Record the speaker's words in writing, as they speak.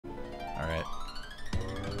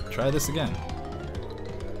try this again.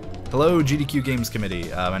 Hello, GDQ Games Committee.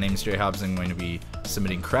 My name is Jay Hobbs. I'm going to be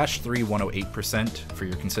submitting Crash 3 108% for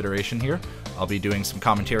your consideration here. I'll be doing some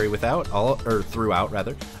commentary throughout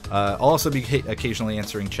rather. I'll also be occasionally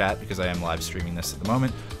answering chat because I am live streaming this at the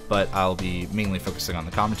moment, but I'll be mainly focusing on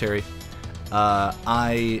the commentary.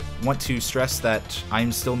 I want to stress that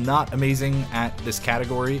I'm still not amazing at this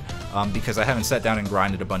category because I haven't sat down and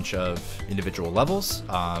grinded a bunch of individual levels.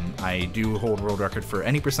 I do hold world record for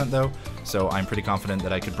any percent though, so I'm pretty confident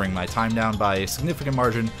that I could bring my time down by a significant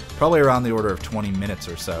margin, probably around the order of 20 minutes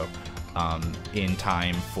or so in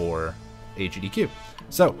time for AGDQ.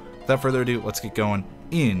 So without further ado, let's get going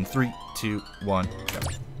in 3, 2, 1, go.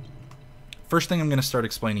 First thing I'm going to start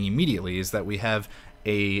explaining immediately is that we have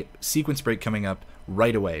a sequence break coming up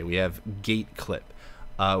right away. We have gate clip.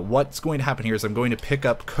 What's going to happen here is I'm going to pick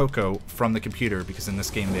up Coco from the computer because in this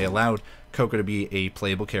game they allowed Coco to be a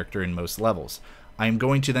playable character in most levels. I'm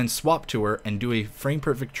going to then swap to her and do a frame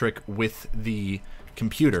perfect trick with the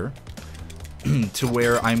computer to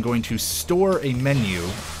where I'm going to store a menu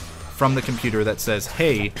from the computer that says,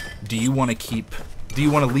 hey, do you want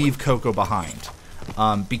to leave Coco behind?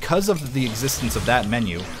 Because of the existence of that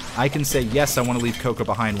menu, I can say, yes, I want to leave Coco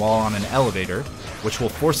behind while on an elevator, which will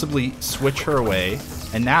forcibly switch her away,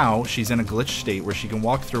 and now she's in a glitch state where she can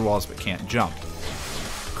walk through walls but can't jump.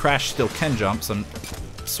 Crash still can jump, so I'm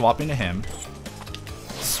swapping to him,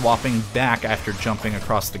 swapping back after jumping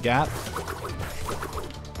across the gap,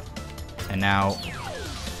 and now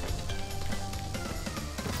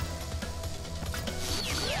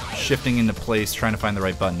shifting into place, trying to find the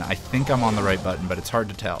right button. I think I'm on the right button, but it's hard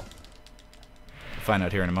to tell. We'll find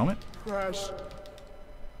out here in a moment. Crash.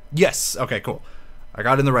 Yes! Okay, cool. I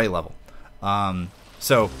got in the right level.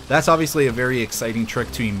 So that's obviously a very exciting trick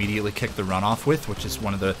to immediately kick the run off with, which is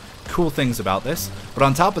one of the cool things about this. But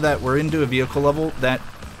on top of that, we're into a vehicle level that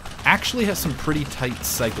actually has some pretty tight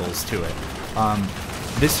cycles to it.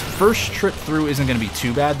 This first trip through isn't going to be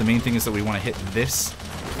too bad. The main thing is that we want to hit this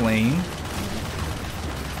plane.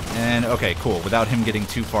 And okay, cool, without him getting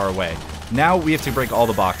too far away. Now we have to break all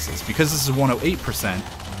the boxes. Because this is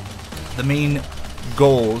 108%, the main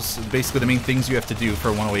goals, basically the main things you have to do for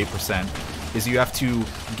 108% is you have to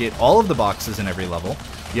get all of the boxes in every level,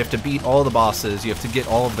 you have to beat all the bosses, you have to get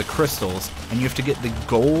all of the crystals, and you have to get the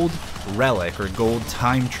gold relic or gold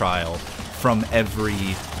time trial from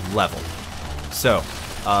every level. So,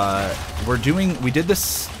 we did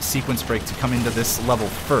this sequence break to come into this level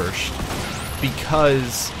first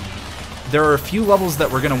because there are a few levels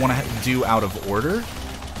that we're going to want to do out of order,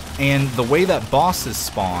 and the way that bosses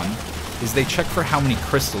spawn is they check for how many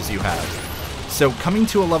crystals you have. So coming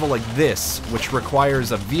to a level like this, which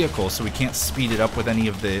requires a vehicle so we can't speed it up with any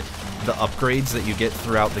of the upgrades that you get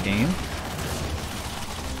throughout the game,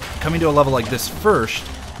 coming to a level like this first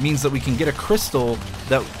means that we can get a crystal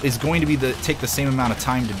that is going to be take the same amount of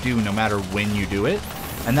time to do no matter when you do it,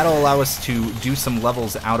 and that'll allow us to do some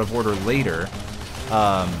levels out of order later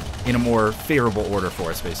in a more favorable order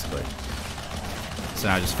for us, basically. So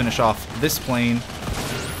now I just finish off this plane,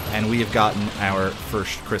 and we have gotten our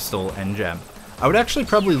first crystal and gem. I would actually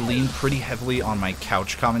probably lean pretty heavily on my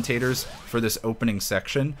couch commentators for this opening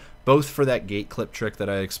section, both for that gate clip trick that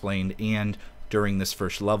I explained and during this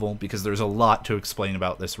first level, because there's a lot to explain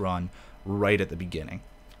about this run right at the beginning.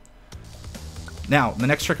 Now, the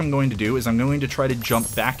next trick I'm going to do is I'm going to try to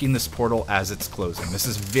jump back in this portal as it's closing. This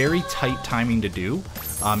is very tight timing to do,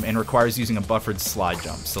 and requires using a buffered slide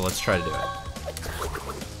jump, so let's try to do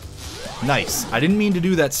it. Nice. I didn't mean to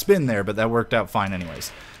do that spin there, but that worked out fine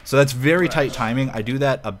anyways. So that's very tight timing. I do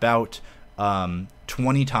that about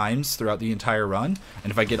 20 times throughout the entire run,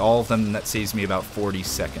 and if I get all of them, that saves me about 40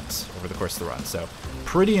 seconds over the course of the run. So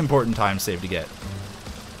pretty important time save to get.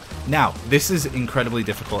 Now, this is incredibly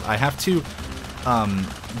difficult. I have to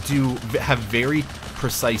have very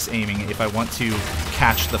precise aiming if I want to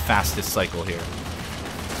catch the fastest cycle here.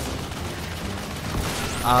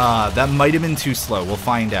 That might have been too slow. We'll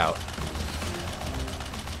find out.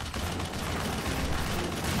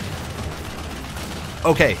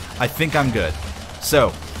 Okay, I think I'm good.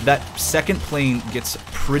 So, that second plane gets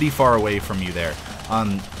pretty far away from you there.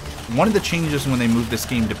 One of the changes when they moved this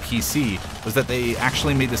game to PC was that they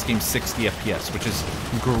actually made this game 60 FPS, which is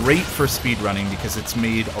great for speedrunning because it's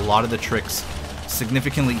made a lot of the tricks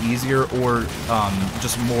significantly easier or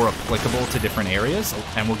just more applicable to different areas,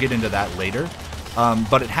 and we'll get into that later.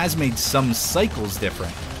 But it has made some cycles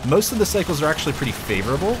different. Most of the cycles are actually pretty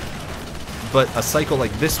favorable, but a cycle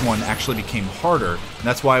like this one actually became harder, and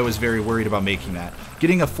that's why I was very worried about making that.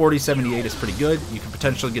 Getting a 4078 is pretty good. You can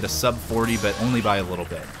potentially get a sub 40, but only by a little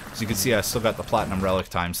bit. So you can see I still got the platinum relic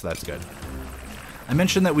time, so that's good. I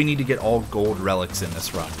mentioned that we need to get all gold relics in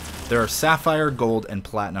this run. There are sapphire, gold, and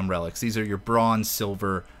platinum relics. These are your bronze,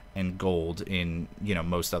 silver, and gold in, you know,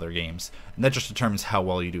 most other games. And that just determines how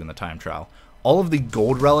well you do in the time trial. All of the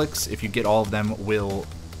gold relics, if you get all of them, will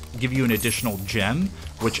give you an additional gem,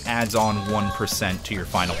 which adds on 1% to your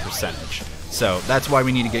final percentage. So that's why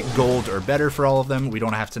we need to get gold or better for all of them. We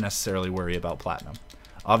don't have to necessarily worry about platinum.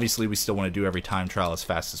 Obviously, we still want to do every time trial as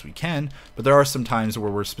fast as we can, but there are some times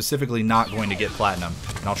where we're specifically not going to get platinum,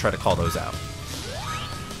 and I'll try to call those out.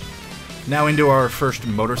 Now into our first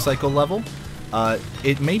motorcycle level.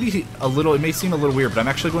 It may seem a little weird, but I'm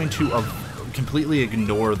actually going to completely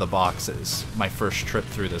ignore the boxes my first trip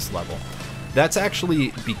through this level. That's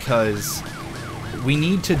actually because we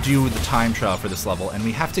need to do the time trial for this level, and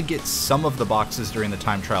we have to get some of the boxes during the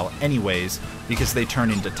time trial anyways, because they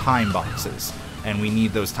turn into time boxes, and we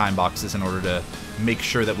need those time boxes in order to make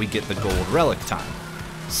sure that we get the gold relic time.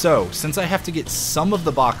 So, since I have to get some of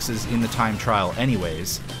the boxes in the time trial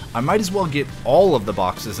anyways, I might as well get all of the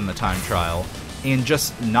boxes in the time trial and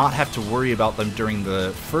just not have to worry about them during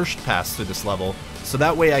the first pass through this level, so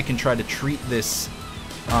that way I can try to treat this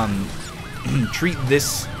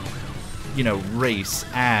you know, race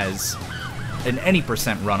as an any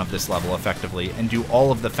 % run of this level effectively, and do all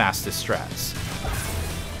of the fastest strats.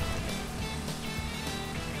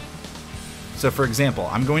 So for example,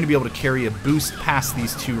 I'm going to be able to carry a boost past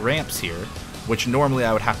these two ramps here, which normally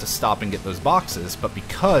I would have to stop and get those boxes, but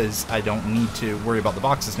because I don't need to worry about the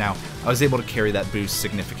boxes now, I was able to carry that boost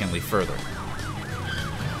significantly further.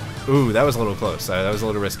 Ooh, that was a little close. That was a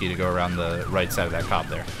little risky to go around the right side of that cop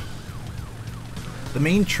there. The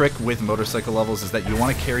main trick with motorcycle levels is that you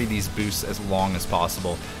want to carry these boosts as long as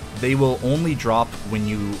possible. They will only drop when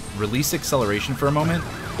you release acceleration for a moment,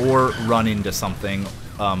 or run into something,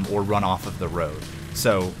 or run off of the road.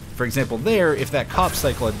 So, for example there, if that cop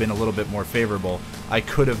cycle had been a little bit more favorable, I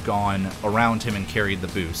could have gone around him and carried the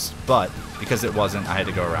boost, but because it wasn't, I had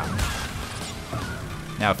to go around.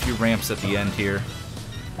 Now a few ramps at the end here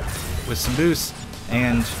with some boosts,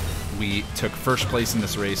 and we took first place in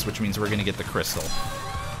this race, which means we're going to get the crystal.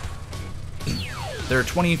 There are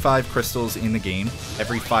 25 crystals in the game.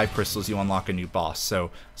 Every 5 crystals you unlock a new boss. So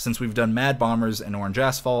since we've done Mad Bombers and Orange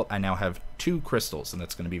Asphalt, I now have 2 crystals, and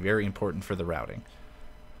that's going to be very important for the routing.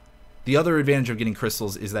 The other advantage of getting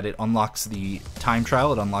crystals is that it unlocks the time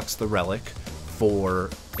trial, it unlocks the relic for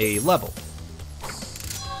a level.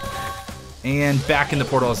 And back in the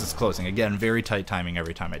portal as it's closing. Again, very tight timing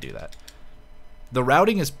every time I do that. The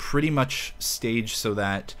routing is pretty much staged so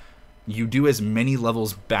that you do as many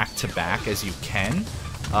levels back to back as you can.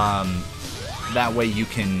 That way you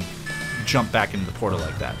can jump back into the portal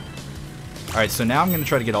like that. Alright, so now I'm going to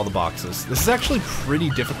try to get all the boxes. This is actually pretty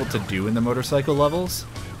difficult to do in the motorcycle levels.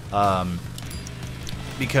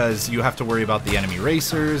 Because you have to worry about the enemy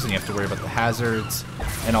racers, and you have to worry about the hazards,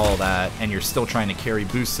 and all that, and you're still trying to carry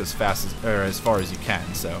boosts as fast as, or as far as you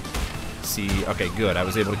can, so... See, okay, good. I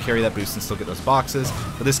was able to carry that boost and still get those boxes,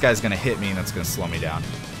 but this guy's going to hit me, and that's going to slow me down.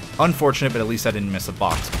 Unfortunate, but at least I didn't miss a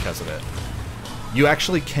box because of it. You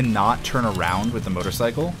actually cannot turn around with the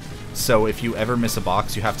motorcycle, so if you ever miss a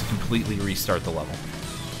box, you have to completely restart the level.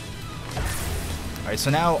 Alright,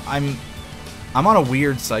 so now I'm on a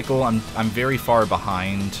weird cycle. I'm very far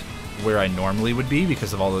behind where I normally would be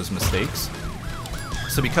because of all those mistakes.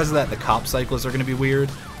 So because of that, the cop cycles are going to be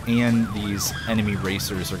weird, and these enemy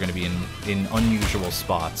racers are going to be in unusual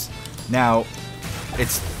spots. Now, it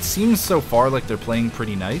seems so far like they're playing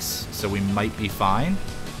pretty nice, so we might be fine.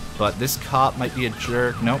 But this cop might be a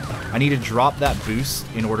jerk. Nope. I need to drop that boost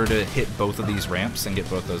in order to hit both of these ramps and get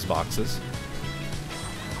both those boxes.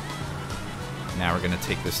 Now we're going to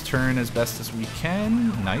take this turn as best as we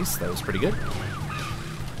can. Nice, that was pretty good.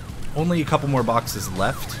 Only a couple more boxes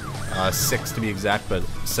left. 6 to be exact, but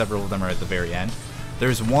several of them are at the very end.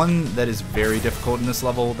 There's one that is very difficult in this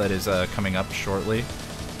level that is coming up shortly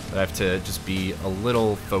that I have to just be a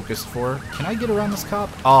little focused for. Can I get around this cop?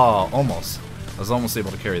 Oh, almost. I was almost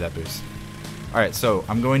able to carry that boost. Alright, so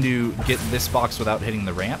I'm going to get this box without hitting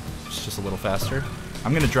the ramp. It's just a little faster.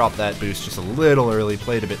 I'm going to drop that boost just a little early,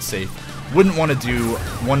 play it a bit safe. Wouldn't want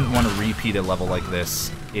to repeat a level like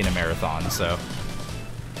this in a marathon, so...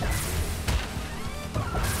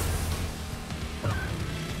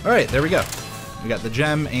 Alright, there we go. We got the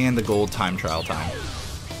gem and the gold time trial time.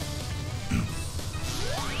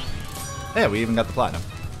 Yeah, we even got the platinum.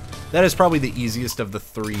 That is probably the easiest of the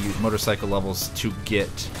 3 motorcycle levels to get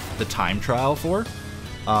the time trial for.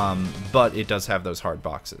 But it does have those hard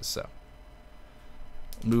boxes, so.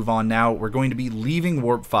 Move on now. We're going to be leaving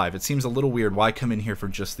Warp 5. It seems a little weird. Why come in here for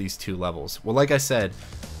just these 2 levels? Well, like I said,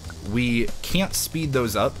 we can't speed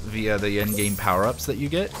those up via the in-game power-ups that you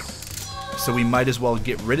get, so we might as well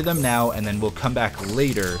get rid of them now, and then we'll come back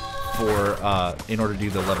later for in order to do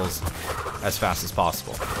the levels as fast as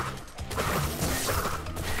possible.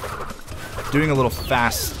 Doing a little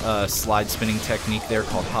fast slide spinning technique there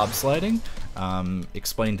called hob sliding.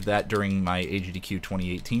 Explained that during my AGDQ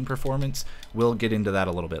 2018 performance. We'll get into that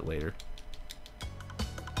a little bit later.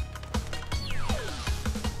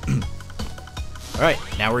 Alright,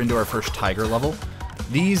 now we're into our first tiger level.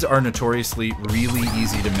 These are notoriously really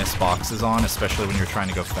easy to miss boxes on, especially when you're trying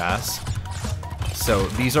to go fast. So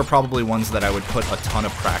these are probably ones that I would put a ton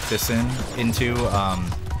of practice into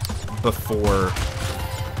before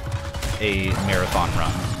a marathon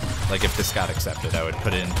run. Like if this got accepted, I would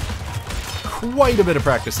put in quite a bit of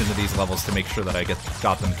practice into these levels to make sure that I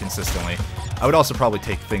got them consistently. I would also probably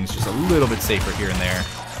take things just a little bit safer here and there,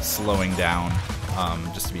 slowing down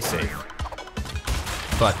just to be safe.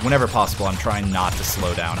 But whenever possible, I'm trying not to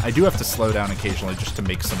slow down. I do have to slow down occasionally just to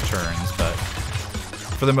make some turns, but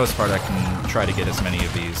for the most part, I can try to get as many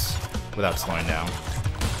of these without slowing down.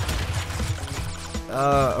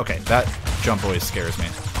 Okay, that jump always scares me.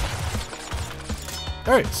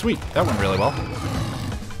 Alright, sweet. That went really well.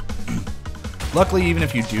 Luckily, even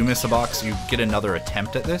if you do miss a box, you get another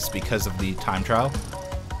attempt at this because of the time trial.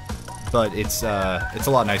 But it's a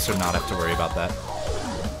lot nicer to not have to worry about that.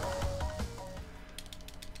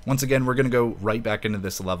 Once again, we're going to go right back into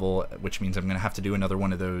this level, which means I'm going to have to do another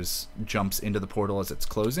one of those jumps into the portal as it's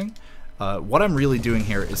closing. What I'm really doing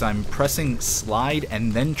here is I'm pressing slide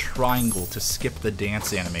and then triangle to skip the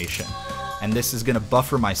dance animation. And this is going to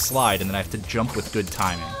buffer my slide, and then I have to jump with good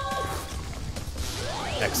timing.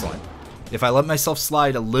 Excellent. If I let myself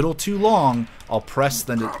slide a little too long, I'll press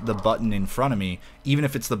the button in front of me, even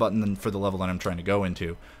if it's the button for the level that I'm trying to go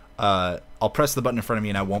into. I'll press the button in front of me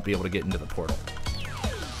and I won't be able to get into the portal.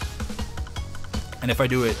 And if I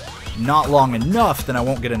do it not long enough, then I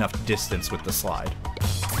won't get enough distance with the slide.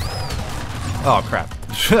 Oh, crap.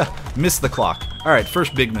 Missed the clock. Alright,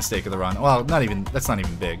 first big mistake of the run. Well, that's not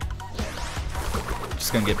even big.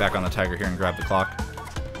 Just gonna get back on the tiger here and grab the clock.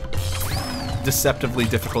 Deceptively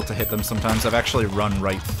difficult to hit them sometimes. I've actually run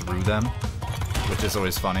right through them, which is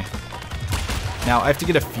always funny. Now, I have to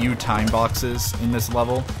get a few time boxes in this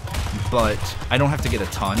level, but I don't have to get a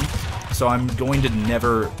ton. So I'm going to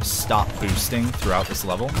never stop boosting throughout this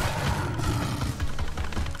level.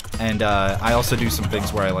 And I also do some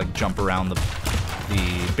things where I like jump around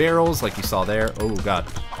the barrels like you saw there. Oh god.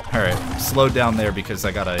 Alright, slowed down there because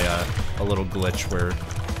I got a little glitch where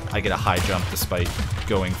I get a high jump despite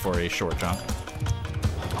going for a short jump.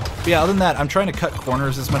 But yeah, other than that, I'm trying to cut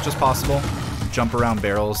corners as much as possible. Jump around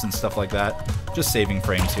barrels and stuff like that. Just saving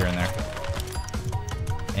frames here and there.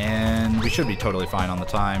 And we should be totally fine on the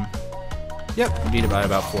time. Yep, beat it by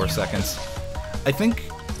about 4 seconds. I think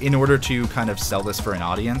in order to kind of sell this for an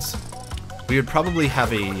audience, we would probably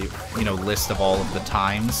have a list of all of the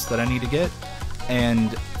times that I need to get.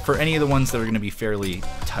 And for any of the ones that are going to be fairly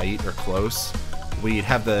tight or close, we'd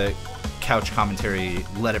have the couch commentary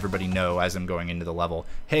let everybody know as I'm going into the level,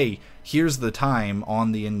 hey, here's the time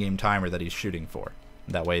on the in-game timer that he's shooting for.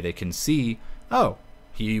 That way they can see, oh,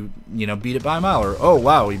 he beat it by a mile, or oh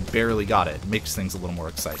wow, he barely got it. It makes things a little more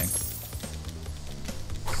exciting.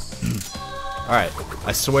 Alright,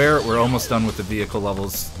 I swear we're almost done with the vehicle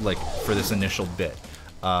levels, like, for this initial bit.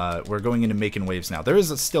 We're going into making waves now. There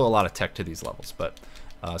is still a lot of tech to these levels, but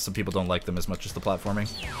some people don't like them as much as the platforming.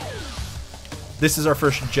 This is our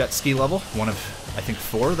first jet ski level, one of, I think,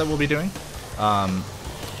 4 that we'll be doing.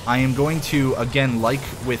 I am going to, again, like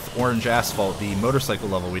with Orange Asphalt, the motorcycle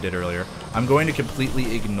level we did earlier, I'm going to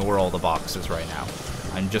completely ignore all the boxes right now.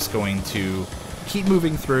 I'm just going to keep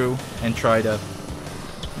moving through and try to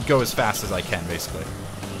go as fast as I can, basically.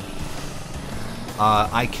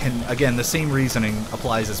 I can, again, the same reasoning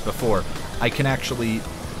applies as before. I can actually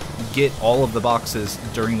get all of the boxes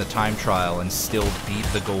during the time trial and still beat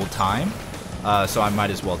the gold time, so I might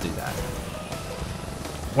as well do that.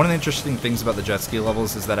 One of the interesting things about the jet ski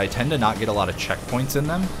levels is that I tend to not get a lot of checkpoints in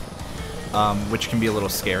them, which can be a little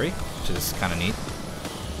scary, which is kind of neat.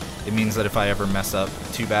 It means that if I ever mess up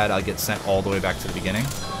too bad, I get sent all the way back to the beginning.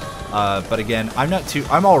 But again,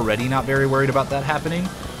 I'm already not very worried about that happening,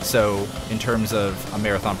 so in terms of a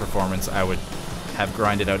marathon performance, I would have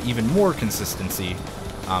grinded out even more consistency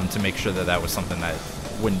to make sure that that was something that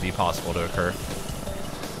wouldn't be possible to occur.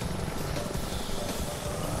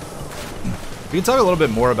 We can talk a little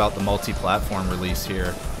bit more about the multi-platform release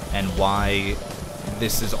here and why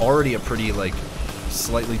this is already a pretty, like,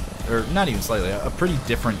 slightly, or not even slightly, a pretty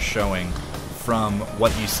different showing from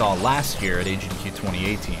what you saw last year at AGDQ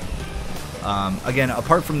 2018. Again,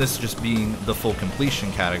 apart from this just being the full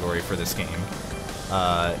completion category for this game,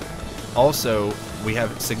 also we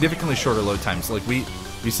have significantly shorter load times. Like we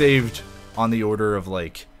saved on the order of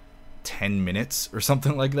like 10 minutes or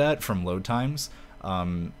something like that from load times.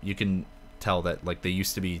 You can tell that like they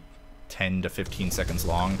used to be 10 to 15 seconds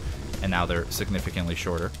long, and now they're significantly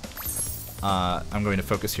shorter. I'm going to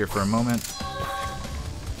focus here for a moment.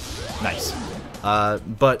 Nice.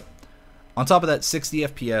 But on top of that, 60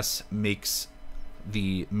 FPS makes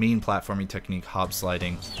the main platforming technique, hop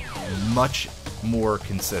sliding, much more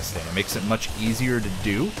consistent. It makes it much easier to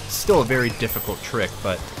do. Still a very difficult trick,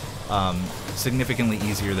 but significantly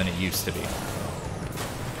easier than it used to be.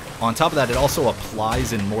 On top of that, it also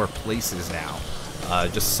applies in more places now.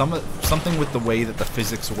 Just something with the way that the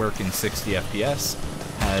physics work in 60 FPS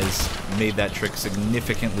has made that trick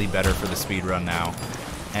significantly better for the speedrun now,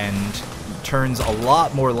 and turns a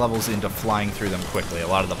lot more levels into flying through them quickly, a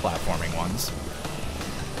lot of the platforming ones.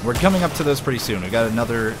 We're coming up to those pretty soon. We've got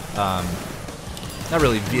another, not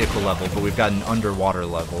really vehicle level, but we've got an underwater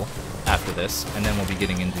level after this, and then we'll be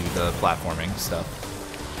getting into the platforming stuff.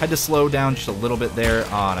 Had to slow down just a little bit there,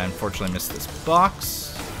 and I unfortunately missed this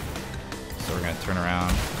box. So we're going to turn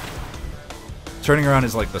around. Turning around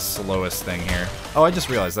is like the slowest thing here. Oh, I just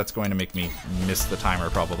realized that's going to make me miss the timer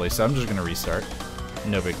probably, so I'm just going to restart.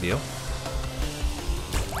 No big deal.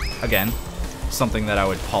 Again, something that I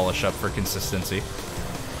would polish up for consistency.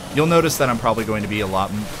 You'll notice that I'm probably going to be a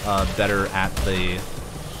lot better at the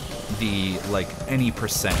like any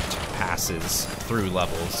percent passes through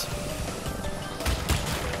levels.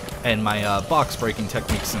 And my box breaking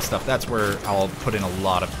techniques and stuff, that's where I'll put in a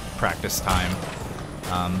lot of practice time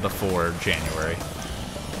before January.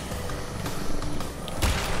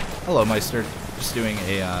 Hello, Meister. Just doing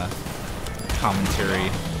a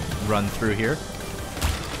commentary run through here.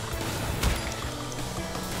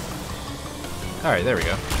 Alright, there we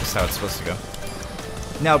go. That's how it's supposed to go.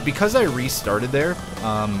 Now, because I restarted there,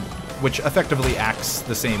 which effectively acts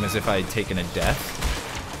the same as if I had taken a death,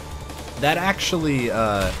 that actually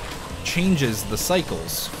changes the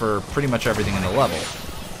cycles for pretty much everything in the level.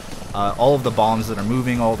 All of the bombs that are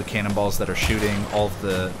moving, all the cannonballs that are shooting, all of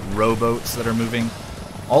the rowboats that are moving,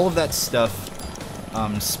 all of that stuff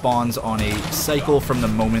spawns on a cycle from the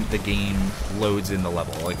moment the game loads in the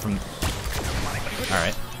level. Like from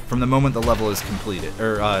the moment the level is completed,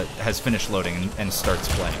 or has finished loading and starts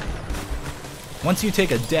playing. Once you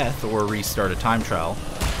take a death or restart a time trial,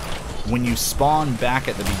 when you spawn back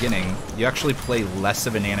at the beginning, you actually play less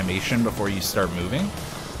of an animation before you start moving,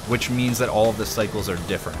 which means that all of the cycles are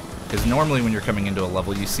different. Because normally when you're coming into a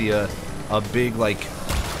level, you see a big, like,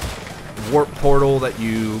 warp portal that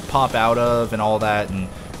you pop out of and all that, and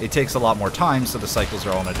it takes a lot more time, so the cycles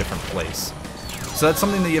are all in a different place. So that's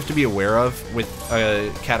something that you have to be aware of with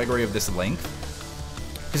a category of this length,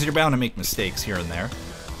 because you're bound to make mistakes here and there.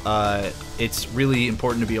 It's really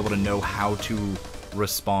important to be able to know how to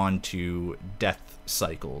respond to death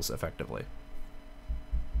cycles effectively.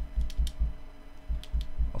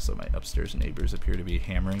 Also, my upstairs neighbors appear to be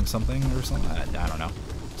hammering something or something. I don't know.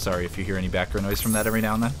 Sorry if you hear any background noise from that every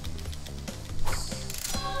now and then.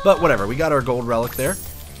 But whatever, we got our gold relic there.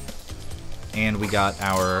 And we got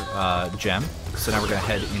our gem. So now we're going to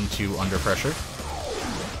head into Under Pressure.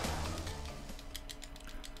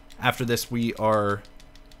 After this, we are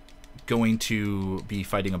going to be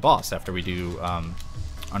fighting a boss after we do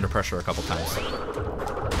Under Pressure a couple times.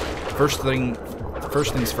 First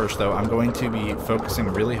things first, though, I'm going to be focusing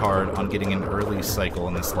really hard on getting an early cycle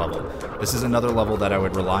in this level. This is another level that I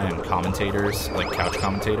would rely on commentators, like couch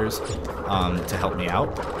commentators, to help me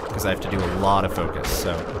out, because I have to do a lot of focus.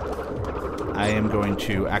 So I am going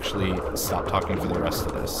to actually stop talking for the rest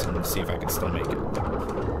of this and see if I can still make it.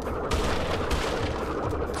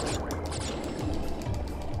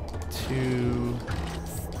 2,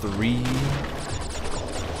 3.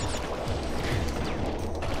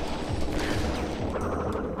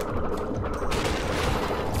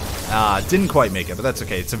 Didn't quite make it, but that's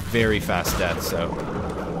okay. It's a very fast death, so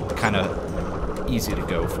kind of easy to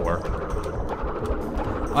go for.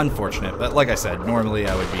 Unfortunate, but like I said, normally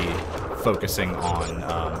I would be focusing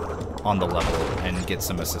on the level and get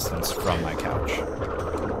some assistance from my couch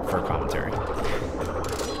for commentary.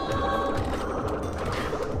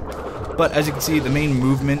 But as you can see, the main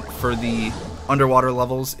movement for the underwater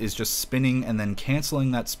levels is just spinning and then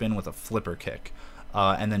canceling that spin with a flipper kick,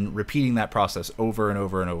 and then repeating that process over and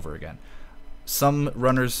over and over again. Some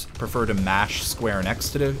runners prefer to mash square and X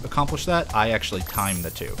to accomplish that. I actually time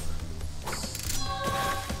the two.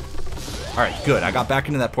 Alright, good. I got back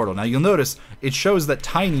into that portal. Now you'll notice it shows that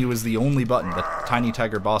Tiny was the only button. The Tiny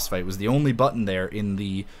Tiger boss fight was the only button there in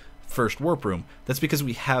the first warp room. That's because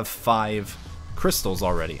we have 5 crystals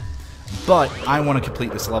already. But I want to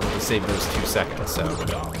complete this level to save those 2 seconds, so...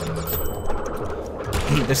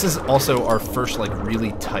 This is also our first, like,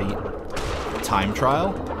 really tight time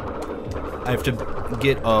trial. I have to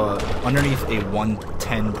get underneath a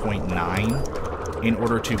 110.9 in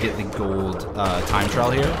order to get the gold time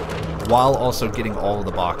trial here, while also getting all of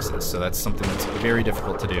the boxes. So that's something that's very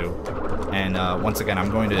difficult to do. And once again,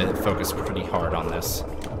 I'm going to focus pretty hard on this.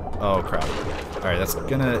 Oh, crap. Alright, that's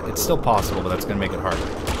gonna... It's still possible, but that's gonna make it harder.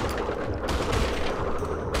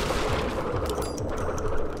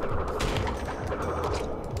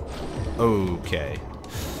 Okay.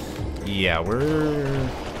 Yeah,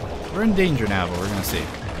 we're in danger now, but we're gonna see.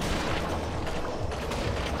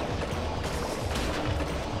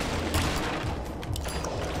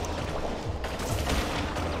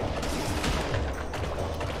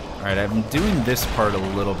 Alright, I'm doing this part a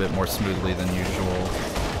little bit more smoothly than usual.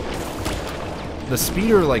 The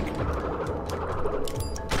speeder, like,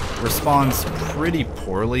 responds pretty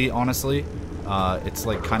poorly, honestly. It's,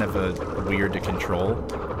 like, kind of weird to control.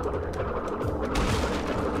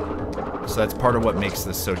 So that's part of what makes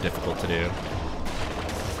this so difficult to do.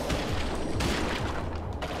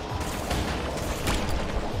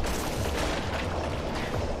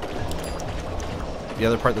 The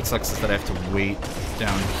other part that sucks is that I have to wait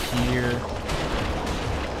down here.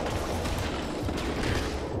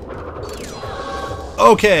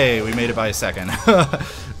 Okay, we made it by a second.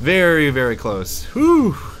 Very, very close.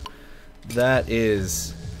 Whew! That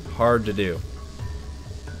is hard to do.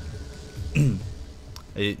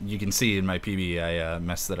 You can see in my PB I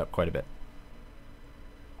messed that up quite a bit.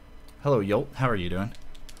 Hello, Yolt. How are you doing?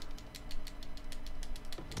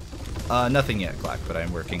 Nothing yet, Clack, but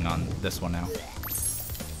I'm working on this one now.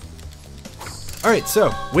 Alright,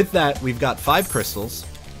 so with that, we've got 5 crystals,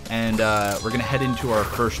 and we're going to head into our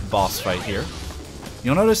first boss fight here.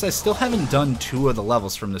 You'll notice I still haven't done 2 of the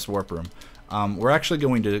levels from this warp room. We're actually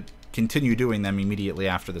going to continue doing them immediately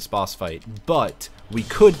after this boss fight, but we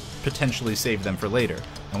could potentially save them for later,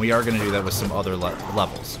 and we are going to do that with some other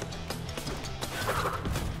levels.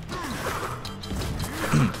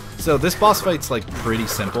 So this boss fight's like pretty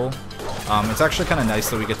simple. It's actually kind of nice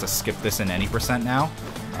that we get to skip this in any percent now.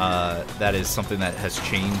 That is something that has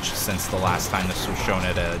changed since the last time this was shown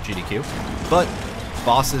at GDQ. But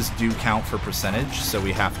bosses do count for percentage, so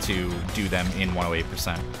we have to do them in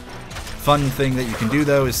 108%. Fun thing that you can do,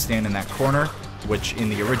 though, is stand in that corner, which in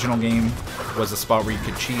the original game was a spot where you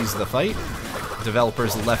could cheese the fight.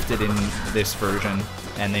 Developers left it in this version,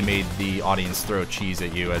 and they made the audience throw cheese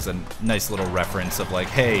at you as a nice little reference of like,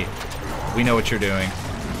 hey, we know what you're doing.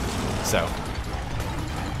 So,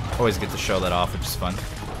 always get to show that off, which is fun.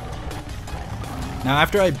 Now,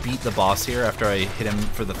 after I beat the boss here, after I hit him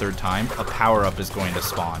for the 3rd time, a power-up is going to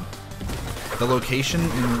spawn. The location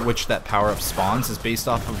in which that power-up spawns is based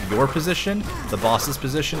off of your position, the boss's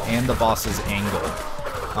position, and the boss's angle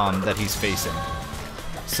that he's facing.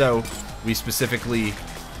 So, we specifically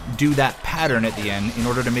do that pattern at the end in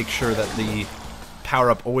order to make sure that the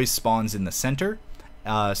power-up always spawns in the center,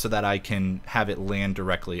 so that I can have it land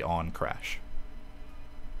directly on Crash.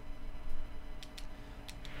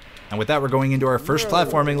 And with that, we're going into our first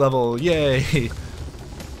platforming level. Yay!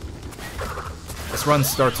 This run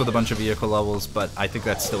starts with a bunch of vehicle levels, but I think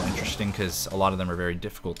that's still interesting because a lot of them are very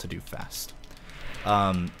difficult to do fast.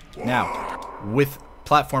 Now, with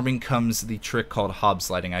platforming comes the trick called hob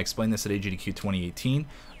sliding. I explained this at AGDQ 2018,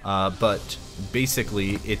 but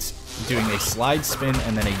basically it's doing a slide spin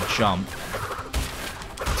and then a jump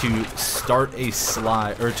to start a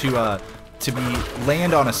slide, or to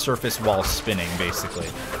land on a surface while spinning, basically.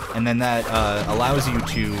 And then that allows you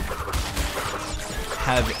to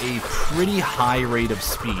have a pretty high rate of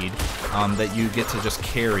speed that you get to just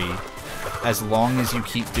carry as long as you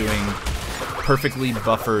keep doing perfectly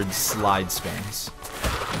buffered slide spins.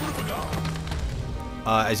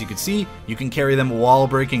 As you can see, you can carry them while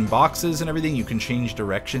breaking boxes and everything. You can change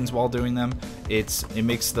directions while doing them. It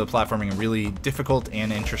makes the platforming really difficult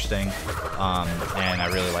and interesting, and I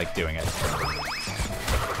really like doing it.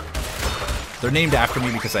 They're named after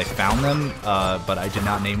me because I found them, but I did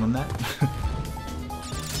not name them that.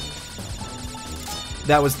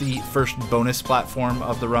 That was the first bonus platform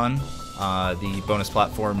of the run. The bonus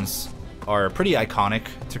platforms are pretty iconic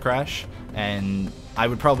to Crash, and I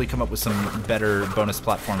would probably come up with some better bonus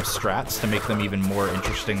platform strats to make them even more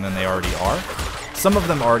interesting than they already are. Some of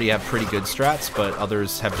them already have pretty good strats, but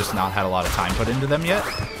others have just not had a lot of time put into them yet,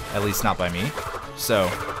 at least not by me. So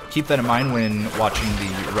keep that in mind when watching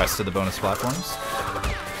the rest of the bonus platforms.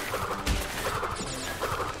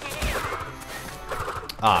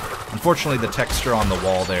 Unfortunately, the texture on the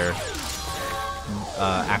wall there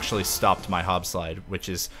actually stopped my hob slide, which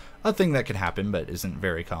is a thing that can happen, but isn't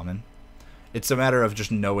very common. It's a matter of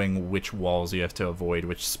just knowing which walls you have to avoid,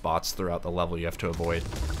 which spots throughout the level you have to avoid.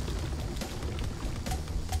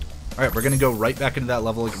 Alright, we're going to go right back into that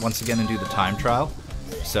level once again and do the time trial.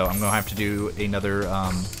 So I'm going to have to do another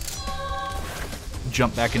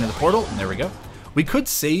jump back into the portal, and there we go. We could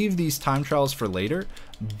save these time trials for later,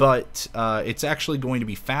 but it's actually going to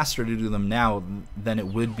be faster to do them now than it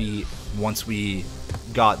would be once we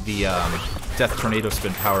got the Death Tornado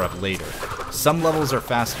Spin power-up later. Some levels are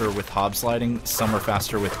faster with hob sliding, some are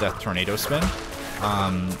faster with Death Tornado Spin,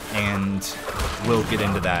 and we'll get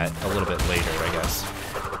into that a little bit later, I guess.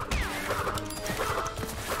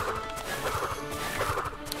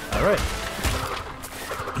 Alright.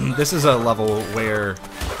 This is a level where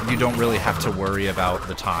you don't really have to worry about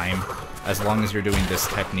the time. As long as you're doing this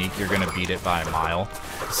technique, you're going to beat it by a mile.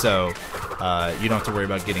 So, you don't have to worry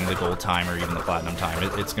about getting the gold time or even the platinum time.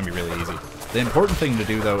 It's going to be really easy. The important thing to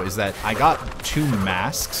do, though, is that I got 2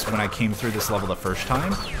 masks when I came through this level the first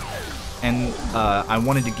time. And I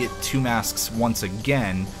wanted to get 2 masks once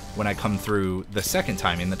again when I come through the second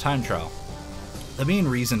time in the time trial. The main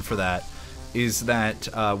reason for that is that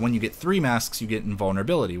when you get 3 masks, you get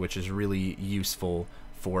invulnerability, which is really useful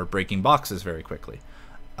for breaking boxes very quickly,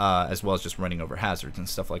 as well as just running over hazards and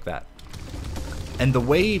stuff like that. And the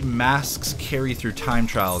way masks carry through time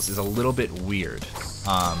trials is a little bit weird.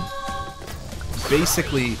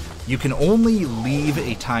 Basically, you can only leave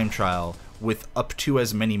a time trial with up to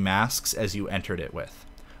as many masks as you entered it with.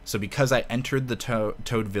 So because I entered the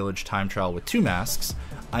Toad Village time trial with 2 masks,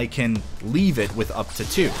 I can leave it with up to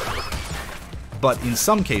 2. But in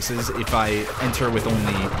some cases, if I enter with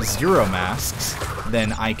only 0 masks,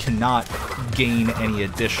 then I cannot gain any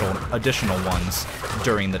additional ones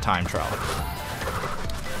during the time trial.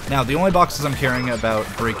 Now, the only boxes I'm caring about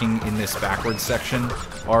breaking in this backwards section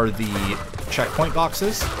are the checkpoint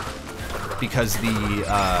boxes, because the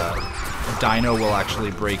dino will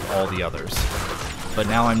actually break all the others. But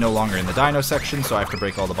now I'm no longer in the dino section, so I have to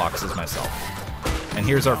break all the boxes myself. And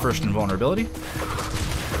here's our first invulnerability.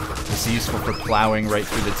 This is useful for plowing right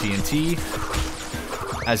through the TNT,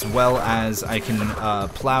 as well as I can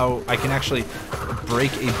I can actually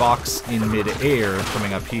break a box in mid-air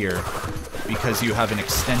coming up here, because you have an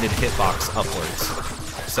extended hitbox upwards.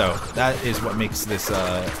 So that is what makes this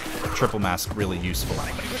triple mask really useful.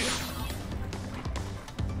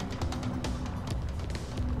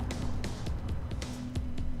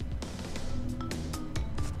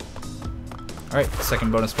 Alright,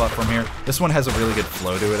 second bonus platform here. This one has a really good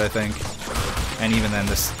flow to it, I think. And even then,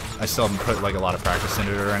 I still haven't put like a lot of practice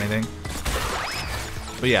into it or anything.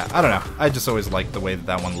 But yeah, I don't know. I just always like the way that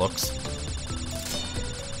that one looks.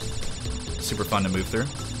 Super fun to move through.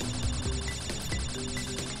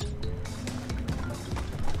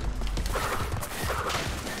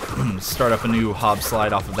 Start up a new hob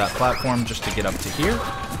slide off of that platform just to get up to here.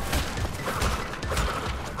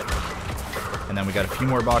 And then we got a few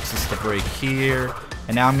more boxes to break here.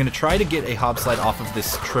 And now I'm going to try to get a hob slide off of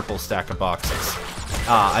this triple stack of boxes.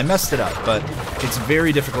 I messed it up, but it's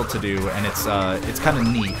very difficult to do, and it's kind of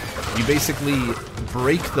neat. You basically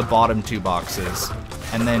break the bottom 2 boxes,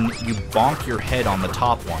 and then you bonk your head on the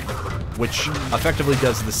top one, which effectively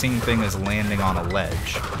does the same thing as landing on a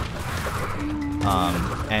ledge.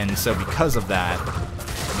 And so because of that,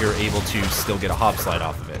 you're able to still get a hob slide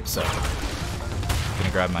off of it. So I'm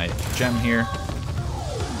gonna grab my gem here.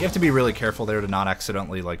 You have to be really careful there to not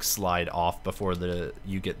accidentally like slide off before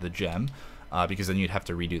you get the gem, because then you'd have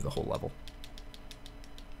to redo the whole level.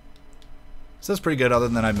 So that's pretty good, other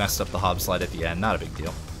than I messed up the hob slide at the end. Not a big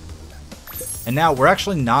deal. And now we're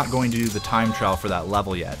actually not going to do the time trial for that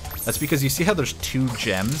level yet. That's because you see how there's 2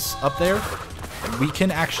 gems up there? We can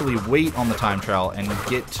actually wait on the time trial and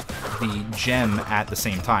get the gem at the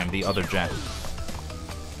same time, the other gem.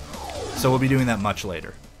 So we'll be doing that much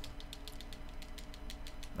later.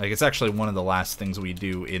 Like, it's actually one of the last things we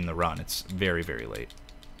do in the run. It's very, very late.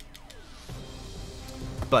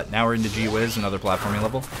 But now we're into G-Wiz, another platforming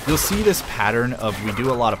level. You'll see this pattern of we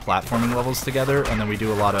do a lot of platforming levels together, and then we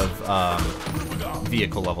do a lot of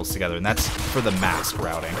vehicle levels together, and that's for the mask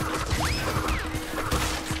routing.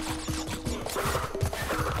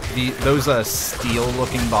 Those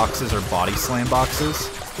steel-looking boxes are body slam boxes,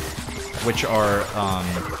 which are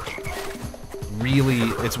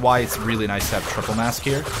it's why it's really nice to have triple mask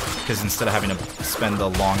here, because instead of having to spend the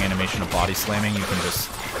long animation of body slamming, you can just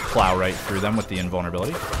plow right through them with the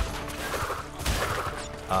invulnerability.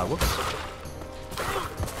 Whoops.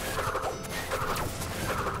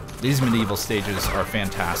 These medieval stages are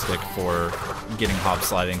fantastic for getting hop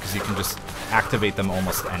sliding because you can just activate them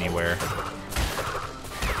almost anywhere.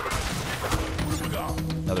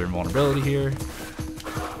 Another invulnerability here.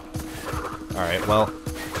 Alright, well,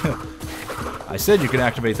 I said you could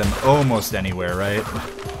activate them almost anywhere, right?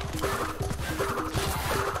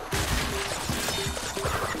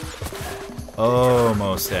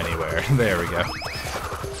 Almost anywhere. There we go.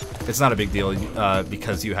 It's not a big deal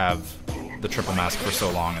because you have the triple mask for so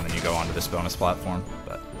long and then you go onto this bonus platform,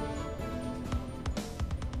 but...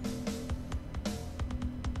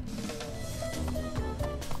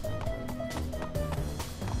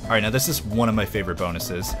 Alright, now this is one of my favorite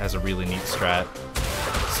bonuses. Has a really neat strat.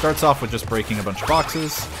 Starts off with just breaking a bunch of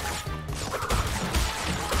boxes.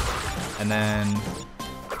 And then...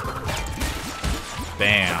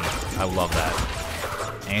 Bam! I love that.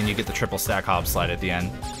 And you get the triple stack hop slide at the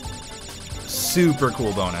end. Super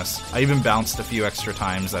cool bonus. I even bounced a few extra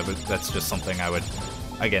times. That's just something I would...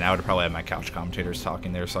 Again, I would probably have my couch commentators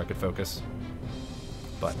talking there so I could focus.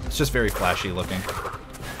 But it's just very flashy looking.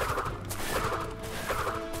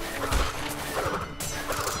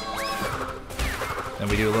 Then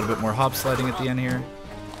we do a little bit more hop sliding at the end here.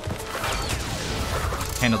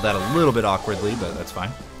 Handled that a little bit awkwardly, but that's fine.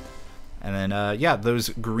 And then, yeah, those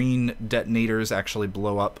green detonators actually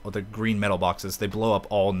blow up, or the green metal boxes, they blow up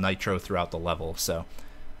all nitro throughout the level, so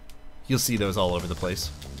you'll see those all over the place.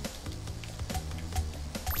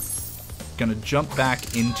 Gonna jump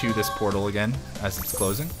back into this portal again as it's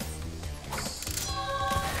closing.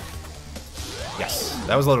 Yes,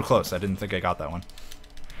 that was a little close. I didn't think I got that one.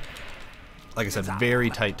 Like I said, very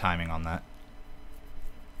tight timing on that.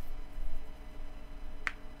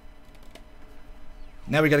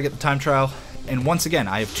 Now we gotta get the time trial, and once again,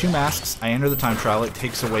 I have 2 masks. I enter the time trial, it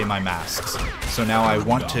takes away my masks. So now I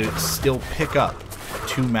want to still pick up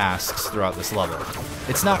 2 masks throughout this level.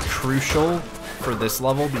 It's not crucial for this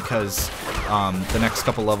level because the next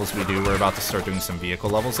couple levels we do, we're about to start doing some vehicle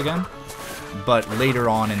levels again. But later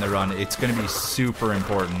on in the run, it's gonna be super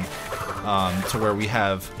important to where we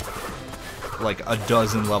have like a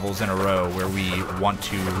dozen levels in a row where we want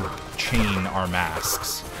to chain our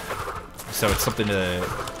masks. So it's something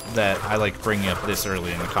that I like bringing up this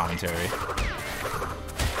early in the commentary.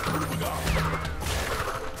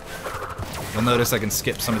 You'll notice I can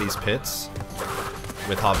skip some of these pits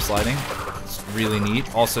with hop sliding. It's really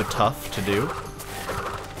neat, also tough to do.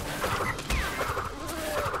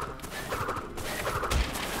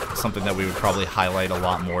 Something that we would probably highlight a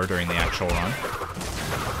lot more during the actual run.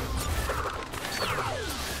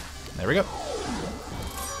 There we go.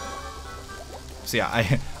 So yeah,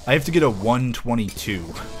 I have to get a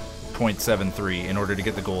 122.73 in order to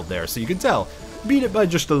get the gold there. So you can tell, beat it by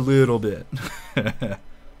just a little bit.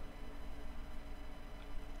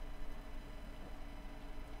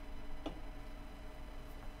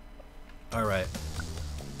 Alright.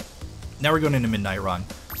 Now we're going into Midnight Run.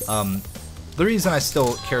 The reason I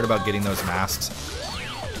still cared about getting those masks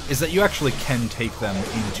is that you actually can take them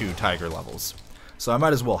into Tiger levels. So I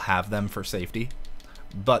might as well have them for safety,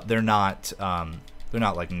 but they're not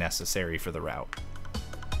like necessary for the route.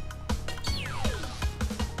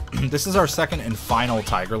 This is our second and final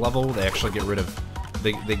Tiger level. They actually get rid of,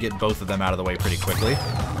 they get both of them out of the way pretty quickly.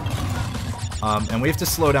 And we have to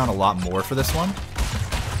slow down a lot more for this one.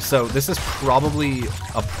 So this is probably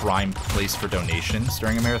a prime place for donations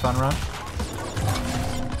during a marathon run.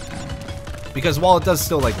 Because while it does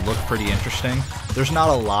still like look pretty interesting, there's not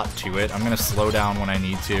a lot to it. I'm going to slow down when I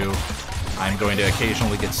need to. I'm going to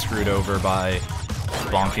occasionally get screwed over by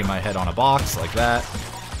bonking my head on a box like that.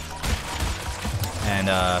 And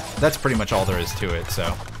that's pretty much all there is to it,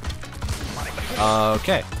 so.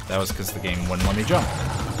 Okay, that was because the game wouldn't let me jump.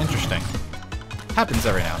 Interesting. Happens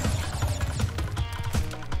every now and then.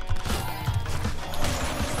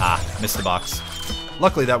 Ah, missed a box.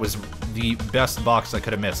 Luckily that was the best box I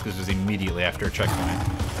could have missed because it was immediately after a checkpoint.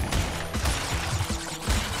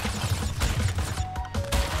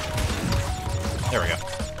 There we go.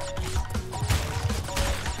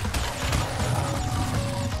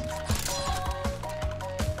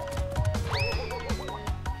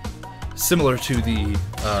 Similar to the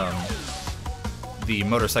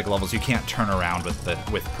motorcycle levels, you can't turn around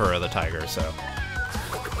with Purra the Tiger, so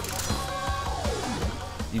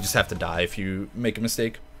you just have to die if you make a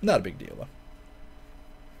mistake. Not a big deal, though.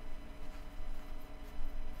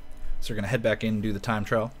 So we're going to head back in and do the time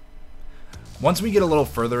trial. Once we get a little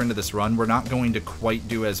further into this run, we're not going to quite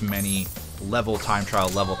do as many level time trial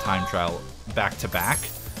back to back.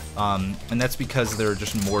 And that's because there are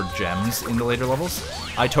just more gems in the later levels.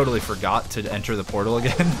 I totally forgot to enter the portal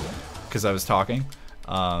again because I was talking.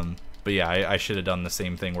 But yeah, I should have done the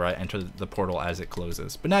same thing where I enter the portal as it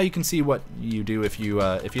closes. But now you can see what you do if you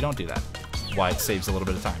don't do that. Why it saves a little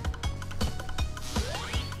bit of time.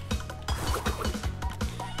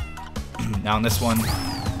 Now in this one,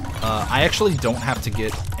 I actually don't have to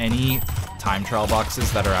get any time trial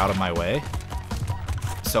boxes that are out of my way.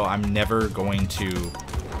 So I'm never going to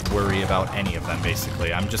worry about any of them,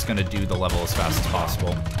 basically. I'm just going to do the level as fast as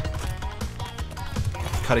possible.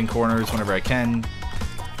 Cutting corners whenever I can.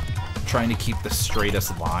 Trying to keep the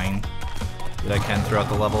straightest line that I can throughout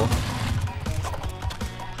the level.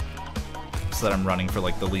 So that I'm running for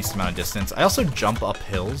like the least amount of distance. I also jump up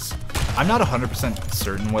hills. I'm not 100%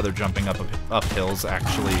 certain whether jumping up hills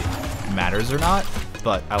actually matters or not,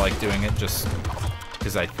 but I like doing it just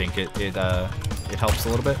because I think it helps a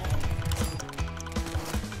little bit.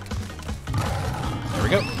 There we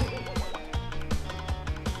go.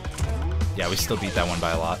 Yeah, we still beat that one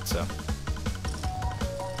by a lot, so.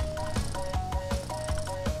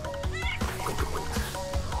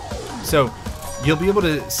 So, you'll be able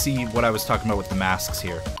to see what I was talking about with the masks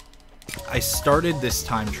here. I started this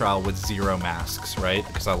time trial with 0 masks, right?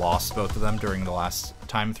 Because I lost both of them during the last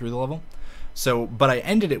time through the level. So, but I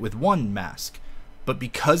ended it with 1 mask. But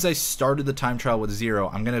because I started the time trial with 0,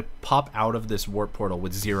 I'm going to pop out of this warp portal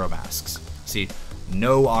with 0 masks. See,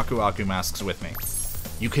 no Aku Aku masks with me.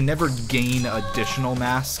 You can never gain additional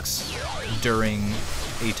masks during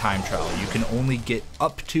a time trial. You can only get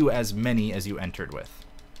up to as many as you entered with.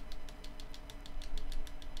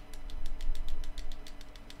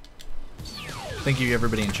 Thank you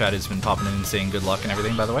everybody in chat who's been popping in and saying good luck and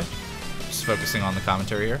everything, by the way. Just focusing on the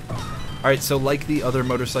commentary here. Alright, so like the other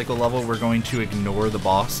motorcycle level, we're going to ignore the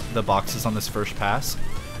boxes on this first pass.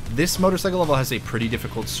 This motorcycle level has a pretty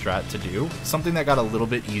difficult strat to do, something that got a little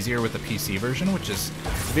bit easier with the PC version, which is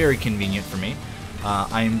very convenient for me.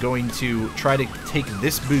 I am going to try to take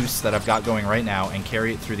this boost that I've got going right now and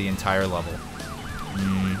carry it through the entire level.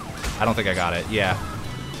 I don't think I got it. Yeah.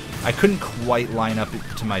 I couldn't quite line up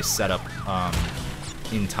to my setup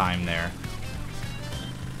in time there.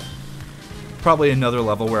 Probably another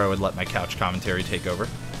level where I would let my couch commentary take over,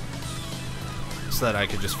 so that I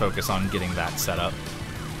could just focus on getting that set up.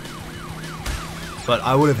 But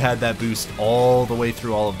I would have had that boost all the way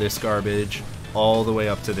through all of this garbage, all the way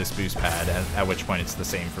up to this boost pad, at which point it's the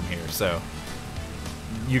same from here. So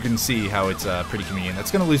you can see how it's pretty convenient.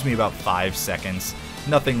 That's going to lose me about 5 seconds.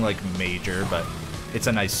 Nothing like major, but it's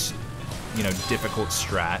a nice, you know, difficult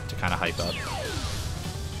strat to kind of hype up.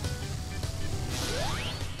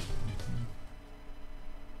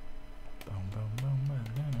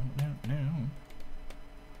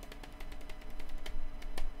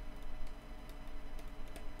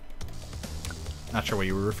 Not sure what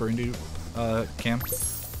you were referring to, Cam.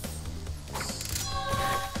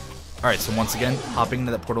 Alright, so once again, hopping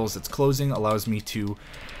into that portal as it's closing allows me to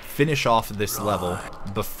finish off this level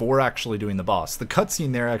before actually doing the boss. The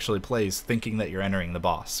cutscene there actually plays thinking that you're entering the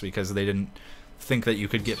boss, because they didn't think that you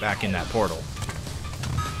could get back in that portal.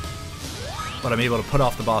 But I'm able to put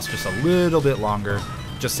off the boss just a little bit longer,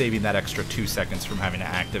 just saving that extra 2 seconds from having to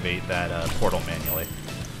activate that portal manually.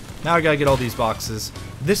 Now I gotta get all these boxes.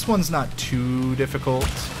 This one's not too difficult.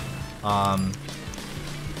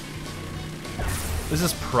 This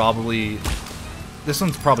one's probably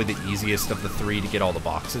the easiest of the 3 to get all the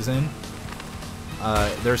boxes in.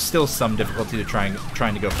 There's still some difficulty to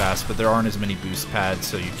trying to go fast, but there aren't as many boost pads,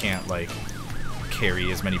 so you can't like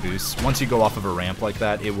carry as many boosts. Once you go off of a ramp like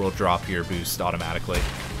that, it will drop your boost automatically.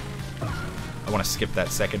 I want to skip that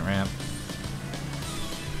second ramp.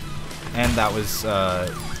 And that was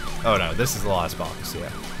oh no, this is the last box,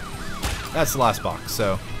 yeah. That's the last box,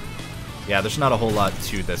 so yeah, there's not a whole lot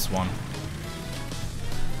to this one.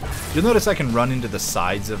 You'll notice I can run into the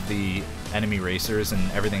sides of the enemy racers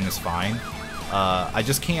and everything is fine. I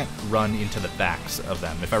just can't run into the backs of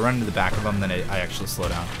them. If I run into the back of them, then I actually slow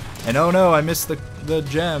down. And oh no, I missed the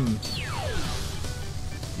gem.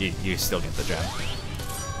 You still get the gem.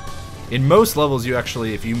 In most levels, you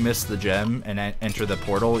actually, if you miss the gem and enter the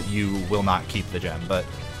portal, you will not keep the gem. But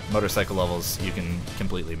motorcycle levels, you can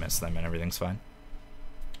completely miss them and everything's fine.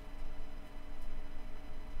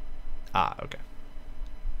 Ah, okay.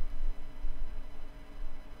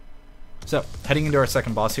 So, heading into our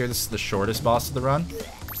second boss here, this is the shortest boss of the run.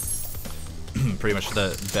 Pretty much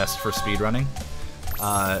the best for speedrunning.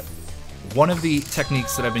 One of the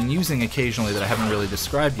techniques that I've been using occasionally that I haven't really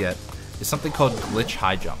described yet is something called glitch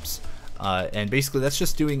high jumps. And basically that's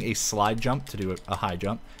just doing a slide jump to do a high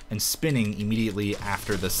jump and spinning immediately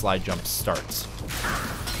after the slide jump starts.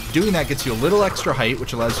 Doing that gets you a little extra height,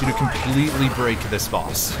 which allows you to completely break this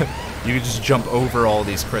boss. You can just jump over all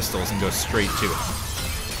these crystals and go straight to it.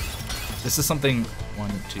 This is something, 1,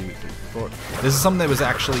 2, 3, 4. This is something that was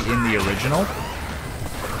actually in the original.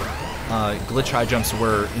 Glitch high jumps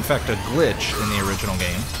were, in fact, a glitch in the original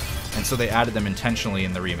game, and so they added them intentionally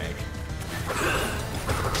in the remake.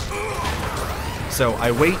 So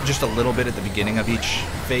I wait just a little bit at the beginning of each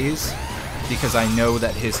phase, because I know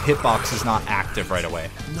that his hitbox is not active right away.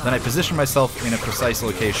 Then I position myself in a precise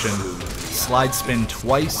location, slide spin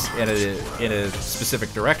twice in a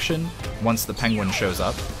specific direction once the penguin shows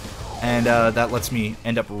up, and that lets me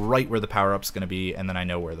end up right where the power-up's going to be, and then I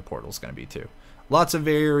know where the portal's going to be too. Lots of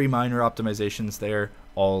very minor optimizations there,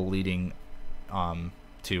 all leading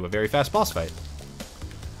to a very fast boss fight.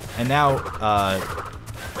 And now,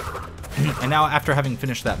 after having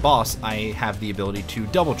finished that boss, I have the ability to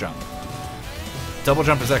double jump. Double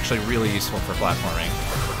jump is actually really useful for platforming,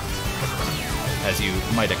 as you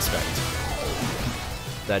might expect.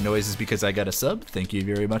 That noise is because I got a sub. Thank you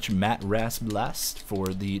very much, Matt Rasblast, for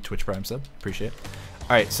the Twitch Prime sub. Appreciate it.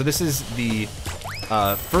 Alright, so this is the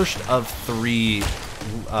first of 3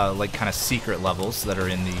 like kind of secret levels that are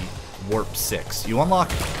in the Warp 6. You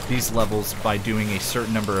unlock these levels by doing a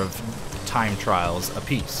certain number of time trials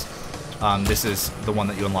apiece. This is the one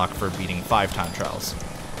that you unlock for beating 5 time trials.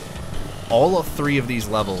 All of 3 of these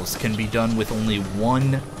levels can be done with only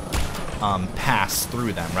 1 pass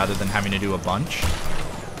through them, rather than having to do a bunch.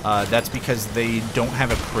 That's because they don't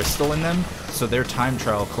have a crystal in them, so their time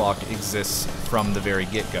trial clock exists from the very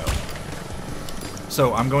get-go.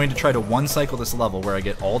 So I'm going to try to one-cycle this level where I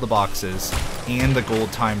get all the boxes and the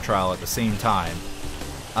gold time trial at the same time,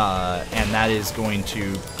 and that is going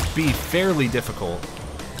to be fairly difficult,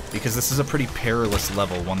 because this is a pretty perilous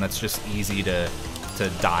level, one that's just easy to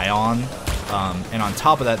die on. And on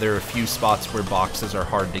top of that, there are a few spots where boxes are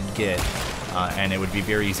hard to get, and it would be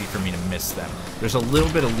very easy for me to miss them. There's a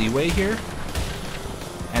little bit of leeway here,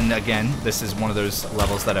 and again, this is one of those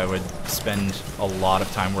levels that I would spend a lot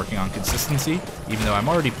of time working on consistency, even though I'm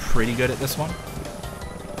already pretty good at this one.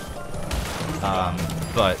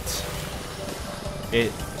 But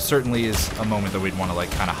it certainly is a moment that we'd want to like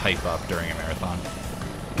kind of hype up during a marathon.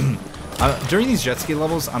 During these jet ski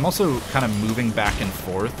levels, I'm also kind of moving back and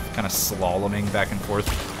forth, kind of slaloming back and forth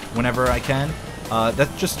whenever I can. That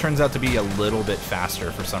just turns out to be a little bit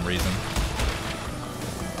faster for some reason.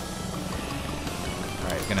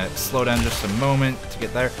 Alright, gonna slow down just a moment to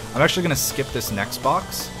get there. I'm actually gonna skip this next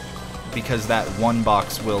box, because that one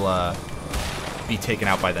box will be taken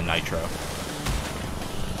out by the nitro.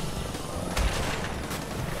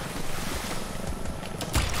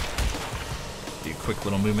 Quick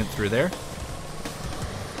little movement through there.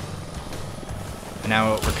 And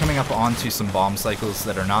now we're coming up onto some bomb cycles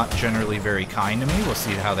that are not generally very kind to me. We'll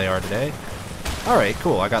see how they are today. Alright,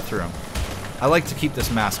 cool, I got through them. I like to keep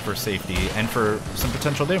this mask for safety and for some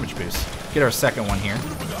potential damage boost. Get our second one here.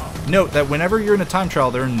 Note that whenever you're in a time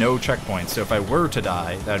trial, there are no checkpoints, so if I were to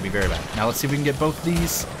die, that would be very bad. Now let's see if we can get both of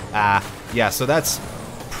these. Yeah, so that's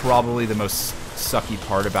probably the most sucky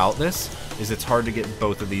part about this, is it's hard to get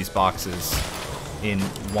both of these boxes in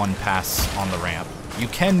one pass on the ramp. You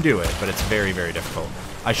can do it, but it's very, very difficult.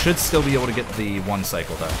 I should still be able to get the one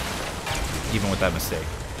cycle though, even with that mistake.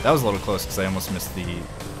 That was a little close because I almost missed the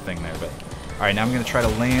thing there, but... Alright, now I'm going to try to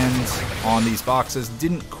land on these boxes.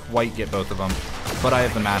 Didn't quite get both of them, but I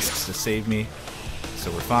have the masks to save me,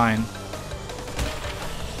 so we're fine.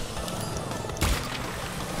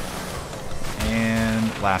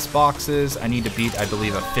 And last boxes. I need to beat, I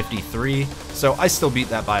believe, a 53, so I still beat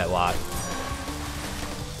that by a lot.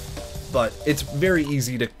 But it's very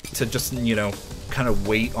easy to just, you know, kind of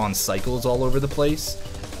wait on cycles all over the place,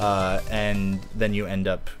 and then you end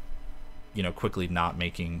up, you know, quickly not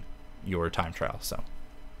making your time trial. So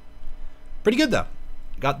pretty good though.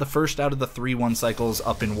 Got the first out of the 3 1 cycles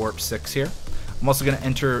up in Warp 6 here. I'm also going to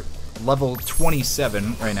enter level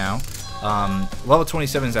 27 right now. Level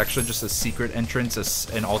 27 is actually just a secret entrance,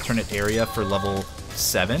 an alternate area for level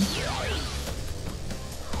 7.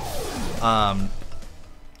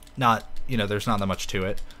 Not, you know, there's not that much to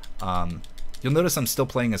it. You'll notice I'm still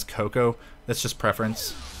playing as Coco. That's just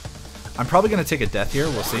preference. I'm probably going to take a death here.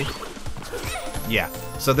 We'll see. Yeah,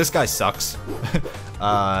 so this guy sucks.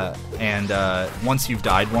 Once you've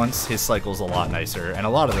died once, his cycle's a lot nicer. And a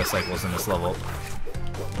lot of the cycles in this level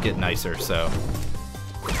get nicer, so...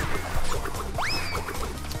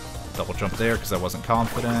 Double jump there because I wasn't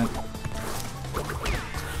confident.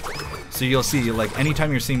 So you'll see, like,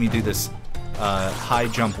 anytime you're seeing me do this high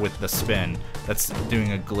jump with the spin, that's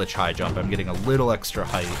doing a glitch high jump. I'm getting a little extra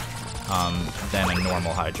height than a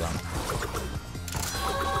normal high jump.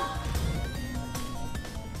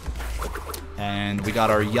 And we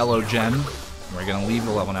got our yellow gem. We're gonna leave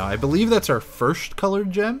the level now. I believe that's our first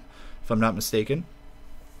colored gem, if I'm not mistaken.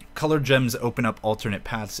 Colored gems open up alternate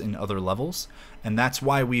paths in other levels, and that's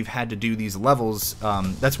why we've had to do these levels.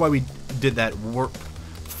 That's why we did that Warp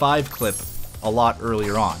 5 clip a lot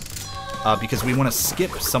earlier on, because we want to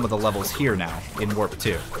skip some of the levels here now in Warp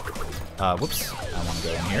 2. Whoops, I want to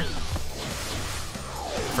go in here.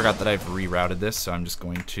 Forgot that I've rerouted this, so I'm just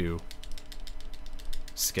going to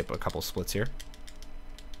skip a couple splits here.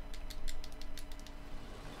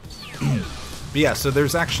 But yeah, so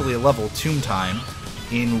there's actually a level, Tomb Time,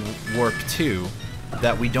 in Warp 2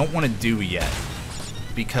 that we don't want to do yet,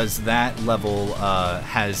 because that level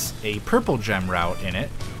has a purple gem route in it,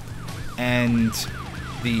 and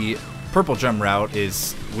the purple gem route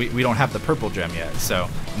is, we don't have the purple gem yet, so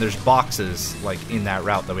there's boxes like in that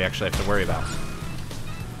route that we actually have to worry about.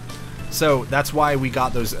 So that's why we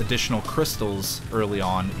got those additional crystals early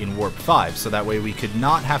on in Warp 5, so that way we could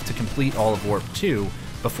not have to complete all of Warp 2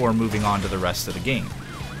 before moving on to the rest of the game.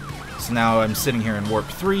 So now I'm sitting here in Warp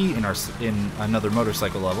 3 in another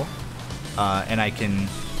motorcycle level, and I can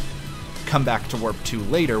come back to Warp 2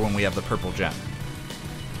 later when we have the purple gem.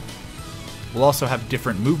 We'll also have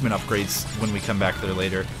different movement upgrades when we come back there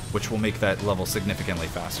later, which will make that level significantly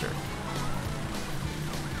faster.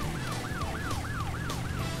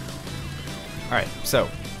 Alright, so,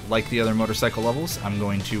 like the other motorcycle levels, I'm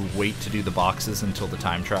going to wait to do the boxes until the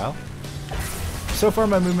time trial. So far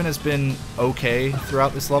my movement has been okay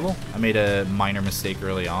throughout this level. I made a minor mistake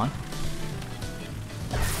early on,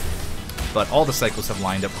 but all the cycles have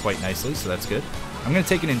lined up quite nicely, so that's good. I'm going to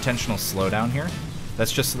take an intentional slowdown here.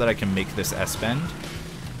 That's just so that I can make this S-bend.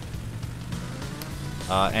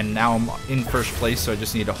 And now I'm in first place, so I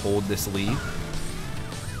just need to hold this lead.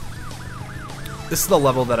 This is the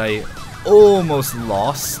level that I almost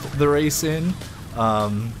lost the race in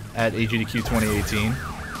at AGDQ 2018.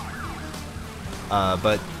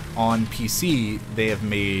 But on PC, they have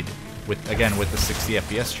made, with the 60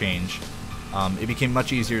 FPS change, it became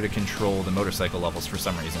much easier to control the motorcycle levels for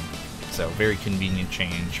some reason. So, very convenient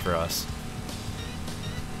change for us.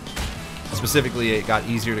 Specifically, it got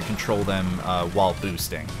easier to control them while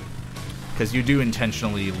boosting, because you do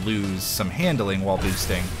intentionally lose some handling while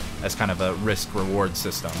boosting as kind of a risk-reward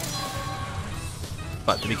system.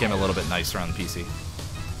 But it became a little bit nicer on the PC.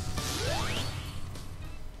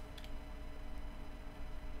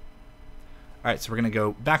 Alright, so we're going to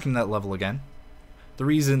go back into that level again. The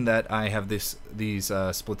reason that I have these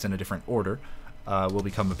splits in a different order will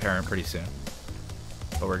become apparent pretty soon.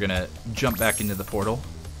 But we're going to jump back into the portal.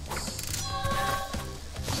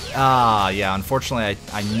 Ah, yeah, unfortunately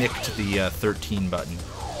I nicked the 13 button.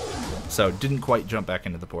 So, didn't quite jump back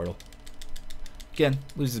into the portal. Again,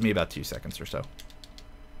 loses me about 2 seconds or so.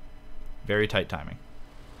 Very tight timing.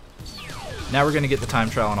 Now we're going to get the time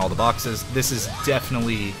trial on all the boxes. This is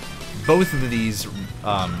definitely... both of these,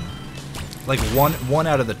 like one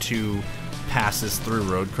out of the 2 passes through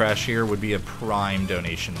Road Crash here would be a prime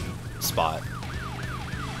donation spot.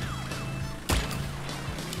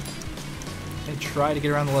 I try to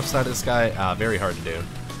get around the left side of this guy. Very hard to do.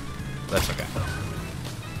 That's okay.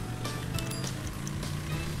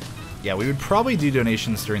 Yeah, we would probably do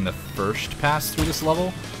donations during the first pass through this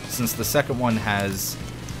level, since the second one has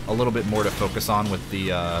a little bit more to focus on with the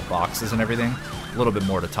boxes and everything. A little bit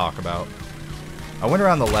more to talk about. I went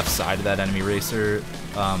around the left side of that enemy racer,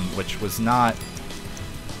 which was not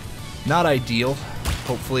ideal.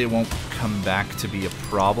 Hopefully it won't come back to be a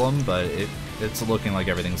problem, but it's looking like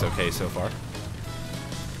everything's okay so far.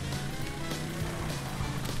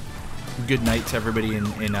 Good night to everybody in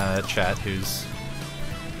chat who's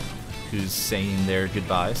saying their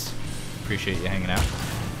goodbyes. Appreciate you hanging out.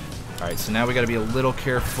 Alright, so now we gotta be a little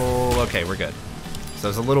careful. Okay, we're good. So I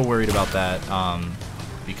was a little worried about that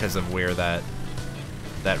because of where that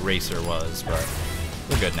racer was, but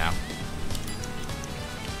we're good now.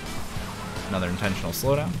 Another intentional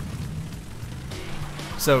slowdown.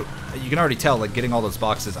 So you can already tell, like, getting all those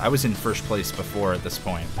boxes, I was in first place before at this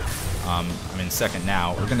point. I'm in second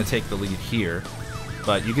now. We're going to take the lead here,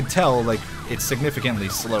 but you can tell, like, it's significantly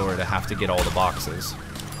slower to have to get all the boxes,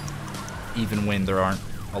 even when there aren't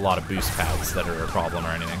a lot of boost paths that are a problem or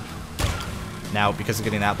anything. Now, because of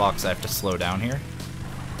getting that box, I have to slow down here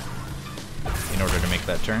in order to make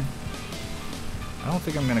that turn. I don't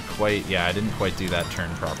think I'm going to quite... yeah, I didn't quite do that turn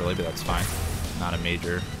properly, but that's fine. Not a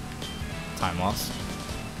major time loss.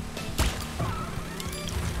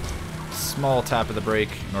 Small tap of the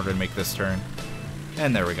brake in order to make this turn.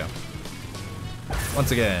 And there we go.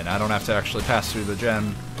 Once again, I don't have to actually pass through the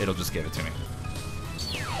gem. It'll just give it to me.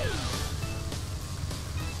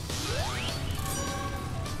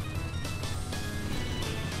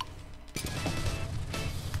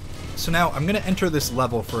 So now I'm going to enter this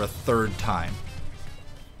level for a third time.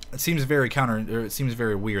 It seems very it seems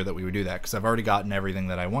very weird that we would do that, because I've already gotten everything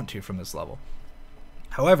that I want to from this level.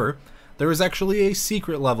 However, there is actually a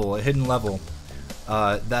secret level, a hidden level,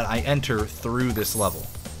 that I enter through this level.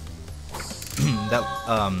 The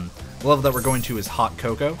level that we're going to is Hot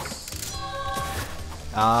Cocoa.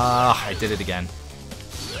 I did it again.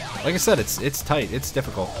 Like I said, it's tight, it's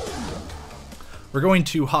difficult. We're going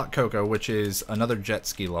to Hot Cocoa, which is another jet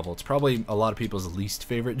ski level. It's probably a lot of people's least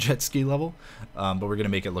favorite jet ski level, but we're going to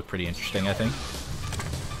make it look pretty interesting, I think.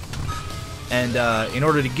 And in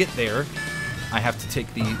order to get there, I have to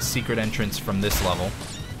take the secret entrance from this level.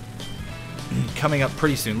 Coming up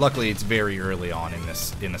pretty soon. Luckily, it's very early on in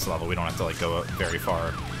this level. We don't have to like go very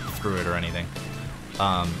far through it or anything.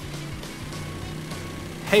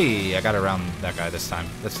 Hey, I got around that guy this time.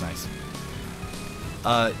 That's nice.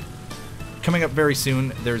 Coming up very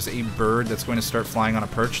soon, there's a bird that's going to start flying on a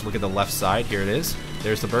perch. Look at the left side. Here it is.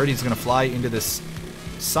 There's the bird. He's going to fly into this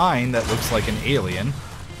sign that looks like an alien.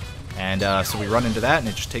 And so we run into that, and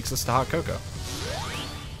it just takes us to Hot Cocoa.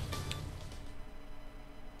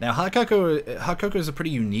 Now, Hot Cocoa is a pretty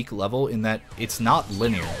unique level in that it's not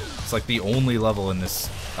linear. It's like the only level in this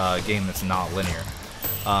game that's not linear.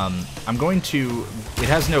 I'm going to... It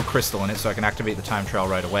has no crystal in it, so I can activate the time trial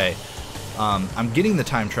right away. I'm getting the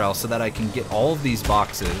time trial so that I can get all of these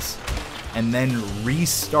boxes and then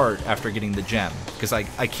restart after getting the gem. Because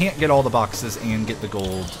I can't get all the boxes and get the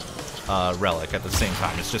gold relic at the same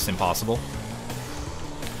time. It's just impossible.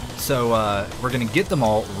 So we're going to get them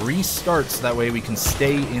all, restart so that way we can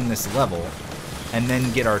stay in this level, and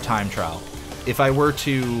then get our time trial. If I were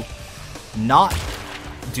to not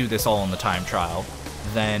do this all in the time trial,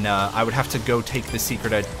 then I would have to go take the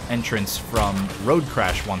secret entrance from Road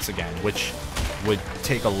Crash once again, which would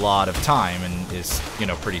take a lot of time and is, you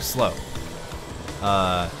know, pretty slow.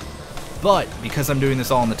 But because I'm doing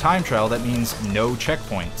this all in the time trial, that means no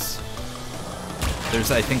checkpoints.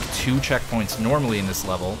 There's, I think, 2 checkpoints normally in this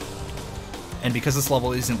level, and because this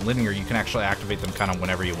level isn't linear, you can actually activate them kind of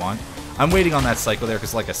whenever you want. I'm waiting on that cycle there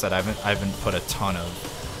because, like I said, I haven't put a ton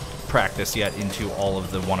of practice yet into all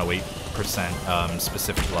of the 108%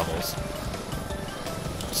 specific levels.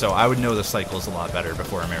 So I would know the cycles a lot better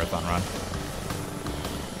before a marathon run.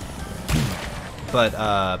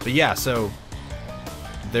 But yeah, so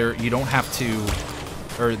there you don't have to,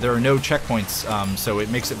 or there are no checkpoints, so it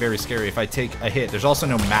makes it very scary. If I take a hit, there's also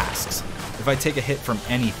no masks. If I take a hit from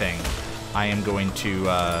anything, I am going to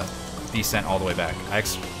be sent all the way back. I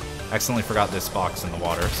accidentally forgot this box in the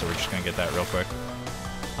water, so we're just going to get that real quick.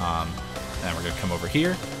 Then we're going to come over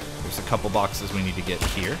here. There's a couple boxes we need to get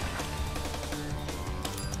here.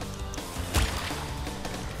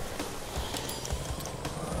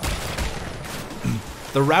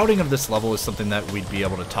 The routing of this level is something that we'd be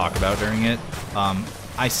able to talk about during it.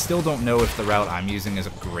 I still don't know if the route I'm using is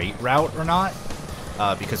a great route or not,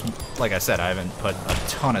 because, like I said, I haven't put a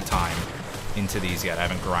ton of time into these yet. I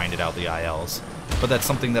haven't grinded out the ILs. But that's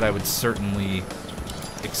something that I would certainly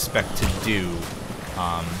expect to do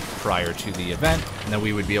prior to the event, and then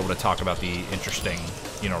we would be able to talk about the interesting,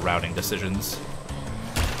 you know, routing decisions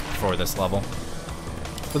for this level.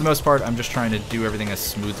 For the most part, I'm just trying to do everything as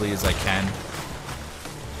smoothly as I can.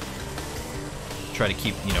 Try to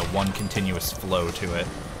keep, you know, one continuous flow to it.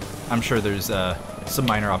 I'm sure there's some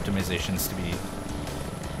minor optimizations to be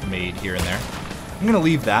made here and there. I'm going to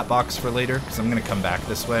leave that box for later, because I'm going to come back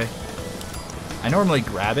this way. I normally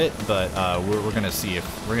grab it, but we're going to see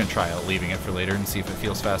if... We're going to try out leaving it for later and see if it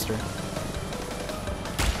feels faster.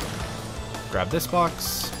 Grab this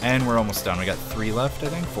box, and we're almost done. We got 3 left, I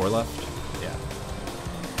think? 4 left?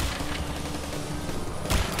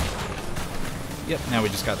 Yeah. Yep, now we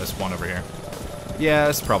just got this one over here. Yeah,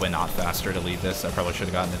 it's probably not faster to leave this. I probably should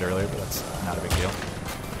have gotten it earlier, but that's not a big deal.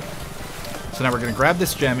 So now we're going to grab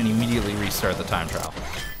this gem and immediately restart the time trial.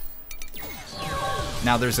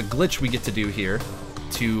 Now there's a glitch we get to do here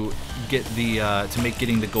to get the to make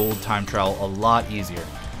getting the gold time trial a lot easier.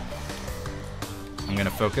 I'm going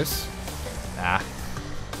to focus.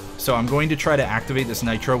 So I'm going to try to activate this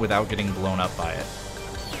nitro without getting blown up by it.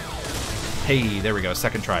 Hey, there we go.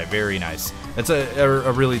 Second try. Very nice. It's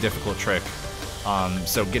a really difficult trick.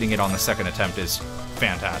 So getting it on the second attempt is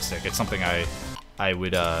fantastic. It's something I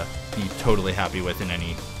would be totally happy with in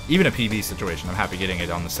any, even a PB situation. I'm happy getting it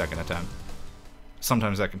on the second attempt.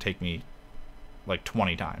 Sometimes that can take me like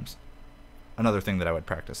 20 times. Another thing that I would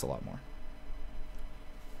practice a lot more.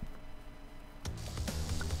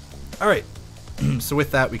 Alright, so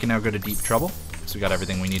with that we can now go to Deep Trouble. So we got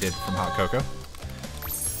everything we needed from Hot Cocoa.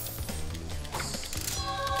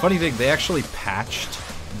 Funny thing, they actually patched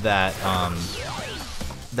that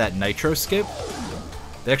that nitro skip,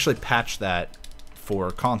 they actually patched that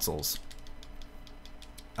for consoles.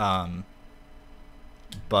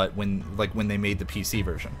 But when they made the PC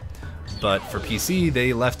version. But for PC,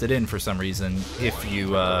 they left it in for some reason if you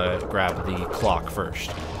grab the clock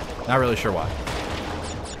first. Not really sure why.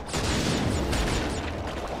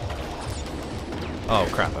 Oh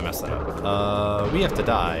crap, I messed that up. We have to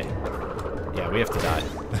die. Yeah, we have to die.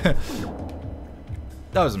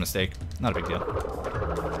 That was a mistake. Not a big deal.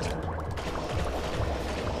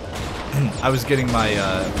 I was getting my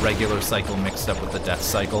regular cycle mixed up with the death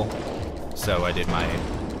cycle, so I did my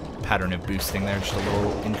pattern of boosting there just a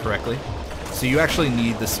little incorrectly. So you actually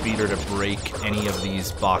need the speeder to break any of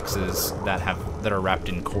these boxes that are wrapped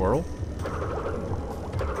in coral.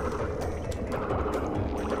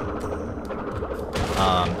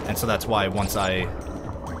 And so that's why once I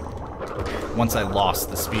lost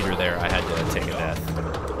the speeder there, I had to take a death.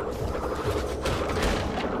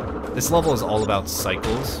 This level is all about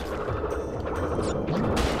cycles.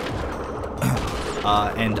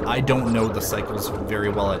 And I don't know the cycles very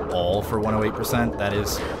well at all for 108%.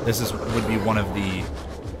 This would be one of the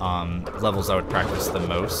levels I would practice the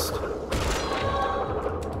most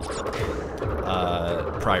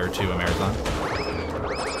prior to a marathon.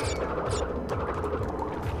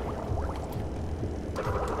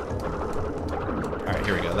 All right,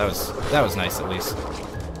 here we go. That was nice at least.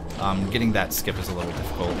 Getting that skip is a little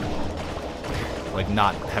difficult, like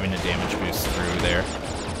not having a damage boost through there.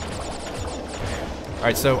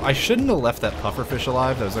 Alright, so I shouldn't have left that pufferfish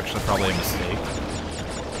alive. That was actually probably a mistake.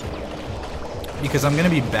 Because I'm going to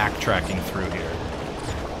be backtracking through here.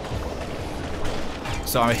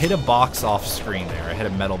 So I hit a box off screen there. I hit a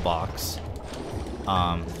metal box.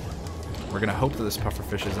 We're going to hope that this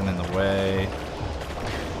pufferfish isn't in the way.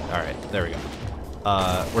 Alright, there we go.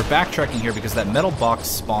 We're backtracking here because that metal box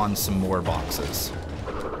spawns some more boxes.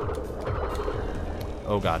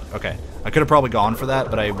 Oh god, okay. I could have probably gone for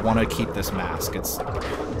that, but I want to keep this mask. It's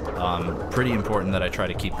pretty important that I try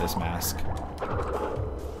to keep this mask.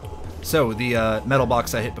 So, the metal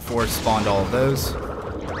box I hit before spawned all of those.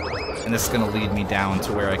 And this is going to lead me down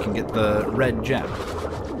to where I can get the red gem.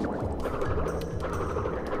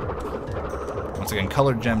 Once again,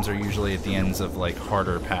 colored gems are usually at the ends of, like,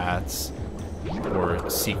 harder paths or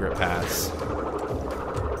secret paths.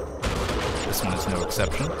 This one is no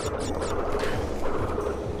exception.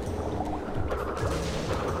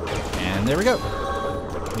 And there we go.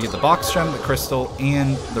 You get the box gem, the crystal,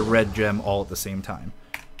 and the red gem all at the same time.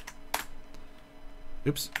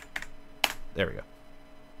 Oops. There we go.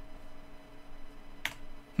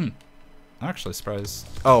 I'm actually surprised.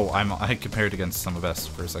 Oh, I compared against some of best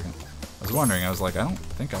for a second. I was wondering, I was like, I don't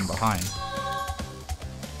think I'm behind.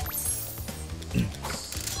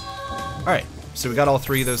 Alright, so we got all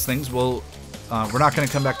three of those things. We're not going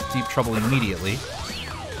to come back to Deep Trouble immediately.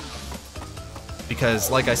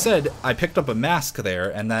 Because, like I said, I picked up a mask there,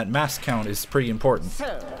 and that mask count is pretty important.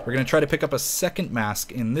 We're going to try to pick up a second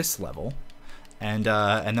mask in this level, and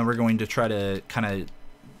then we're going to try to kind of,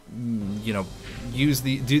 you know, do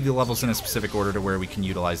the levels in a specific order to where we can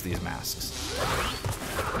utilize these masks.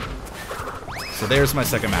 So there's my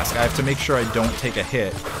second mask. I have to make sure I don't take a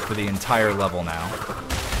hit for the entire level now,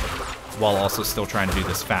 while also still trying to do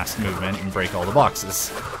this fast movement and break all the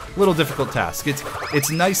boxes. Little difficult task.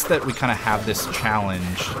 It's nice that we kind of have this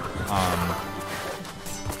challenge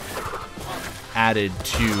added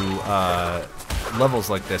to levels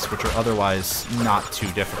like this, which are otherwise not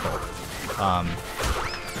too difficult.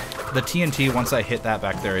 The TNT, once I hit that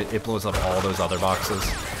back there, it blows up all those other boxes.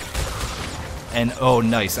 And oh,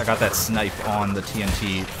 nice! I got that snipe on the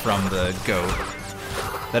TNT from the goat.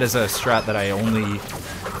 That is a strat that I only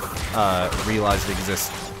realized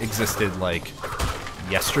existed like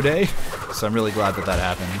yesterday, so I'm really glad that that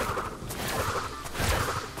happened.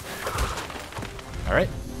 Alright.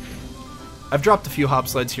 I've dropped a few hop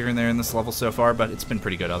slides here and there in this level so far, but it's been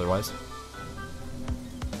pretty good otherwise.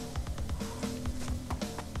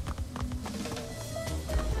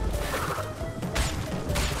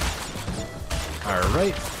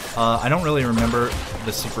 Alright. I don't really remember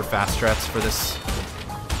the super fast strats for this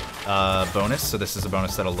bonus, so this is a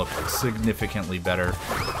bonus that'll look significantly better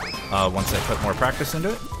once I put more practice into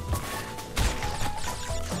it.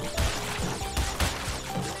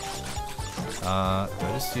 Do I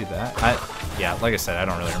just do that? Yeah, like I said, I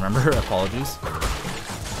don't really remember. Apologies.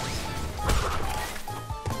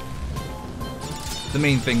 The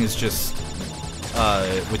main thing is just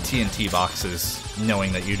with TNT boxes,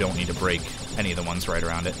 knowing that you don't need to break any of the ones right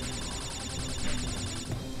around it.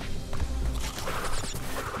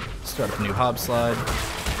 Start up a new hob slide.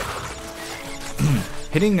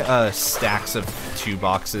 Hitting stacks of 2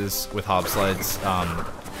 boxes with hob slides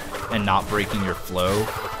and not breaking your flow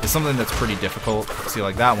is something that's pretty difficult. See,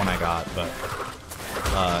 like that one I got, but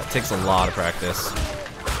it takes a lot of practice.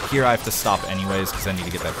 Here I have to stop anyways because I need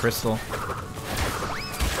to get that crystal.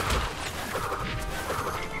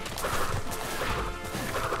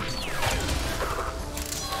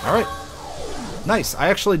 Alright. Nice. I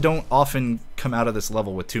actually don't often come out of this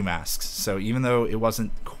level with 2 masks, so even though it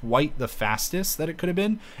wasn't quite the fastest that it could have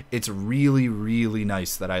been, it's really, really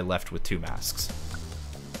nice that I left with 2 masks.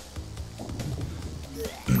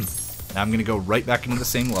 Now I'm going to go right back into the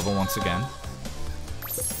same level once again.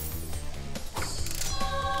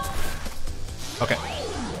 Okay.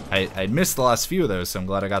 I missed the last few of those, so I'm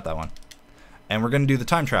glad I got that one. And we're going to do the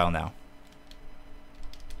time trial now.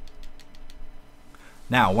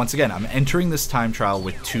 Now, once again, I'm entering this time trial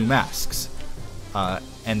with 2 masks.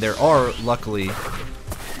 And there are, luckily...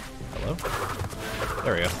 Hello?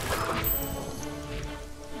 There we go.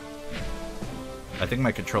 I think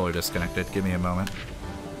my controller disconnected. Give me a moment.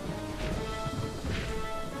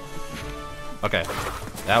 Okay.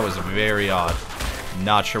 That was very odd.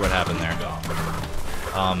 Not sure what happened there.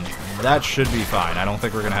 That should be fine. I don't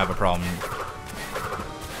think we're going to have a problem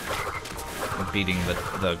beating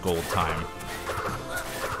the gold time.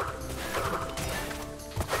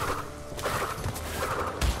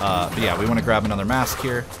 But yeah, we want to grab another mask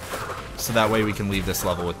here, so that way we can leave this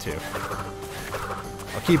level with 2.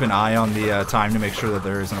 I'll keep an eye on the time to make sure that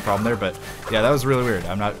there isn't a problem there, but yeah, that was really weird.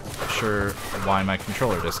 I'm not sure why my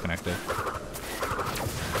controller disconnected.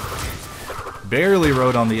 Barely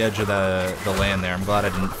rode on the edge of the land there. I'm glad I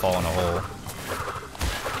didn't fall in a hole.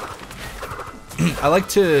 I like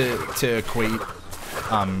to equate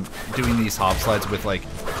doing these hop slides with like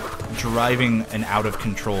driving an out of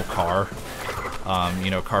control car. You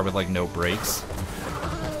know, car with like no brakes.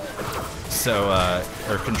 So,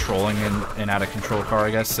 or controlling an out of control car,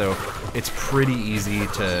 I guess. So it's pretty easy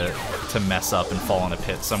to mess up and fall in a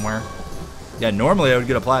pit somewhere. Yeah, normally I would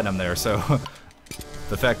get a platinum there. So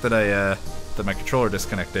the fact that that my controller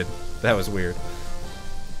disconnected, that was weird.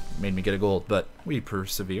 Made me get a gold, but we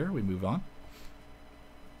persevere. We move on.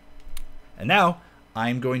 And now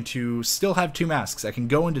I'm going to still have 2 masks. I can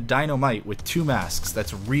go into Dynamite with 2 masks.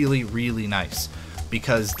 That's really, really nice.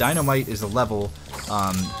 Because Dynamite is a level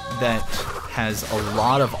that has a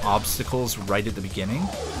lot of obstacles right at the beginning,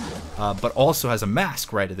 but also has a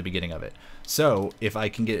mask right at the beginning of it. So if I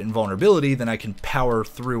can get invulnerability, then I can power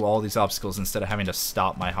through all these obstacles instead of having to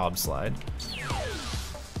stop my hob slide.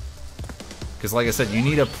 Because like I said, you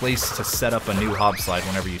need a place to set up a new hob slide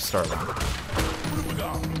whenever you start one.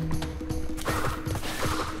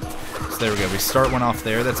 There we go, we start one off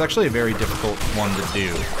there. That's actually a very difficult one to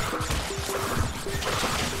do.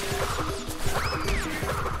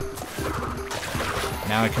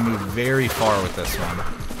 Now I can move very far with this one,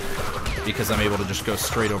 because I'm able to just go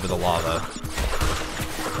straight over the lava.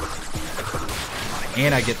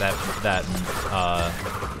 And I get that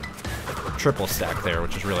triple stack there,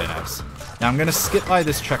 which is really nice. Now I'm going to skip by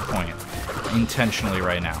this checkpoint intentionally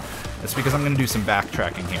right now. That's because I'm going to do some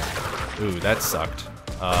backtracking here. Ooh, that sucked.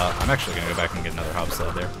 I'm actually going to go back and get another hob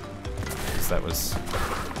slide there, because that was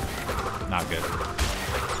not good.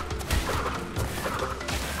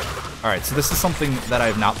 Alright, so this is something that I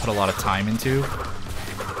have not put a lot of time into,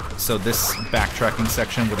 so this backtracking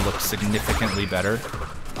section would look significantly better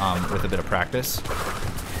with a bit of practice.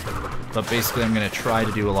 But basically I'm going to try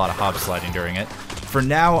to do a lot of hob sliding during it. For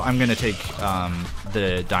now, I'm going to take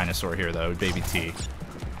the dinosaur here, though, Baby T.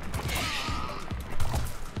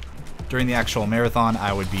 During the actual marathon,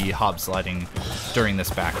 I would be hob sliding during this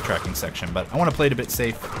backtracking section, but I want to play it a bit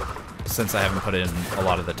safe since I haven't put in a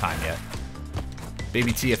lot of the time yet.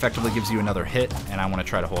 Baby T effectively gives you another hit, and I want to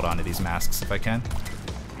try to hold on to these masks if I can.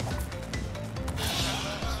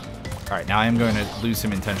 Alright, now I am going to lose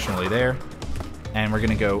him intentionally there, and we're going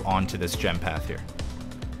to go on to this gem path here.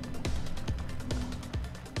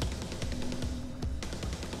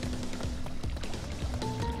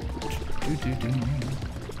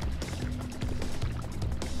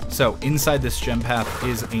 So inside this gem path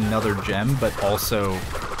is another gem, but also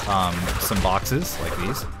some boxes like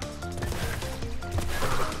these.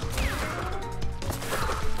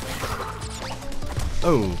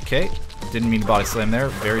 Okay, didn't mean to body slam there.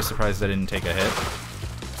 Very surprised I didn't take a hit.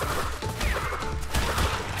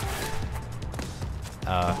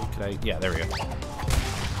 Could I? Yeah, there we go.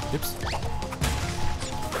 Oops.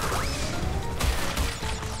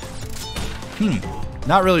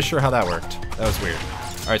 Not really sure how that worked. That was weird.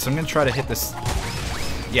 Alright, so I'm going to try to hit this.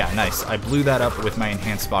 Yeah, nice. I blew that up with my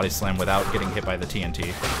enhanced body slam without getting hit by the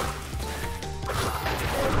TNT.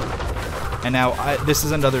 And now, this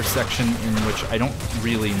is another section in which I don't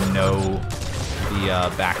really know the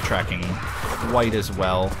backtracking quite as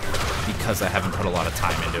well because I haven't put a lot of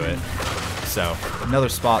time into it. So, another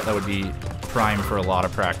spot that would be prime for a lot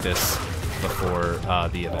of practice before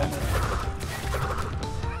the event.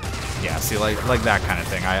 Yeah, see, like that kind of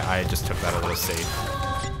thing. I just took that a little safe.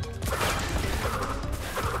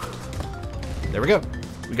 There we go.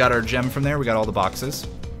 We got our gem from there. We got all the boxes.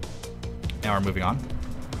 Now we're moving on.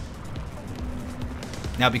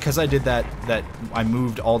 Now, because I did that I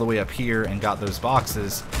moved all the way up here and got those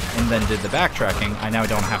boxes and then did the backtracking, I now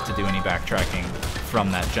don't have to do any backtracking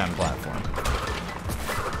from that gem platform.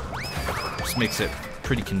 Just makes it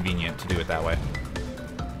pretty convenient to do it that way.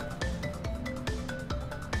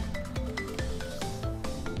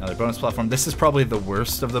 Another bonus platform. This is probably the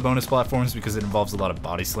worst of the bonus platforms because it involves a lot of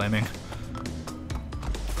body slamming.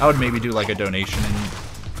 I would maybe do like a donation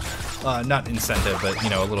and not incentive, but you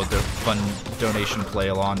know, a little fun donation play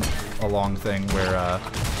along thing where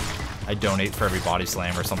I donate for every body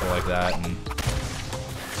slam or something like that,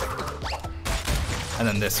 and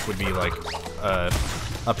then this would be like a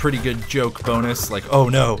pretty good joke bonus, like, oh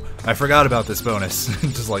no, I forgot about this bonus.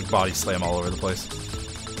 Just like body slam all over the place.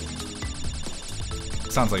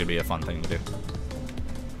 Sounds like it'd be a fun thing to do.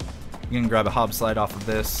 You can grab a hob slide off of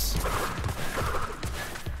this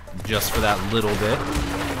just for that little bit.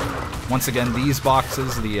 Once again, these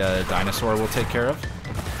boxes the dinosaur will take care of.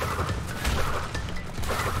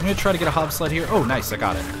 I'm going to try to get a hob slide here. Oh, nice, I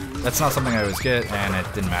got it. That's not something I always get, and it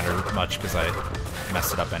didn't matter much because I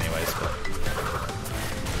messed it up anyways. But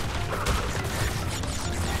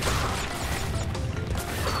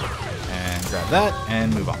and grab that,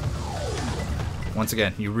 and move on. Once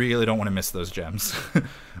again, you really don't want to miss those gems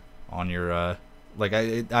on your, like,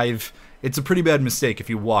 it's a pretty bad mistake if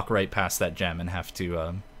you walk right past that gem and have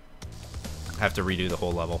to redo the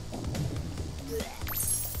whole level.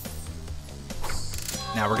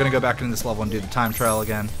 Now we're gonna go back into this level and do the time trial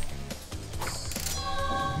again.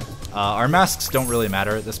 Our masks don't really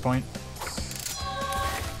matter at this point.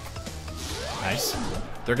 Nice.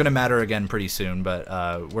 They're gonna matter again pretty soon, but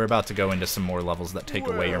we're about to go into some more levels that take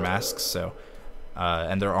away your masks, so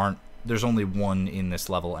and there's only one in this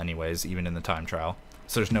level anyways, even in the time trial.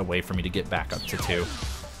 So there's no way for me to get back up to 2.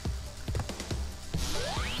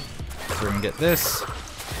 So we're gonna get this,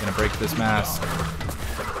 gonna break this mask,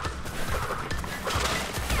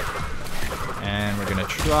 and we're gonna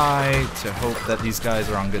try to hope that these guys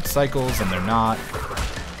are on good cycles, and they're not.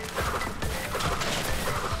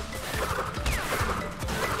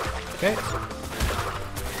 Okay.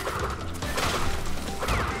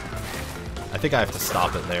 I think I have to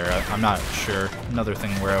stop it there. I'm not sure. Another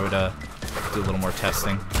thing where I would do a little more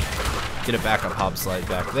testing. Get a backup hob slide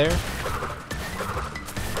back there.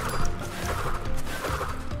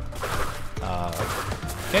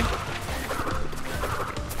 Okay.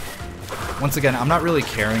 Once again, I'm not really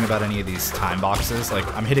caring about any of these time boxes. Like,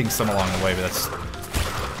 I'm hitting some along the way, but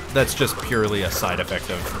that's just purely a side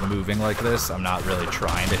effect of moving like this. I'm not really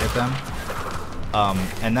trying to hit them.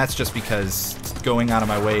 And that's just because going out of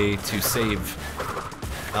my way to save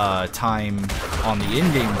time on the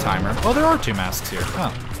in-game timer. Oh, there are 2 masks here.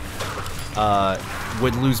 Oh.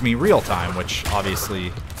 Would lose me real time, which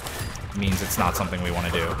obviously means it's not something we want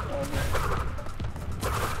to do.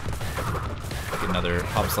 Get another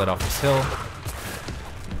hob slide off this hill.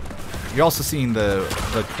 You're also seeing the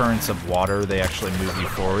currents of water. They actually move you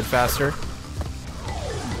forward faster.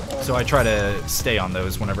 So I try to stay on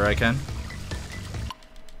those whenever I can.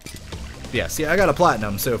 Yeah, see, I got a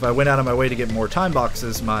platinum, so if I went out of my way to get more time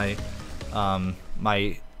boxes, my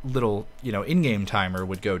my little, you know, in-game timer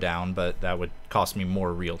would go down, but that would cost me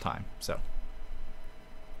more real time. So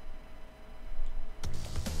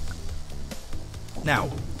now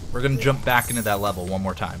we're gonna jump back into that level one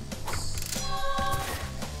more time.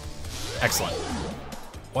 Excellent.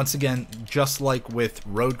 Once again, just like with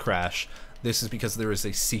Road Crash, this is because there is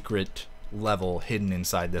a secret level hidden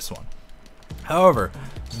inside this one. However,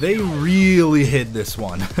 they really hid this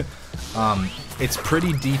one. It's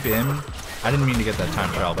pretty deep in. I didn't mean to get that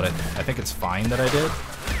time trial, but I think it's fine that I did.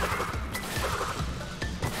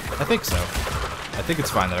 I think so. I think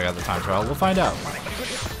it's fine that I got the time trial. We'll find out.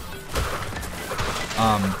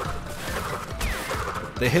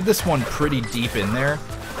 They hid this one pretty deep in there.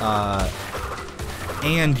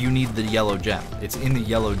 And you need the yellow gem. It's in the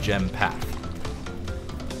yellow gem path.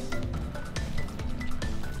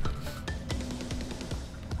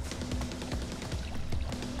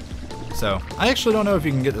 So, I actually don't know if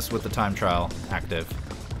you can get this with the time trial active.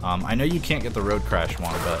 I know you can't get the Road Crash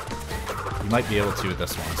one, but you might be able to with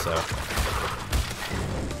this one, so.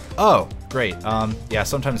 Oh, Great. Yeah,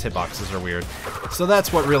 sometimes hitboxes are weird. So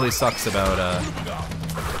that's what really sucks about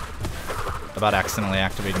accidentally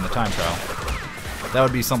activating the time trial. That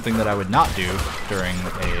would be something that I would not do during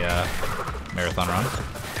a marathon run.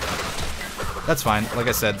 That's fine. Like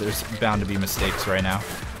I said, there's bound to be mistakes right now.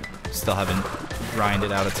 Still haven't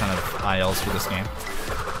grinded out a ton of ILs for this game.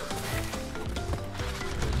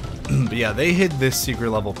 But yeah, they hid this secret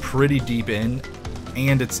level pretty deep in,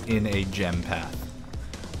 and it's in a gem path.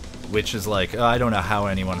 Which is like, I don't know how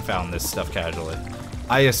anyone found this stuff casually.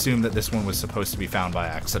 I assume that this one was supposed to be found by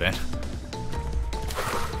accident.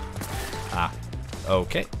 Ah,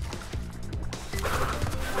 okay.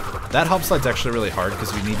 That hop slide's actually really hard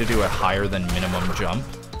because you need to do a higher than minimum jump.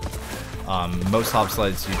 Most hop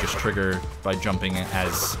slides you just trigger by jumping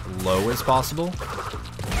as low as possible,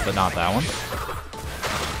 but not that one.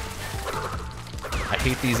 I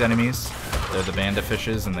hate these enemies. They're the Vanda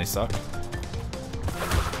fishes and they suck.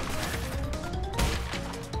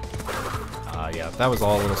 Yeah, that was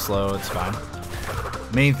all a little slow, it's fine.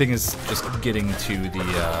 Main thing is just getting to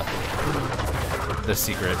the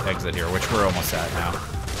secret exit here, which we're almost at now.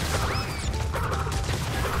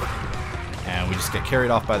 And we just get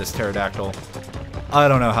carried off by this pterodactyl. I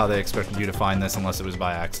don't know how they expected you to find this unless it was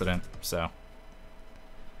by accident, so.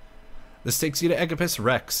 This takes you to Agapus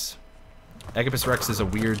Rex. Agapus Rex is a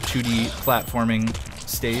weird 2D platforming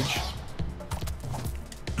stage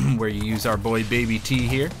where you use our boy Baby T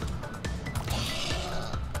here.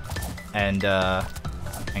 And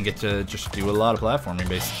get to just do a lot of platforming,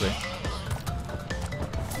 basically.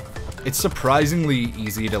 It's surprisingly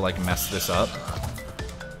easy to, like, mess this up.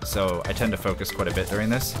 So I tend to focus quite a bit during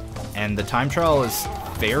this. And the time trial is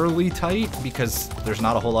fairly tight because there's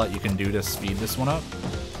not a whole lot you can do to speed this one up.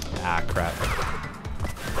 Ah, crap.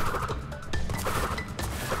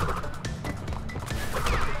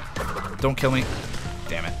 Don't kill me.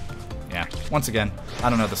 Damn it. Yeah, once again, I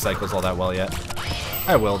don't know the cycles all that well yet.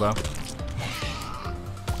 I will, though.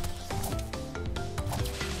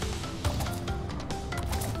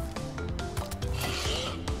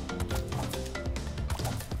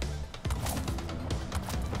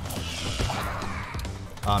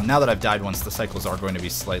 Now that I've died once, the cycles are going to be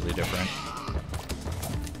slightly different.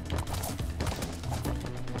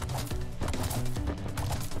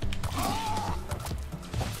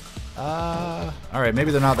 Alright,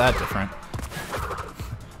 maybe they're not that different.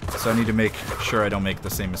 So I need to make sure I don't make the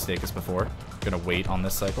same mistake as before. I'm gonna wait on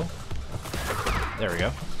this cycle. There we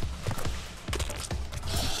go.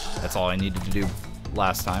 That's all I needed to do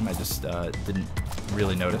last time. I just didn't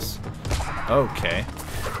really notice. Okay.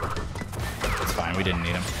 It's fine, we didn't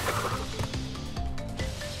need him.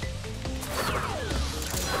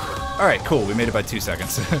 Alright, cool, we made it by 2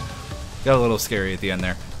 seconds. Got a little scary at the end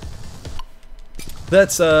there.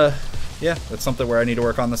 That's, yeah, that's something where I need to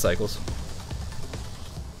work on the cycles.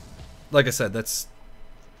 Like I said, that's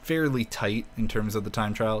fairly tight in terms of the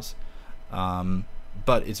time trials, but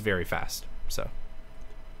it's very fast, so.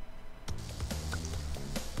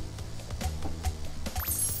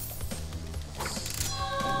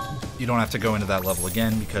 You don't have to go into that level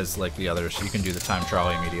again because, like the others, you can do the time trial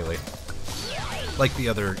immediately. Like the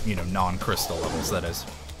other, you know, non-crystal levels, that is.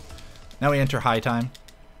 Now we enter high time.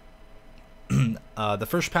 The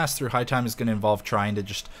first pass through high time is going to involve trying to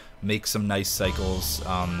just make some nice cycles,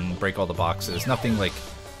 break all the boxes. Nothing, like,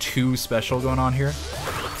 too special going on here.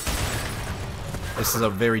 This is a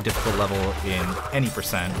very difficult level in any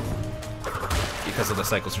percent because of the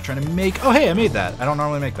cycles we're trying to make. Oh, hey, I made that. I don't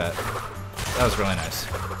normally make that. That was really nice.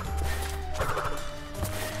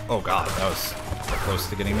 Oh god, that was close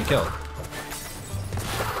to getting me killed.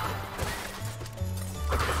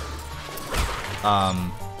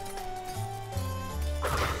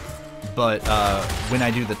 But when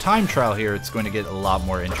I do the time trial here, it's going to get a lot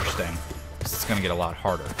more interesting. It's going to get a lot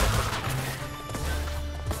harder.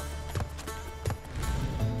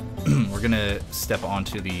 We're going to step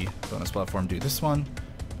onto the bonus platform, do this one.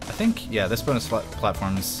 I think, yeah, this bonus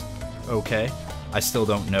platform is okay. I still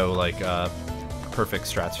don't know, like, perfect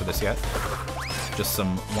strats for this yet. Just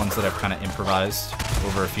some ones that I've kind of improvised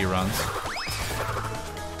over a few runs.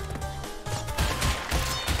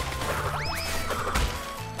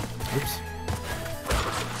 Oops.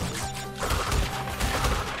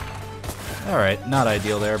 Alright, not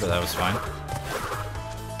ideal there, but that was fine.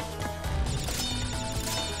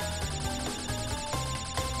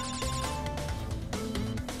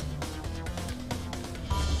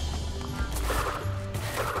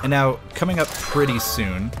 And now, coming up pretty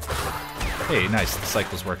soon... Hey, nice, the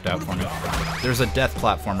cycles worked out for me. There's a death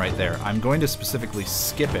platform right there. I'm going to specifically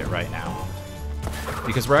skip it right now,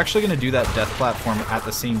 because we're actually going to do that death platform at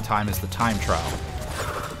the same time as the time trial.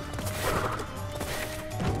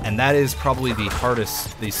 And that is probably the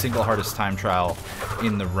single hardest time trial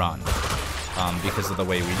in the run, because of the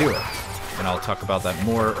way we do it. And I'll talk about that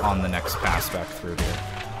more on the next pass back through here.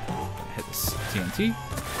 Hit this TNT.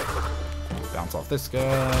 Bounce off this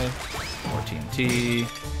guy. More TNT.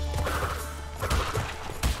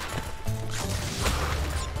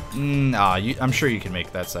 I'm sure you can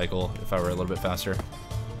make that cycle if I were a little bit faster.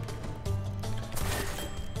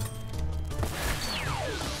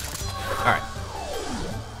 Alright.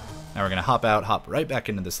 Now we're going to hop right back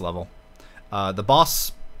into this level. The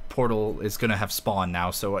boss portal is going to have spawn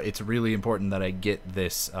now, so it's really important that I get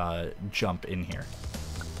this jump in here.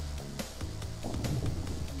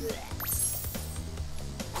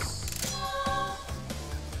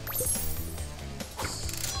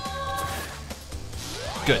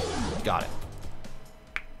 Good. Got it.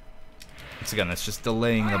 Once again, that's just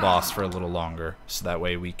delaying the boss for a little longer, so that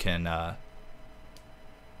way we can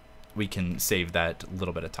save that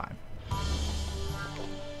little bit of time.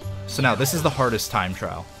 So now, this is the hardest time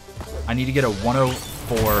trial. I need to get a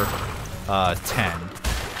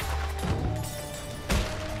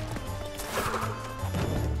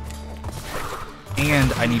 104.10.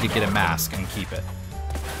 And I need to get a mask and keep it.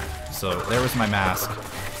 So there was my mask.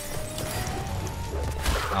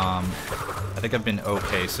 I think I've been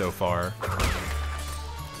okay so far,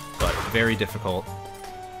 but very difficult.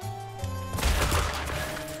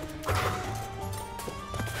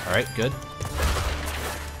 Alright, good.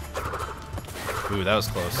 Ooh, that was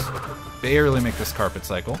close. Barely make this carpet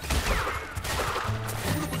cycle.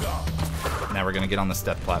 Now we're gonna get on the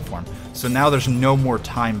step platform. So now there's no more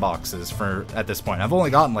time boxes at this point. I've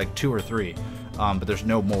only gotten like 2 or 3, but there's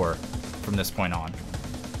no more from this point on.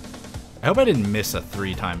 I hope I didn't miss a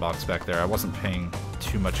 3 time box back there. I wasn't paying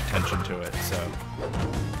too much attention to it, so.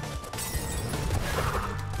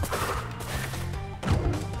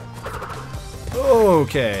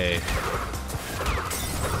 Okay.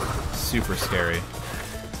 Super scary.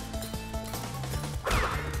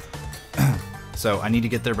 So I need to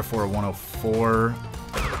get there before a 104.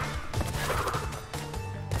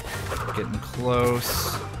 Getting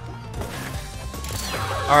close.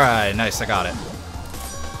 Alright, nice, I got it.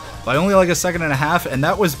 By only like a second and a half, and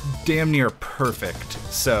that was damn near perfect.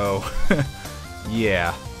 So,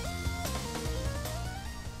 yeah.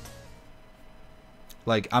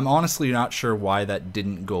 Like, I'm honestly not sure why that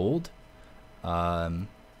didn't gold. I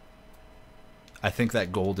think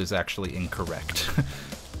that gold is actually incorrect.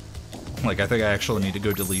 Like, I think I actually need to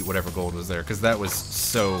go delete whatever gold was there, because that was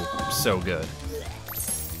so good.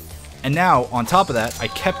 And now, on top of that, I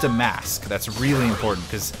kept a mask. That's really important,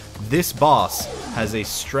 because this boss has a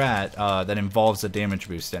strat that involves a damage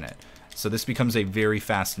boost in it. So this becomes a very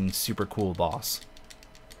fast and super cool boss.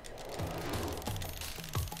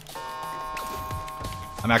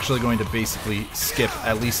 I'm actually going to basically skip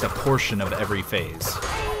at least a portion of every phase.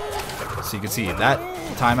 So you can see, that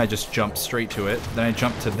time I just jumped straight to it. Then I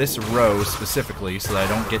jumped to this row specifically so that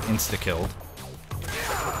I don't get insta-killed.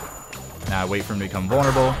 Now I wait for him to become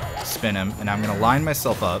vulnerable, spin him, and I'm going to line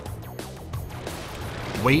myself up.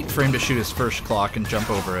 Wait for him to shoot his first clock and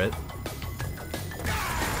jump over it.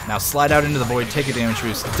 Now slide out into the void, take a damage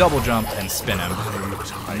boost, double jump, and spin him.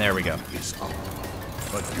 And there we go.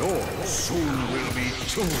 But yours soon will be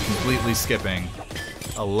too. Completely skipping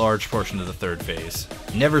a large portion of the third phase.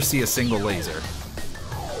 Never see a single laser.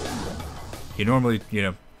 He normally, you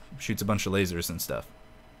know, shoots a bunch of lasers and stuff.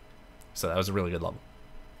 So that was a really good level.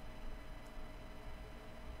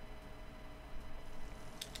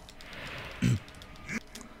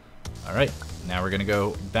 Alright, now we're going to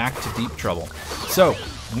go back to Deep Trouble. So,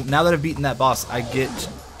 now that I've beaten that boss, I get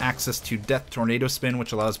access to Death Tornado Spin,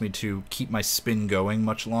 which allows me to keep my spin going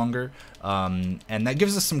much longer. And that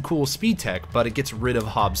gives us some cool speed tech, but it gets rid of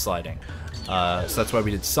Hob Sliding. So that's why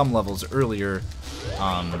we did some levels earlier,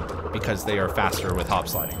 because they are faster with Hob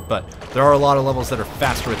Sliding. But there are a lot of levels that are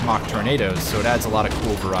faster with Mock Tornadoes, so it adds a lot of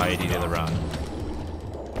cool variety to the run.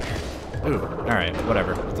 Ooh, alright,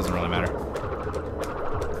 whatever. It doesn't really matter.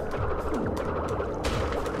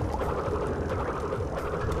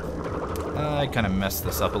 I kind of messed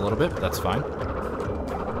this up a little bit, but that's fine.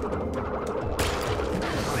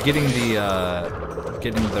 Getting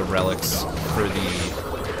the relics for the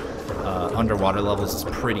underwater levels is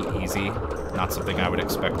pretty easy. Not something I would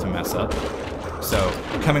expect to mess up. So,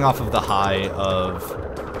 coming off of the high of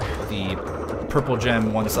the purple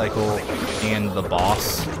gem one cycle and the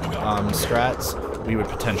boss strats, we would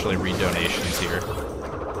potentially read donations here.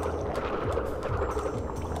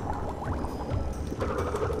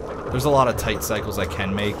 There's a lot of tight cycles I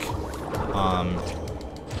can make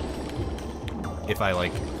if I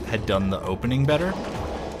like had done the opening better,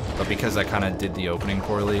 but because I kind of did the opening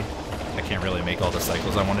poorly, I can't really make all the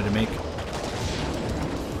cycles I wanted to make.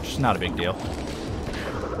 Which is not a big deal.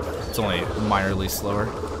 It's only minorly slower.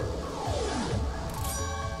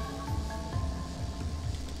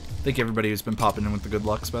 Thank everybody who's been popping in with the good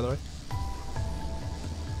lucks, by the way.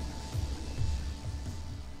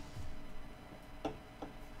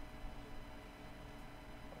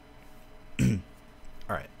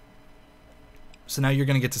 Alright. So now you're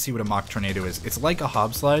going to get to see what a mock tornado is. It's like a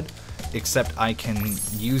hob slide, except I can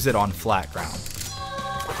use it on flat ground.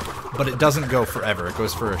 But it doesn't go forever. It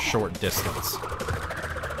goes for a short distance.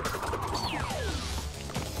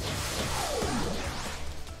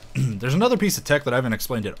 There's another piece of tech that I haven't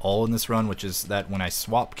explained at all in this run, which is that when I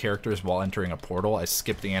swap characters while entering a portal, I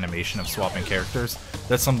skip the animation of swapping characters.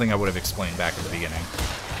 That's something I would have explained back at the beginning.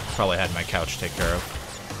 Probably had my couch take care of.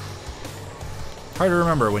 Hard to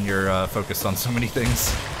remember when you're focused on so many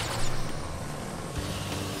things.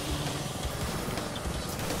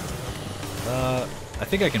 I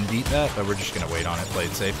think I can beat that, but we're just gonna wait on it, play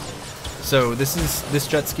it safe. So this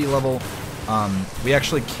jet ski level. We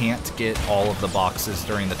actually can't get all of the boxes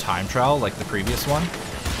during the time trial like the previous one.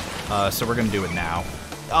 So we're gonna do it now.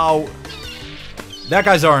 Oh, that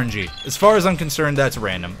guy's RNG. As far as I'm concerned, that's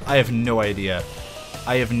random. I have no idea.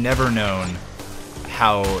 I have never known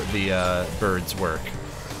how the birds work.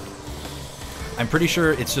 I'm pretty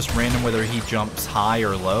sure it's just random whether he jumps high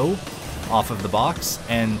or low off of the box,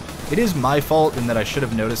 and it is my fault in that I should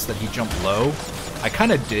have noticed that he jumped low. I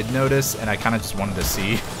kind of did notice, and I kind of just wanted to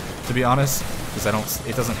see, to be honest, because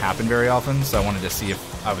it doesn't happen very often, so I wanted to see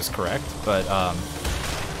if I was correct. But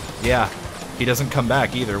yeah, he doesn't come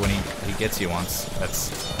back either when he gets you once.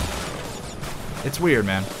 It's weird,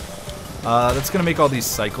 man. That's gonna make all these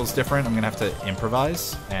cycles different. I'm gonna have to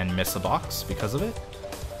improvise and miss a box because of it.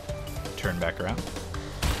 Turn back around.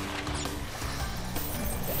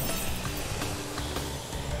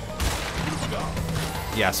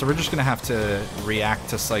 Yeah, so we're just gonna have to react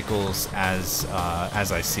to cycles as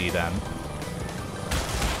I see them.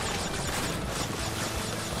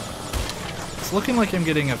 It's looking like I'm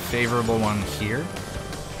getting a favorable one here,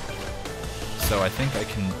 so I think I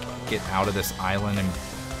can get out of this island and.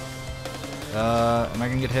 Am I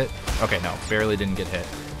gonna get hit? Okay, no, barely didn't get hit.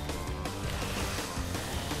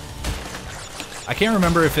 I can't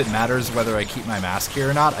remember if it matters whether I keep my mask here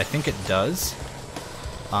or not. I think it does.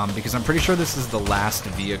 Because I'm pretty sure this is the last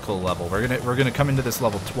vehicle level. We're gonna come into this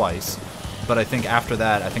level twice, but I think after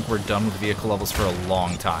that, I think we're done with vehicle levels for a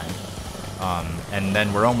long time, and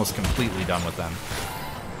then we're almost completely done with them.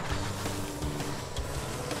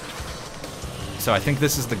 So I think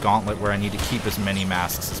this is the gauntlet where I need to keep as many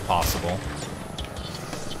masks as possible.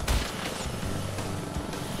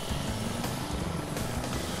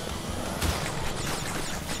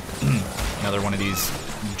 Another one of these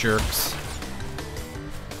jerks.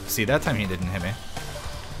 See, that time he didn't hit me.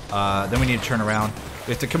 Then we need to turn around.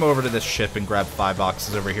 We have to come over to this ship and grab 5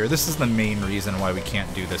 boxes over here. This is the main reason why we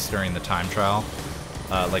can't do this during the time trial.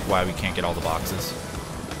 Like why we can't get all the boxes.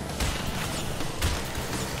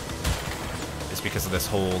 It's because of this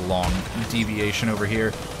whole long deviation over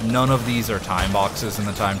here. None of these are time boxes in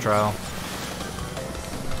the time trial.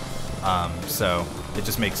 So it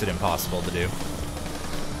just makes it impossible to do.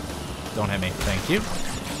 Don't hit me. Thank you.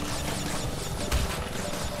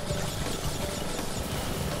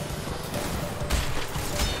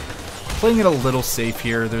 Playing it a little safe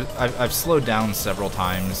here. I've slowed down several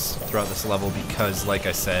times throughout this level because, like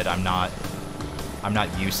I said, I'm not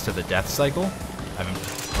used to the death cycle. I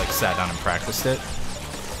haven't like sat down and practiced it,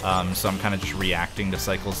 so I'm kind of just reacting to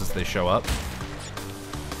cycles as they show up.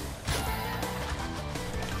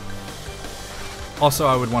 Also,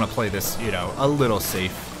 I would want to play this, you know, a little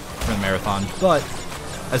safe for the marathon, but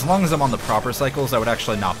as long as I'm on the proper cycles, I would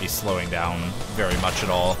actually not be slowing down very much at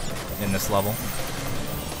all in this level.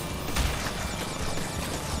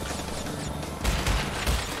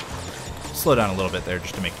 Slow down a little bit there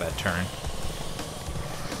just to make that turn.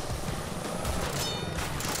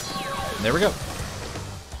 There we go.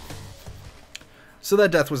 So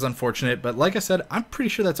that death was unfortunate, but like I said, I'm pretty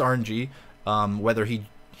sure that's RNG. Whether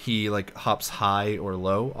he like hops high or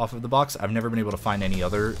low off of the box, I've never been able to find any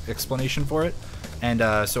other explanation for it.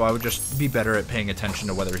 And so I would just be better at paying attention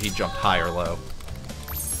to whether he jumped high or low.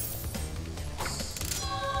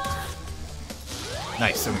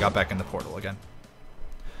 Nice, and we got back in the portal again.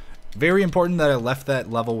 Very important that I left that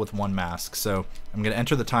level with 1 mask, so I'm going to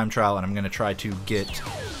enter the time trial and I'm going to try to get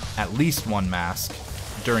at least 1 mask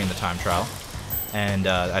during the time trial. And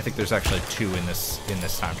I think there's actually 2 in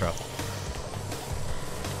this time trial.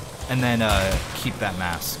 And then keep that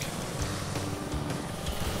mask.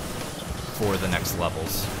 for the next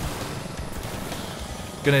levels.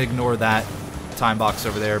 Gonna ignore that time box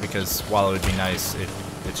over there because while it would be nice,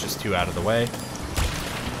 it's just too out of the way.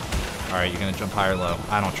 Alright, you're gonna jump high or low.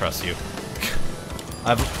 I don't trust you.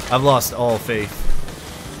 I've lost all faith.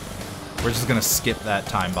 We're just gonna skip that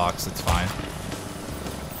time box, it's fine.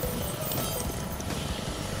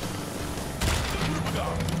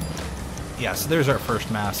 Yeah, so there's our first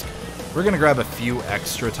mask. We're gonna grab a few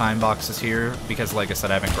extra time boxes here because, like I said,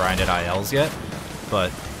 I haven't grinded ILs yet,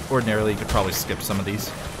 but ordinarily you could probably skip some of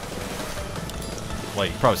these. Well,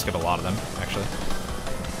 you could probably skip a lot of them, actually.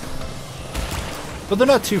 But they're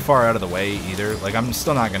not too far out of the way either. Like, I'm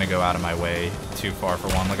still not gonna go out of my way too far for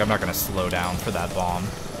one. Like, I'm not gonna slow down for that bomb.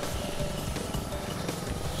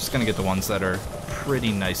 Just gonna get the ones that are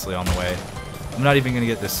pretty nicely on the way. I'm not even gonna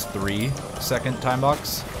get this 3-second time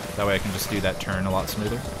box. That way I can just do that turn a lot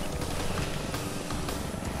smoother.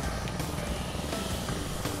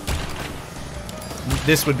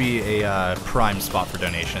 This would be a prime spot for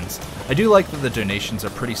donations. I do like that the donations are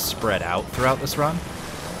pretty spread out throughout this run.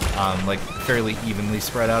 Like, fairly evenly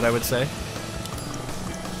spread out, I would say.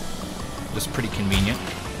 Just pretty convenient.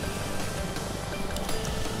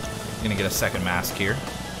 Gonna get a second mask here.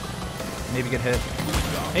 Maybe get hit.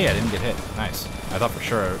 Hey, I didn't get hit. Nice. I thought for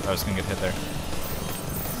sure I was gonna get hit there.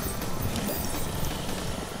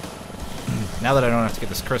 Now that I don't have to get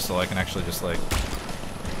this crystal, I can actually just, like,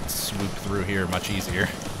 swoop through here much easier.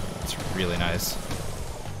 It's really nice.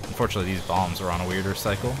 Unfortunately, these bombs are on a weirder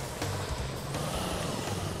cycle.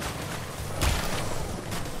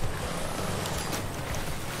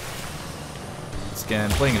 Again,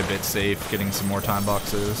 playing it a bit safe, getting some more time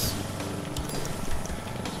boxes.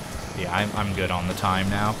 Yeah, I'm good on the time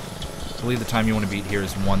now. I believe the time you want to beat here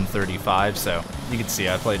is 1:35, so you can see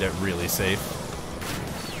I played it really safe.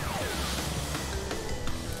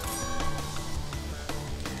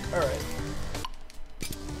 Alright.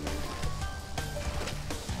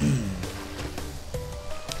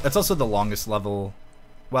 That's also the longest level.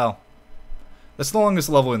 Well, that's the longest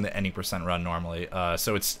level in the any percent run normally.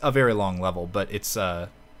 So it's a very long level, but it's there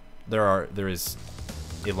is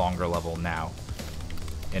a longer level now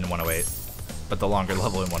in 108. But the longer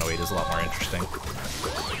level in 108 is a lot more interesting.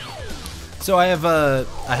 So I have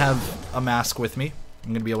a mask with me.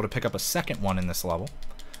 I'm gonna be able to pick up a second one in this level.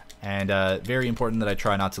 And very important that I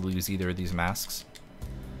try not to lose either of these masks.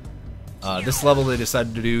 This level they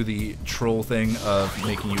decided to do the troll thing of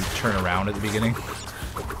making you turn around at the beginning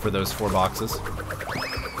for those 4 boxes.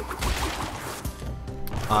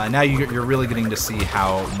 Now you're really getting to see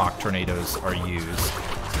how mock tornadoes are used.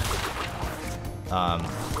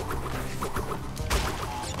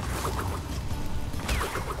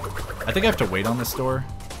 I think I have to wait on this door.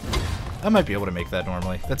 I might be able to make that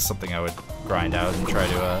normally. That's something I would grind out and try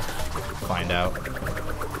to find out.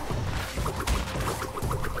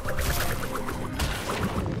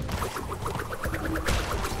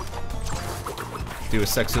 Do a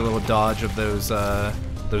sexy little dodge of those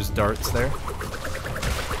darts there.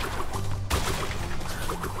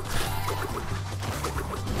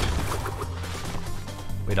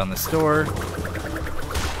 Wait on this door.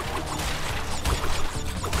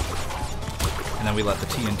 And then we let the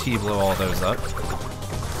TNT blow all those up.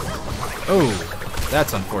 Oh,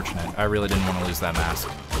 that's unfortunate. I really didn't want to lose that mask.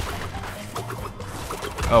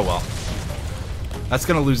 Oh well. That's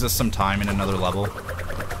gonna lose us some time in another level.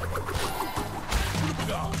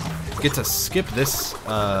 Get to skip this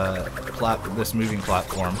this moving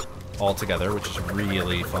platform altogether, which is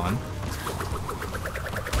really fun.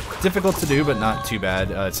 Difficult to do, but not too bad.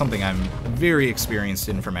 It's something I'm very experienced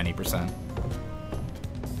in from any percent.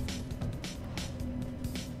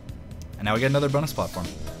 And now we get another bonus platform.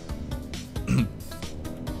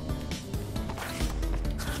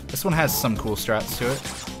 This one has some cool strats to it.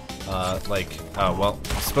 Well,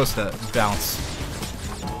 it's supposed to bounce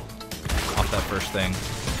off that first thing.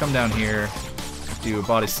 Come down here, do a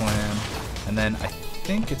body slam, and then I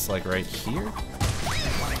think it's like right here.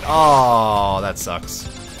 Oh, that sucks.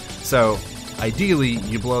 So, ideally,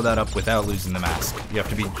 you blow that up without losing the mask. You have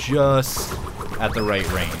to be just at the right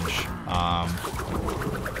range.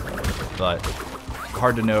 But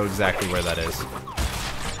hard to know exactly where that is.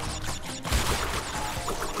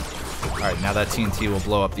 Alright, now that TNT will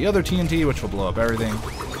blow up the other TNT, which will blow up everything.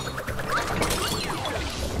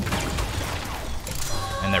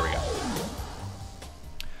 And there we go.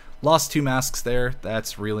 Lost 2 masks there.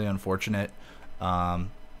 That's really unfortunate.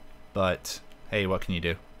 But, hey, what can you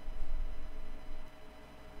do?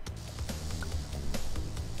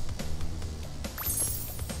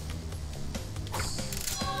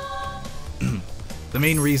 The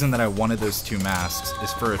main reason that I wanted those 2 masks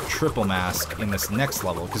is for a triple mask in this next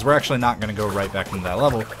level, because we're actually not going to go right back into that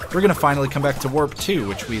level. We're going to finally come back to Warp 2,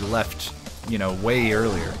 which we left, you know, way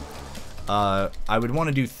earlier. I would want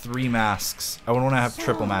to do 3 masks. I would want to have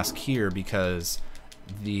triple mask here because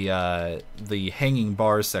the hanging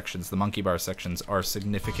bar sections, the monkey bar sections, are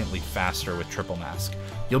significantly faster with triple mask.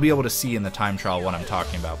 You'll be able to see in the time trial what I'm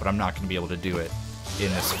talking about, but I'm not going to be able to do it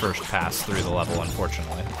in this first pass through the level,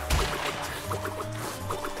 unfortunately.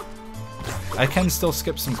 I can still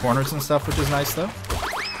skip some corners and stuff, which is nice, though.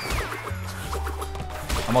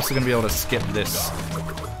 I'm also going to be able to skip this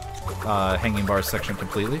hanging bar section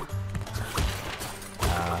completely.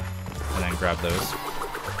 And then grab those.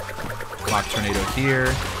 Mock Tornado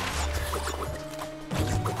here.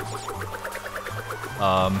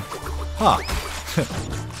 I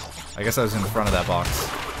guess I was in front of that box.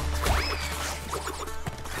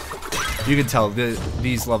 You can tell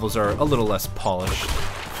these levels are a little less polished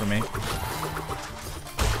for me.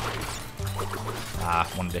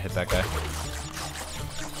 Wanted to hit that guy.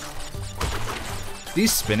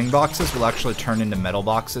 These spinning boxes will actually turn into metal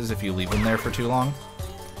boxes if you leave them there for too long.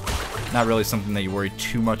 Not really something that you worry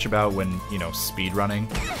too much about when, you know, speed running.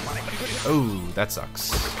 Oh, that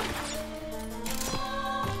sucks.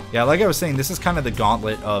 Yeah, like I was saying, this is kind of the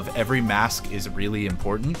gauntlet of every mask is really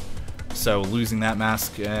important. So losing that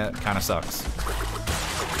mask kind of sucks.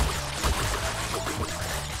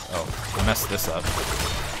 Oh, I messed this up.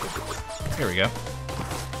 Here we go.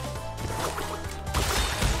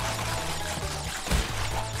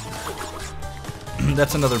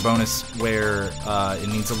 That's another bonus where it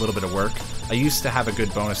needs a little bit of work. I used to have a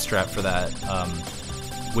good bonus strat for that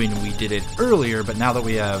when we did it earlier, but now that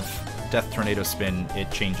we have Death Tornado Spin, it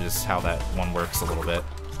changes how that one works a little bit.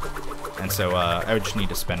 And so I would just need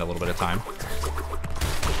to spend a little bit of time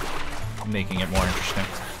making it more interesting.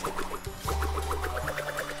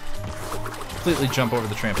 Completely jump over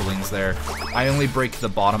the trampolines there. I only break the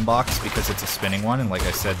bottom box because it's a spinning one, and like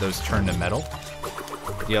I said, those turn to metal.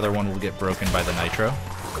 The other one will get broken by the nitro.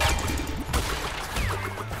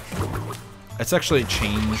 It's actually a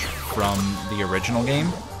change from the original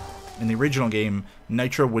game. In the original game,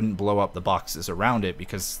 nitro wouldn't blow up the boxes around it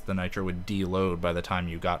because the nitro would deload by the time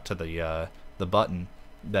you got to the button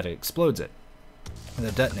that it explodes it, and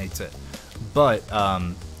that detonates it. But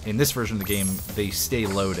in this version of the game, they stay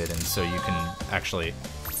loaded, and so you can actually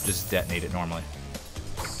just detonate it normally,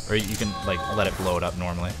 or you can like let it blow it up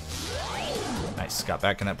normally. Nice, got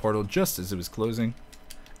back in that portal just as it was closing.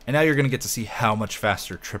 And now you're going to get to see how much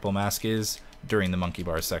faster triple mask is during the monkey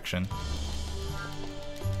bar section.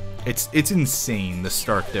 It's insane, the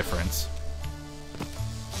stark difference.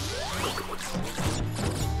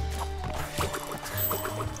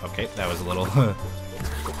 Okay, that was a little that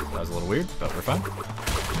was a little weird, but we're fine.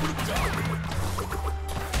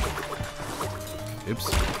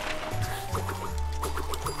 Oops.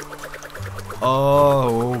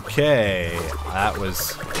 Okay, that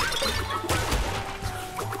was...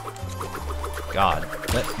 God,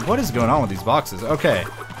 what is going on with these boxes? Okay,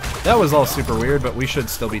 that was all super weird, but we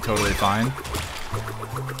should still be totally fine.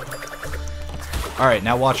 Alright,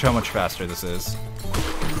 now watch how much faster this is.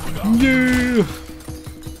 Yeah!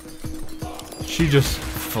 She just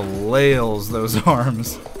flails those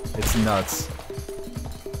arms. It's nuts.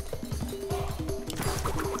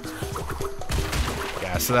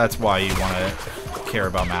 Yeah, so that's why you want to care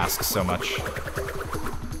about masks so much.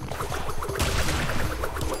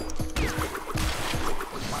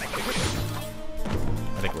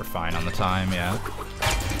 I think we're fine on the time, yeah.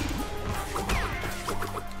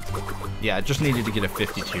 Yeah, it just needed to get a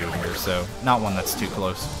 52 here, so not one that's too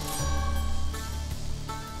close.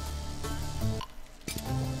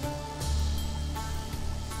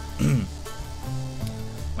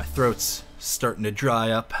 My throat's starting to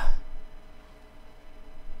dry up.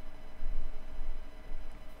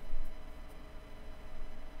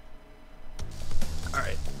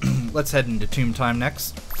 Alright, let's head into Tomb Time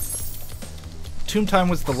next. Tomb Time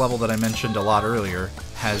was the level that I mentioned a lot earlier,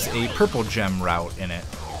 has a purple gem route in it.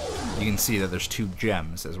 You can see that there's 2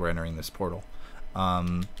 gems as we're entering this portal.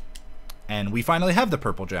 And we finally have the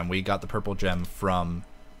purple gem. We got the purple gem from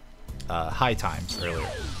High Times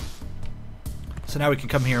earlier. So now we can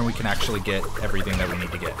come here and we can actually get everything that we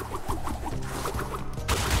need to get.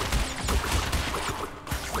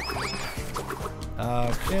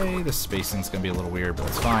 Okay, the spacing's gonna be a little weird, but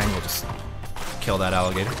it's fine. We'll just kill that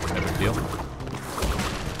alligator. No big deal.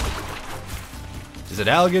 Is it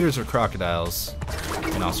alligators or crocodiles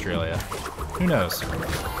in Australia? Who knows?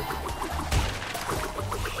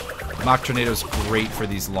 Mock Tornado's great for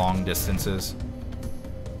these long distances.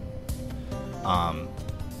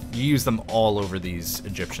 you use them all over these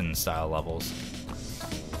Egyptian-style levels.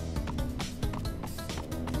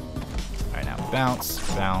 Alright, now bounce,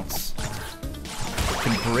 bounce. You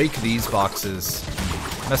can break these boxes.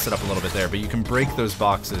 Mess it up a little bit there, but you can break those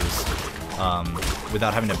boxes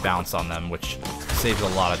without having to bounce on them, which saves a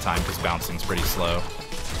lot of time because bouncing's pretty slow.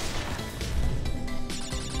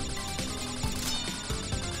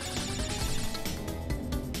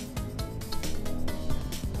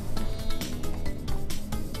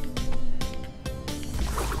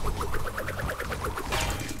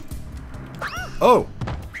 Oh!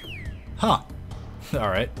 Huh.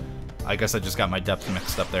 Alright. I guess I just got my depth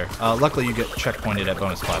mixed up there. Luckily you get checkpointed at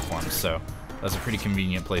bonus platforms, so that's a pretty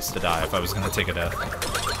convenient place to die if I was going to take a death.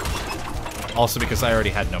 Also because I already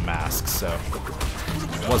had no masks, so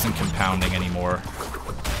it wasn't compounding anymore.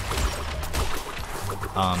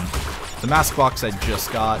 The mask box I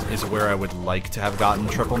just got is where I would like to have gotten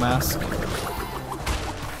triple mask.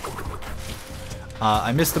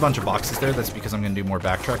 I missed a bunch of boxes there. That's because I'm going to do more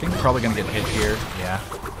backtracking. Probably going to get hit here. Yeah,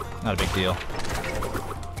 not a big deal.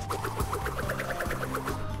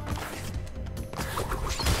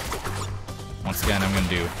 Once again, I'm going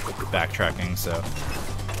to do backtracking, so...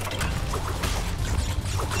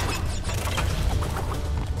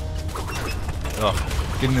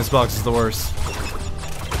 Ugh, getting this box is the worst.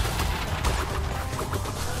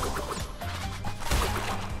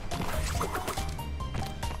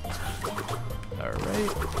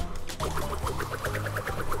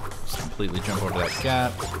 Completely jump over that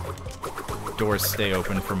gap. Doors stay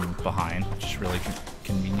open from behind, which is really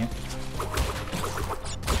convenient.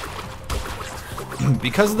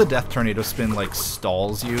 Because the death tornado spin like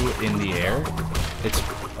stalls you in the air,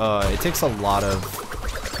 it takes a lot of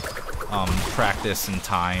practice and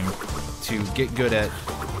time to get good at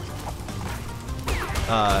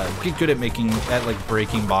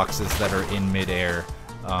breaking boxes that are in midair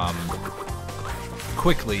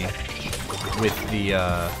quickly with the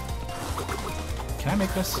can I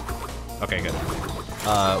make this? Okay, good.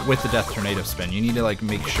 With the death tornado spin, you need to like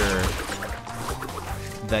make sure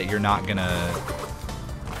that you're not gonna...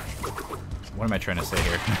 What am I trying to say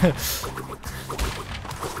here?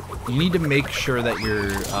 You need to make sure that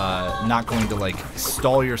you're not going to like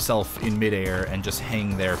stall yourself in midair and just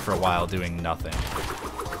hang there for a while doing nothing.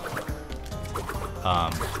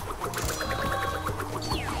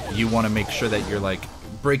 You want to make sure that you're like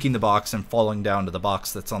breaking the box and falling down to the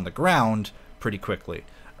box that's on the ground pretty quickly.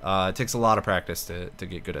 It takes a lot of practice to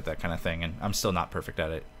get good at that kind of thing, and I'm still not perfect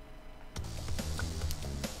at it.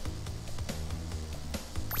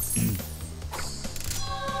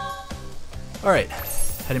 Alright,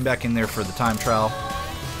 heading back in there for the time trial.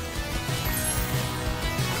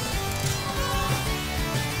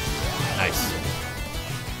 Nice.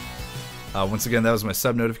 Once again, that was my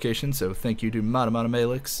sub notification, so thank you to Matamata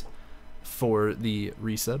Malix for the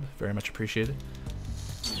resub. Very much appreciated.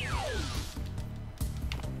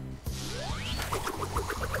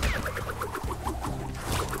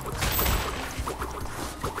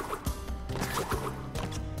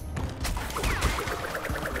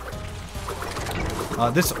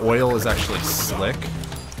 This oil is actually slick,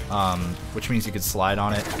 which means you could slide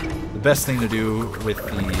on it. The best thing to do with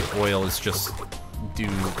the oil is just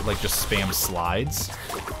spam slides,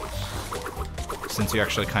 since you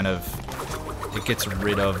actually kind of, it gets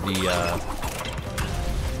rid of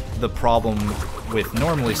the problem with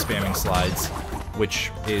normally spamming slides,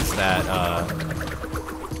 which is that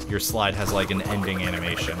your slide has like an ending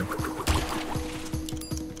animation.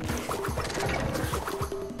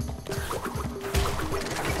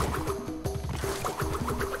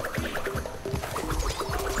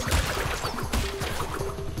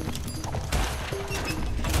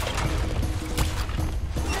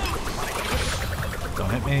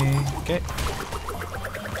 Okay.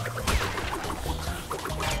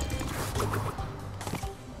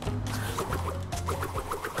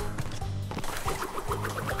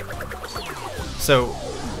 So,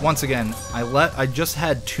 once again, I just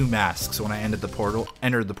had 2 masks when I entered the portal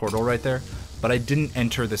right there, but I didn't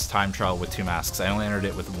enter this time trial with 2 masks. I only entered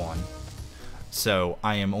it with 1. So,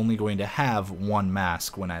 I am only going to have 1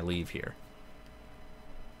 mask when I leave here.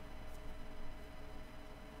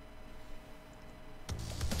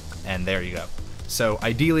 And there you go. So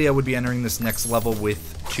ideally I would be entering this next level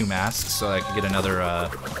with 2 masks so I could get another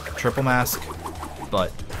triple mask,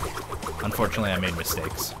 but unfortunately I made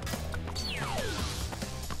mistakes.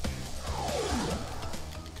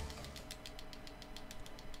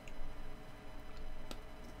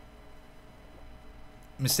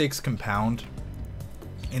 Mistakes compound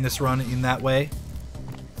in this run in that way.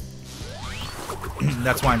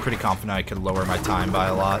 That's why I'm pretty confident I could lower my time by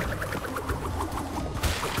a lot.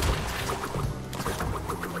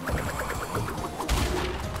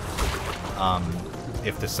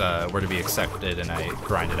 if this were to be accepted and I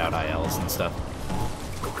grinded out ILs and stuff.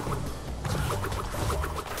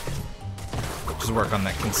 Just work on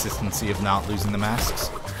that consistency of not losing the masks.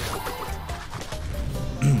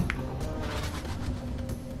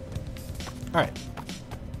 Alright.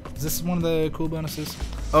 Is this one of the cool bonuses?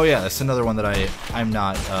 Oh yeah, that's another one that I'm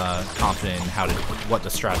not confident in what the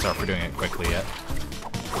strats are for doing it quickly yet.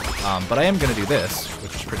 But I am going to do this,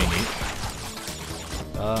 which is pretty neat.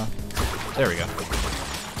 There we go.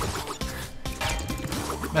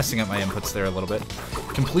 Messing up my inputs there a little bit.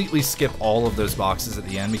 Completely skip all of those boxes at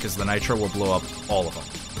the end because the nitro will blow up all of them.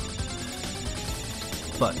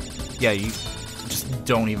 But, yeah, you just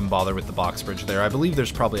don't even bother with the box bridge there. I believe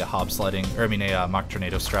there's probably a a mock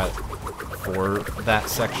tornado strat for that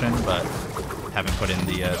section, but haven't put in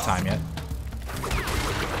the time yet.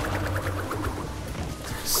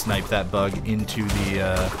 Snipe that bug into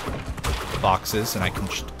the boxes, and I can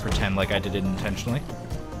just pretend like I did it intentionally.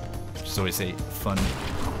 Which is always a fun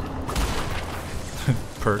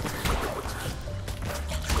perk.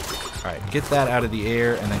 Alright, get that out of the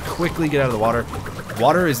air, and then quickly get out of the water.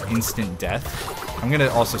 Water is instant death. I'm gonna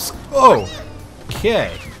also... Oh!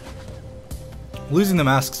 Okay. Losing the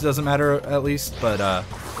masks doesn't matter, at least, but,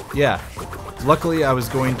 yeah. Luckily, I was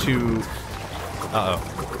going to... Uh-oh.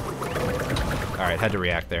 Alright, had to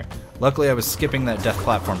react there. Luckily, I was skipping that death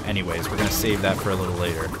platform anyways. We're gonna save that for a little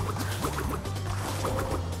later.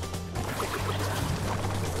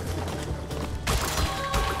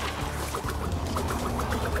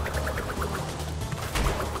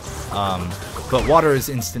 But water is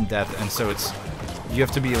instant death, and so you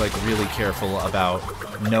have to be like really careful about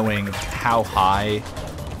knowing how high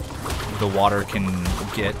the water can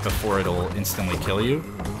get before it'll instantly kill you.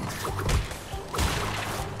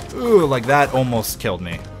 Ooh, like that almost killed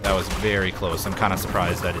me. That was very close. I'm kind of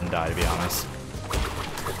surprised I didn't die, to be honest.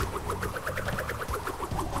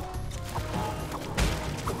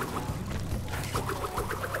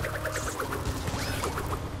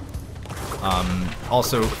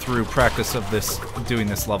 Also, through practice of doing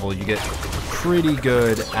this level, you get pretty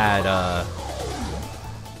good at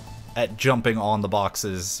jumping on the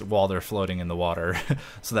boxes while they're floating in the water.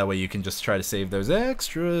 So that way you can just try to save those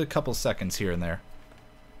extra couple seconds here and there.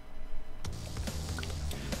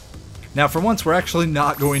 Now, for once, we're actually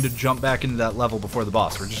not going to jump back into that level before the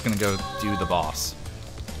boss. We're just going to go do the boss.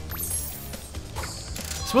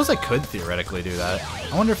 Suppose I could theoretically do that.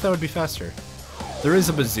 I wonder if that would be faster. There is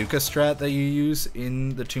a bazooka strat that you use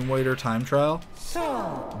in the Tomb Raider time trial,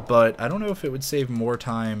 but I don't know if it would save more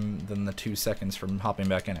time than the 2 seconds from hopping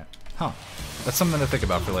back in it. Huh. That's something to think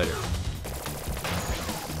about for later.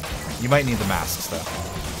 You might need the masks, though.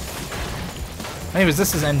 Anyways,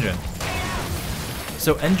 this is Engine.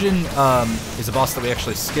 So Engine is a boss that we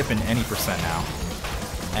actually skip in any percent now.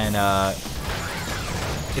 And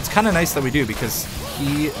it's kind of nice that we do, because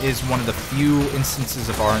he is one of the few instances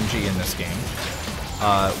of RNG in this game.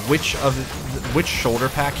 Which shoulder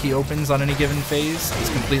pack he opens on any given phase is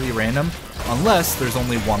completely random, unless there's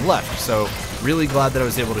only one left. So really glad that I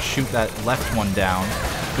was able to shoot that left one down,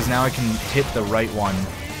 because now I can hit the right one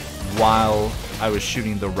while I was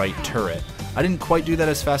shooting the right turret. I didn't quite do that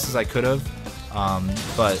as fast as I could have,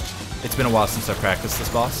 but it's been a while since I practiced this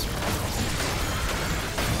boss.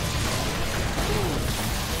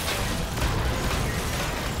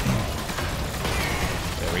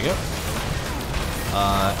 There we go.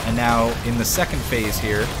 And now in the second phase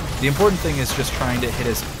here, the important thing is just trying to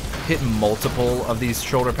hit multiple of these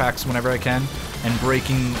shoulder packs whenever I can, and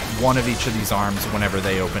breaking one of each of these arms whenever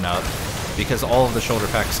they open up, because all of the shoulder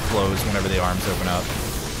packs close whenever the arms open up.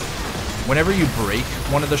 Whenever you break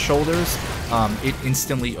one of the shoulders, it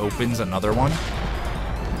instantly opens another one.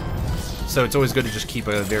 So it's always good to just keep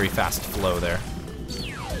a very fast flow there.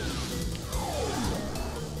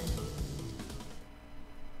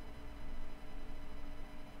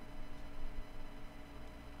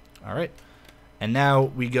 Alright, and now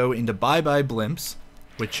we go into Bye Bye Blimps,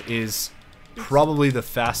 which is probably the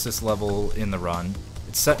fastest level in the run.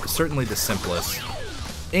 It's certainly the simplest.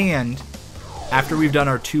 And after we've done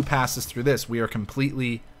our 2 passes through this, we are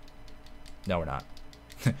completely... No, we're not.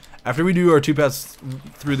 After we do our 2 passes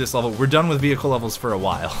through this level, we're done with vehicle levels for a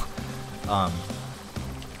while.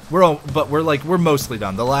 We're mostly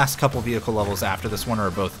done. The last couple vehicle levels after this one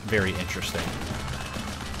are both very interesting.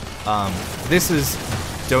 This is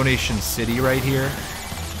Donation City right here,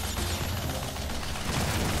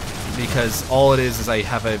 because all it is I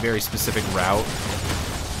have a very specific route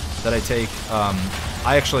that I take.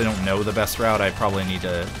 I actually don't know the best route. I probably need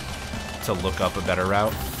to look up a better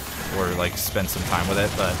route, or like spend some time with it,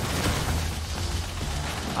 but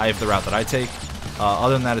I have the route that I take.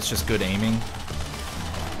 Other than that, it's just good aiming.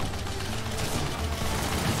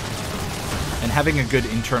 And having a good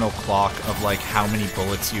internal clock of like how many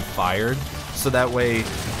bullets you've fired, so that way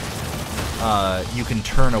you can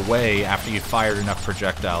turn away after you've fired enough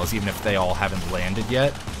projectiles, even if they all haven't landed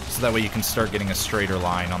yet, so that way you can start getting a straighter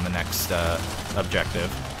line on the next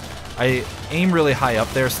objective. I aim really high up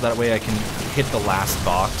there so that way I can hit the last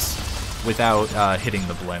box without hitting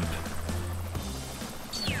the blimp.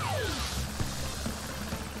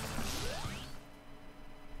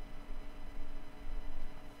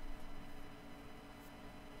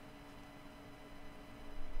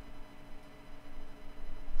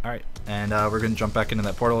 Alright, and we're going to jump back into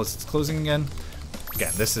that portal as it's closing again.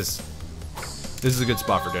 Again, this is a good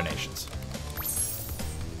spot for donations.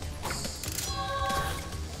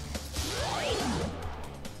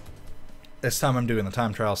 This time I'm doing the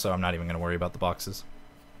time trial, so I'm not even going to worry about the boxes.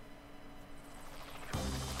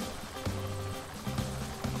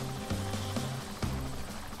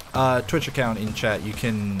 Twitch account in chat, you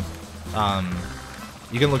can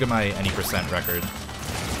look at my any % record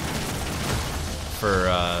for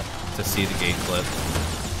to see the gate clip,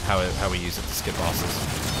 how we use it to skip bosses,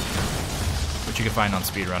 which you can find on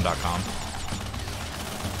speedrun.com.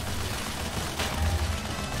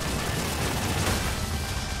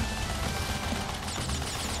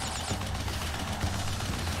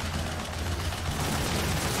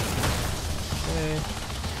 Okay.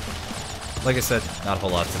 Like I said, not a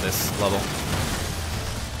whole lot to this level.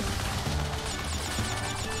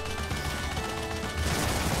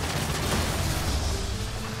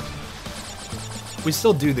 We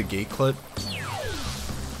still do the gate clip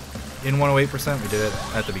in 108%. We did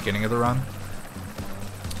it at the beginning of the run,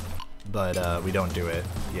 but we don't do it.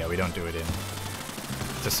 Yeah, we don't do it in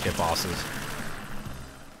to skip bosses.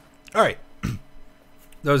 All right,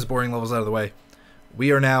 those boring levels out of the way.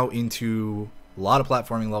 We are now into a lot of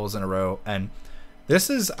platforming levels in a row, and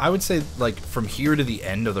this is, I would say, like from here to the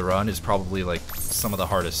end of the run is probably like some of the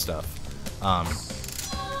hardest stuff,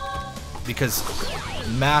 because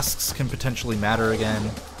masks can potentially matter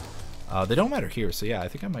again. They don't matter here, so yeah, I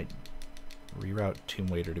think I might reroute Tomb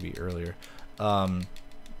Waiter to be earlier.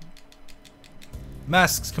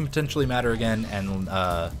 Masks can potentially matter again, and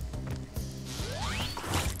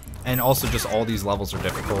also just all these levels are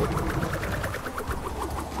difficult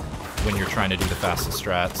when you're trying to do the fastest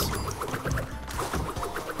strats.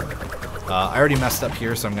 I already messed up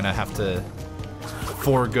here, so I'm gonna have to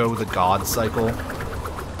forego the God cycle.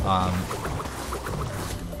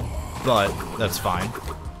 But that's fine.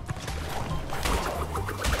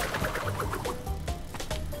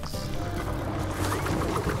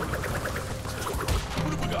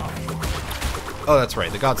 Oh, that's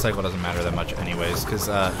right. The God cycle doesn't matter that much anyways, because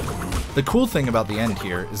the cool thing about the end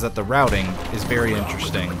here is that the routing is very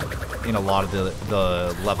interesting in a lot of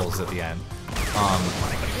the levels at the end.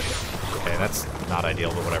 Okay, that's not ideal,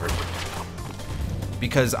 but whatever.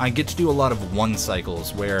 Because I get to do a lot of one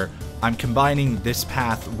cycles where I'm combining this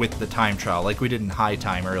path with the time trial, like we did in High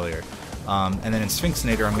Time earlier. And then in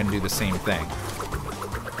Sphinxinator, I'm going to do the same thing.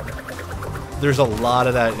 There's a lot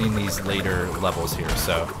of that in these later levels here,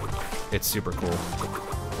 so it's super cool.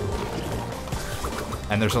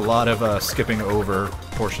 And there's a lot of skipping over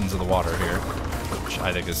portions of the water here, which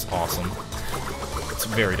I think is awesome. It's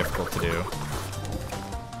very difficult to do.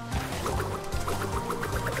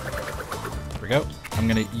 There we go. I'm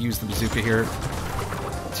going to use the bazooka here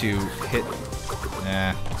to hit...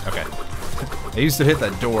 okay. I used to hit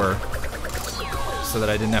that door so that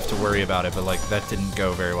I didn't have to worry about it, but like that didn't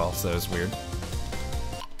go very well, so that was weird.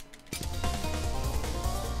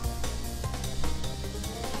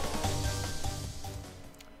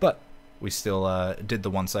 But we still did the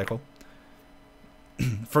one cycle.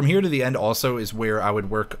 From here to the end also is where I would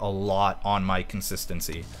work a lot on my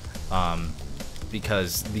consistency,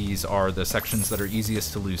 because these are the sections that are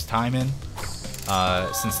easiest to lose time in.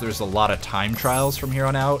 Since there's a lot of time trials from here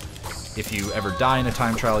on out, if you ever die in a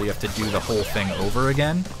time trial, you have to do the whole thing over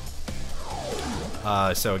again.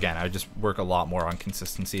 So again, I would just work a lot more on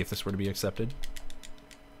consistency if this were to be accepted.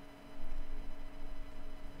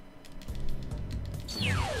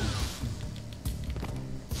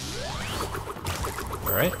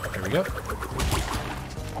 Alright, here we go.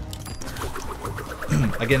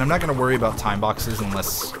 Again, I'm not going to worry about time boxes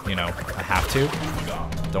unless, you know, I have to.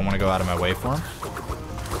 Don't want to go out of my way for them.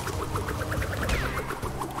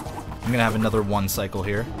 I'm going to have another one cycle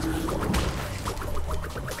here.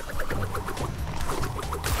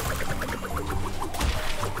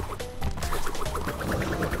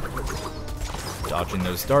 Dodging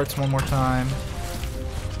those darts one more time.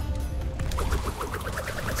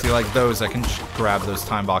 See, See, like those, I can just grab those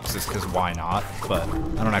time boxes because why not? But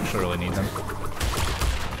I don't actually really need them.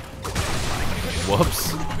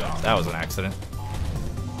 Whoops. That was an accident.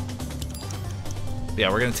 Yeah,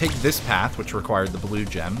 we're going to take this path, which required the blue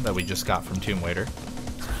gem that we just got from Tomb Waiter.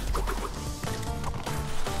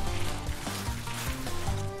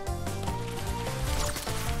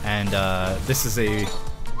 And this is a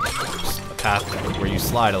path where you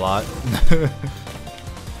slide a lot.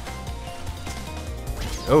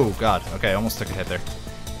 Oh, God. Okay, almost took a hit there.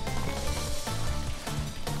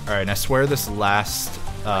 Alright, and I swear this last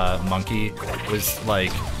monkey was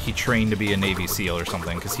like, he trained to be a Navy SEAL or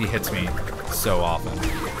something, because he hits me so often.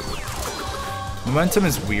 Momentum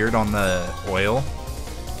is weird on the oil,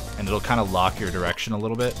 and it'll kind of lock your direction a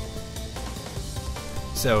little bit.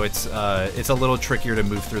 So it's a little trickier to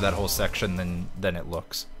move through that whole section than it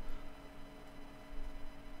looks.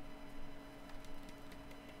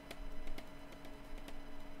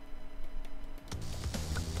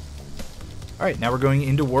 Alright, now we're going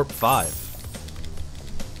into Warp 5.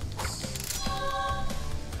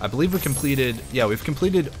 I believe we completed, yeah, we've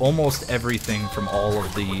completed almost everything from all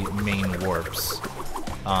of the main warps.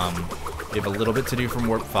 We have a little bit to do from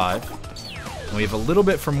Warp 5, and we have a little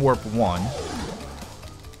bit from Warp 1.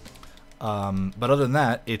 But other than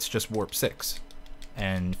that, it's just Warp 6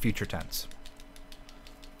 and future tense.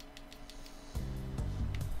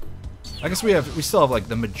 I guess we still have like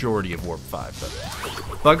the majority of Warp 5, but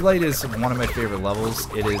Bug Light is one of my favorite levels.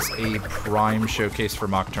 It is a prime showcase for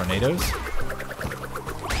mock tornadoes.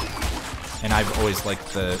 And I've always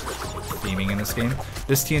liked the theming in this game.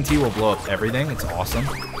 This TNT will blow up everything. It's awesome.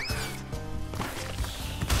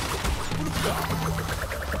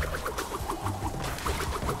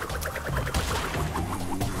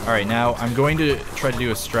 Alright, now I'm going to try to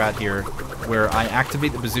do a strat here where I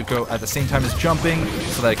activate the bazooka at the same time as jumping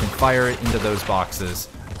so that I can fire it into those boxes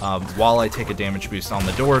while I take a damage boost on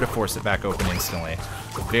the door to force it back open instantly.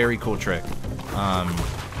 Very cool trick.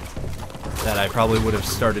 That I probably would have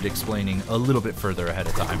started explaining a little bit further ahead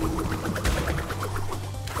of time.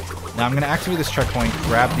 Now I'm going to activate this checkpoint,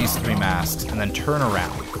 grab these 3 masks, and then turn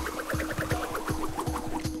around.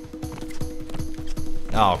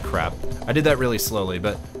 Oh crap. I did that really slowly,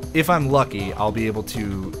 but if I'm lucky, I'll be able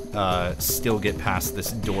to still get past this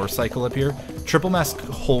door cycle up here. Triple mask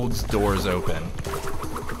holds doors open.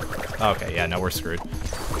 Okay, yeah, no, we're screwed. So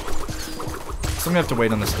I'm going to have to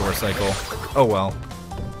wait on this door cycle. Oh well.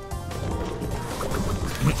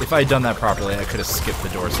 If I had done that properly, I could have skipped the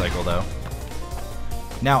door cycle, though.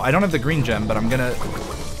 Now, I don't have the green gem, but I'm gonna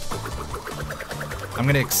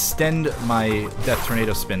extend my Death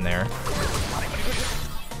Tornado spin there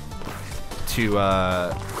to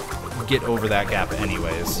get over that gap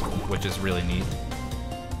anyways, which is really neat.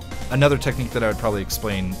 Another technique that I would probably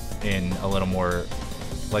explain in a little more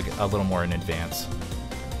in advance.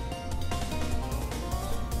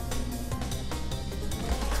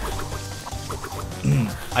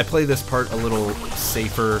 I play this part a little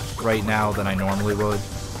safer right now than I normally would,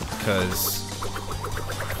 because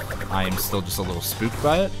I am still just a little spooked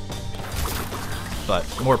by it. But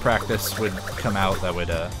more practice would come out that would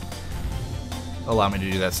allow me to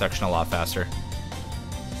do that section a lot faster.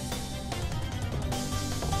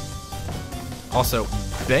 Also,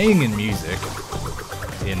 banging music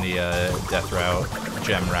in the death route,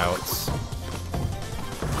 gem routes.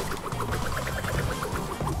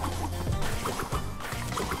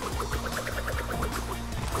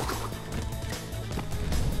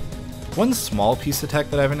 One small piece of tech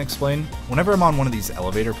that I haven't explained, whenever I'm on one of these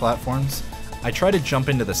elevator platforms, I try to jump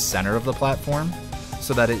into the center of the platform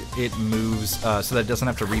so that it moves, so that it doesn't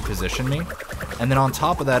have to reposition me. And then on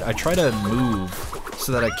top of that, I try to move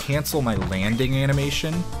so that I cancel my landing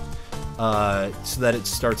animation so that it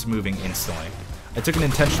starts moving instantly. I took an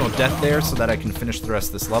intentional death there so that I can finish the rest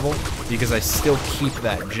of this level, because I still keep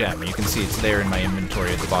that gem. You can see it's there in my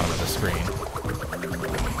inventory at the bottom of the screen.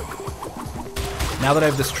 Now that I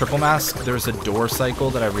have this triple mask, there's a door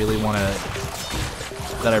cycle that I really want to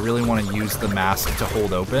use the mask to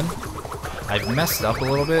hold open. I've messed up a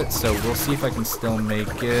little bit, so we'll see if I can still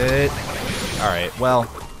make it. Alright, well,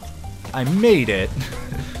 I made it,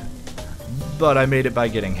 but I made it by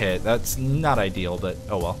getting hit. That's not ideal, but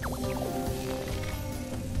oh well.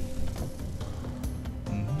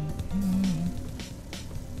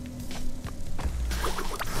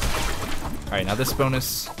 Alright, now this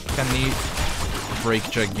bonus, kind of neat. Break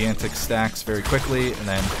gigantic stacks very quickly, and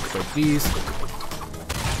then break these.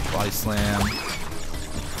 Body slam.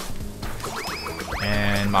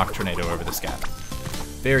 And mock tornado over this gap.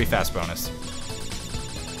 Very fast bonus.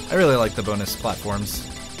 I really like the bonus platforms.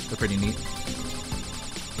 They're pretty neat.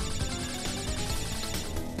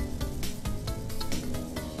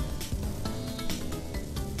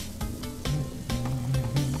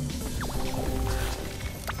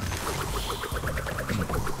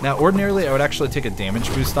 Now, ordinarily, I would actually take a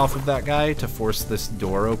damage boost off of that guy to force this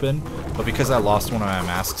door open, but because I lost one of my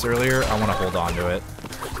masks earlier, I want to hold on to it.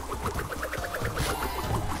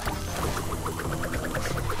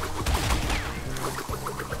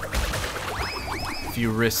 A few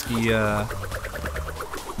risky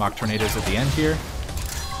mock tornadoes at the end here,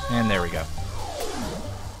 and there we go.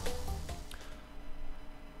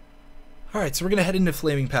 Alright, so we're going to head into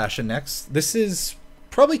Flaming Passion next. This is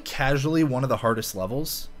probably casually one of the hardest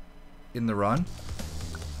levels in the run.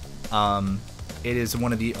 It is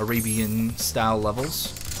one of the Arabian style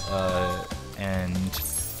levels, and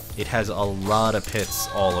it has a lot of pits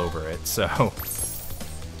all over it, so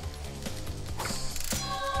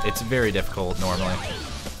it's very difficult normally.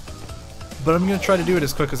 But I'm going to try to do it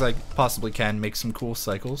as quick as I possibly can, make some cool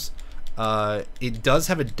cycles. It does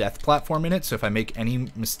have a death platform in it, so if I make any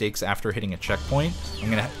mistakes after hitting a checkpoint, I'm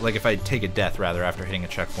gonna, like if I take a death rather after hitting a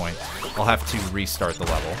checkpoint, I'll have to restart the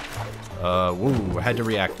level. Woo, I had to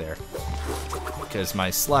react there, because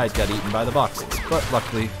my slide got eaten by the boxes, but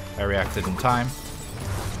luckily I reacted in time,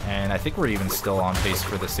 and I think we're even still on pace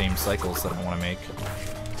for the same cycles that I want to make.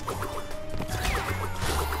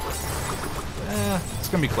 It's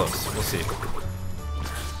gonna be close, we'll see.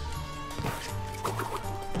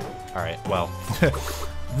 Alright, well,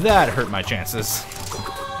 that hurt my chances.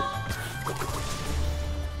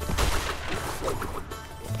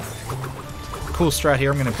 Cool strat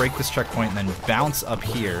here, I'm going to break this checkpoint and then bounce up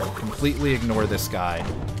here, completely ignore this guy,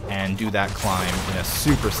 and do that climb in a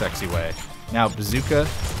super sexy way. Now, bazooka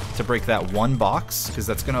to break that one box, because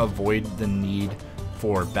that's going to avoid the need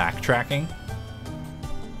for backtracking.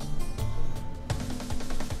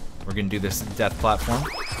 We're going to do this death platform.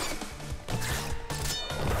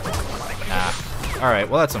 Alright,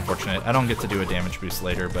 well that's unfortunate. I don't get to do a damage boost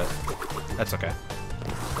later, but that's okay.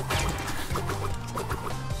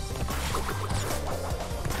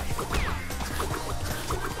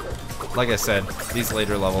 Like I said, these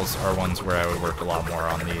later levels are ones where I would work a lot more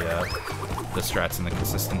on the strats and the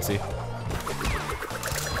consistency.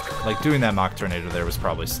 Like, doing that mock tornado there was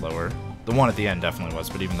probably slower. The one at the end definitely was,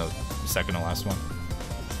 but even the second to last one.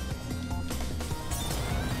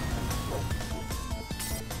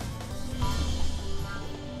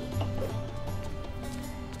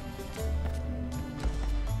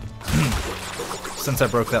 Since I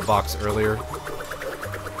broke that box earlier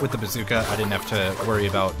with the bazooka, I didn't have to worry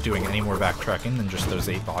about doing any more backtracking than just those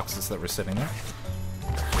 8 boxes that were sitting there.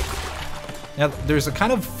 Now, there's a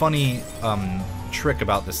kind of funny trick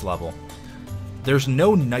about this level. There's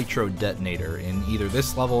no nitro detonator in either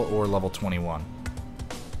this level or level 21.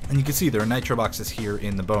 And you can see there are nitro boxes here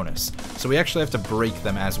in the bonus. So we actually have to break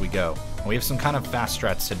them as we go. And we have some kind of fast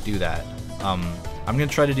strats to do that. I'm going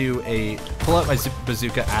to try to do a pull out my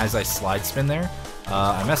bazooka as I slide spin there.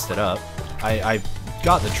 I messed it up. I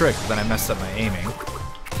got the trick, but then I messed up my aiming.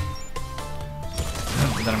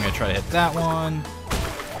 And then I'm going to try to hit that one.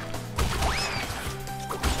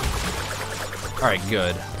 Alright,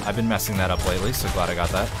 good. I've been messing that up lately, so glad I got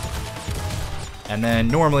that. And then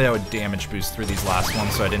normally I would damage boost through these last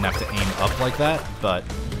ones so I didn't have to aim up like that, but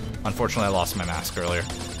unfortunately I lost my mask earlier.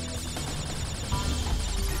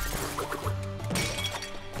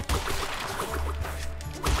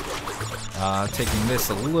 Taking this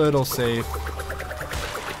a little safe.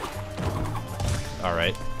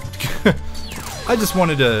 Alright. I just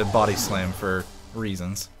wanted to body slam for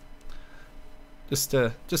reasons. Just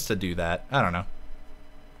to do that. I don't know.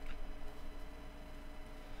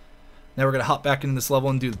 Now we're gonna hop back into this level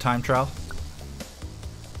and do the time trial.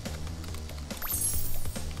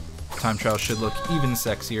 Time trial should look even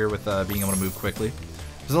sexier with being able to move quickly.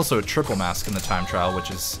 There's also a triple mask in the time trial, which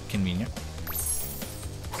is convenient.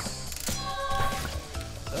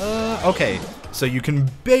 Okay, so you can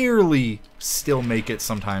barely still make it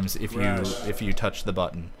sometimes if you touch the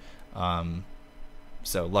button.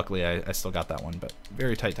 So luckily I still got that one, but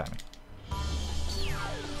very tight timing.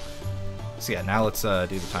 So yeah, now let's do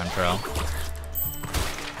the time trial.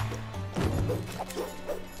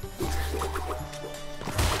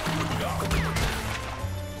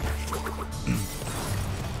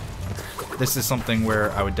 This is something where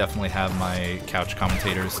I would definitely have my couch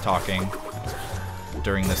commentators talking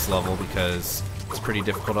during this level because it's pretty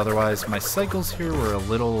difficult otherwise. My cycles here were a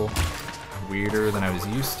little weirder than I was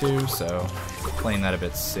used to, so playing that a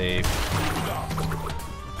bit safe.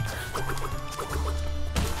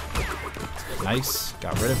 Nice,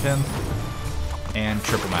 got rid of him. And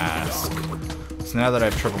triple mask. So now that I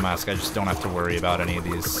have triple mask, I just don't have to worry about any of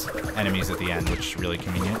these enemies at the end, which is really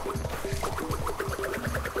convenient.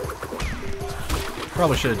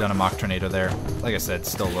 Probably should have done a mock tornado there. Like I said,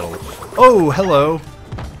 still a little... Oh, hello!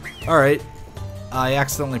 Alright. I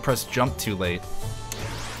accidentally pressed jump too late.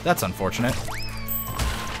 That's unfortunate.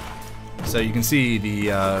 So you can see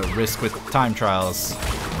the risk with time trials.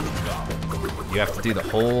 You have to do the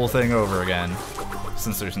whole thing over again,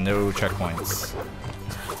 since there's no checkpoints.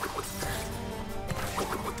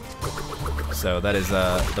 So that is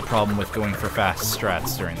the problem with going for fast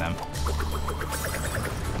strats during them.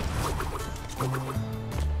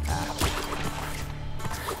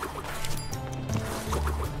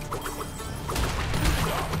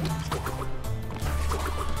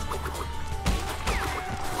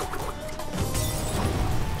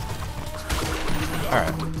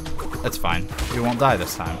 Alright, that's fine. You won't die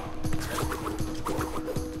this time.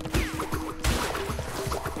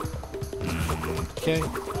 Okay.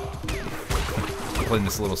 I'm playing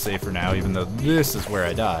this a little safer now, even though this is where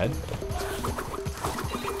I died.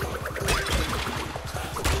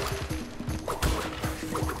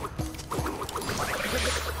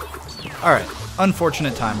 Alright,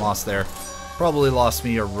 unfortunate time loss there. Probably lost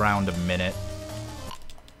me around a minute.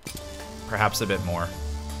 Perhaps a bit more.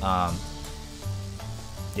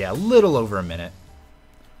 Yeah, a little over a minute.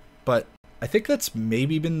 But I think that's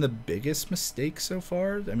maybe been the biggest mistake so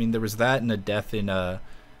far. I mean, there was that and a death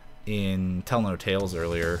in Tell No Tales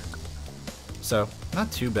earlier. So,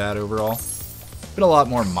 not too bad overall. Been a lot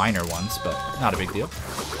more minor ones, but not a big deal.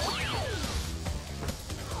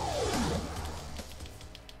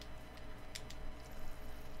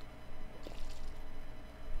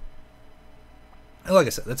 And like I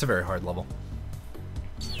said, that's a very hard level.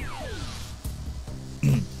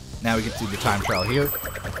 Now we get to do the time trial here.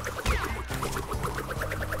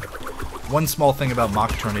 One small thing about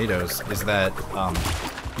mock tornadoes is that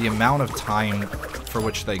the amount of time for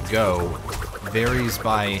which they go varies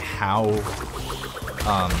by how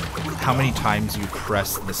many times you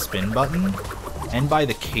press the spin button and by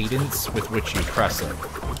the cadence with which you press it.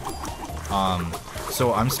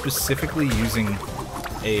 So I'm specifically using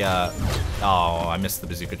a oh, I missed the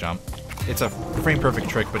bazooka jump. It's a frame-perfect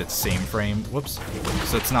trick, but it's same frame. Whoops.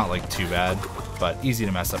 So it's not, like, too bad, but easy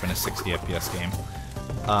to mess up in a 60 FPS game.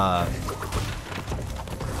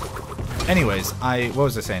 Anyways, what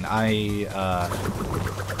was I saying? I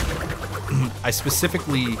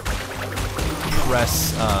specifically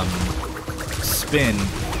press spin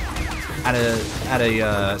at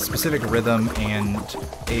a specific rhythm and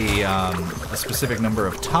a specific number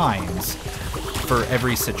of times for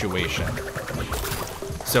every situation.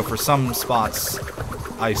 So for some spots,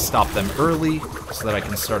 I stop them early so that I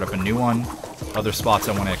can start up a new one. Other spots,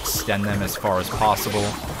 I want to extend them as far as possible.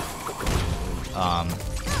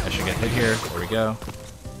 I should get hit here. There we go.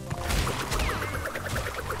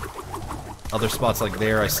 Other spots like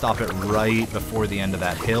there, I stop it right before the end of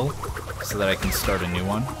that hill so that I can start a new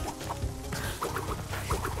one.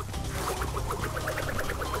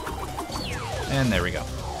 And there we go.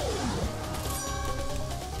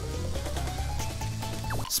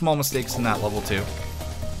 Small mistakes in that level too.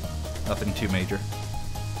 Nothing too major.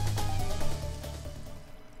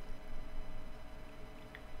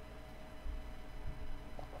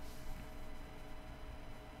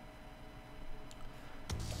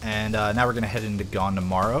 And now we're going to head into Gone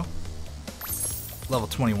Tomorrow. Level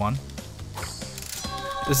 21.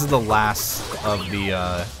 This is the last of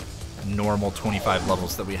the normal 25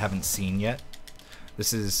 levels that we haven't seen yet.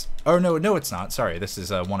 This is... Oh, no, it's not. Sorry, this is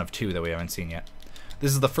one of two that we haven't seen yet.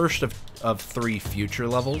 This is the first of 3 future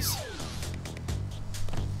levels.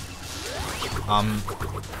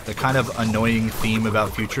 The kind of annoying theme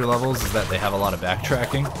about future levels is that they have a lot of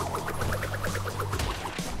backtracking.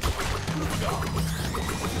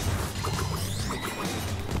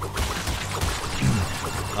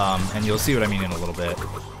 And you'll see what I mean in a little bit.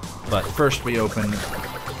 But first we open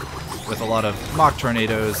with a lot of mock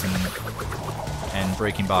tornadoes and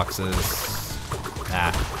breaking boxes.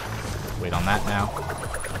 Wait on that now.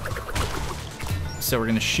 So we're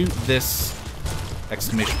going to shoot this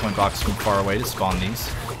exclamation point box from far away to spawn these.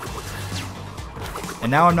 And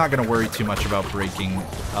now I'm not going to worry too much about breaking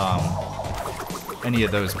any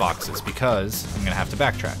of those boxes because I'm going to have to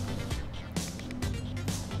backtrack.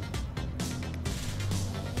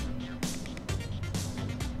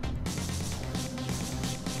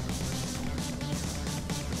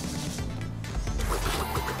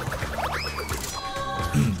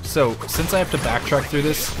 So, since I have to backtrack through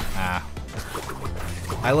this,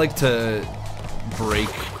 I like to break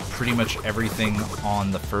pretty much everything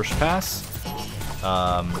on the first pass,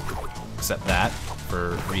 except that,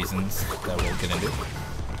 for reasons that we'll get into.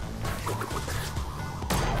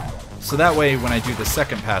 So that way, when I do the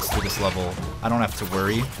second pass through this level, I don't have to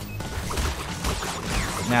worry.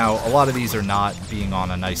 Now, a lot of these are not being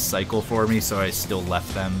on a nice cycle for me, so I still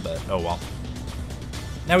left them, but oh well.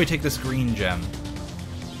 Now we take this green gem.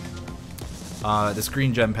 This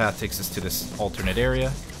green gem path takes us to this alternate area.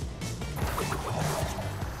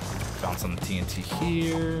 Bounce on the TNT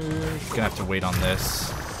here. Gonna have to wait on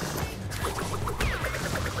this.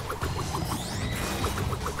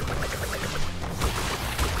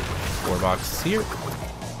 Four boxes here.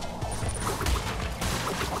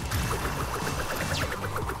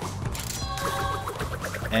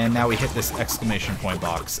 And now we hit this exclamation point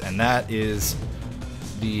box, and that is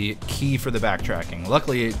the key for the backtracking.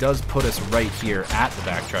 Luckily, it does put us right here at the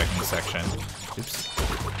backtracking section. Oops.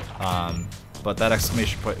 But that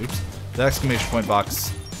exclamation point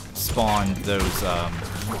box spawned those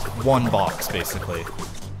one box basically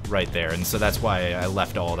right there, and so that's why I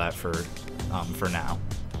left all that for now.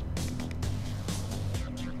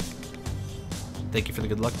 Thank you for the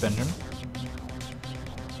good luck, Benjamin.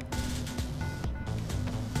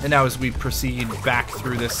 And now as we proceed back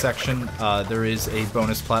through this section, there is a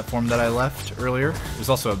bonus platform that I left earlier. There's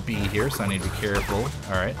also a B here, so I need to be careful.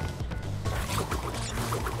 Alright.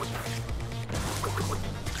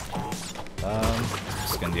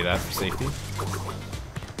 Just gonna do that for safety.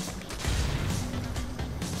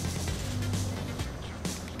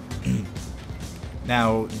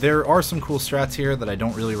 Now, there are some cool strats here that I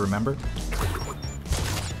don't really remember.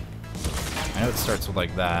 I know it starts with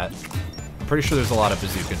like that. I'm pretty sure there's a lot of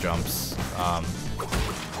bazooka jumps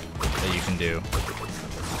that you can do.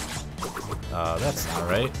 That's not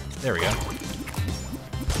right. There we go.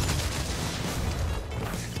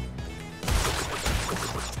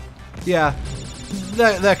 Yeah,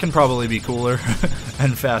 that can probably be cooler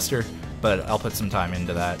and faster, but I'll put some time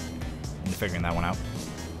into that, into figuring that one out.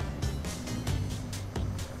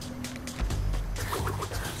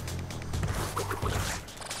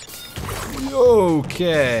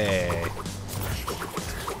 Okay.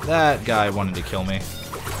 That guy wanted to kill me.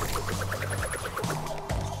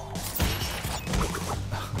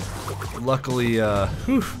 Luckily,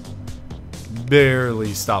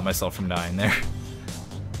 barely stopped myself from dying there.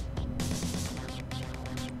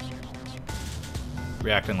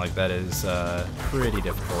 Reacting like that is pretty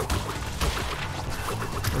difficult.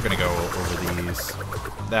 We're gonna go over these.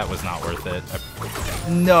 That was not worth it.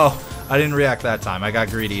 No, I didn't react that time. I got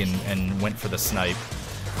greedy and went for the snipe.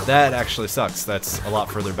 That actually sucks. That's a lot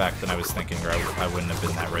further back than I was thinking, or I wouldn't have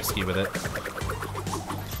been that risky with it.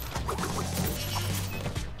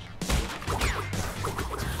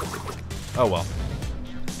 Oh well.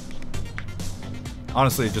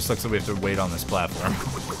 Honestly, it just looks like we have to wait on this platform.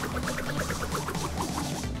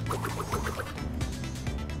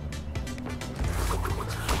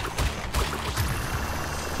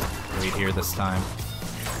 Wait here this time.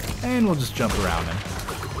 And we'll just jump around him.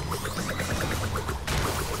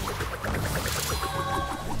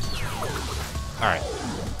 Alright.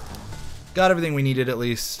 Got everything we needed at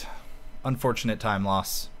least. Unfortunate time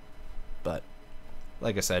loss. But,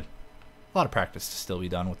 like I said, a lot of practice to still be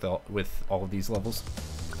done with all of these levels.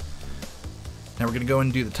 Now we're going to go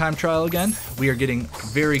and do the time trial again. We are getting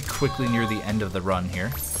very quickly near the end of the run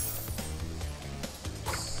here.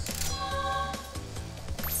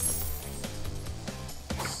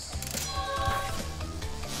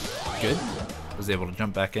 Good. Was able to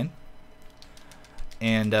jump back in.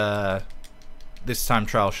 And this time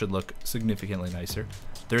trial should look significantly nicer.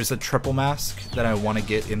 There's a triple mask that I want to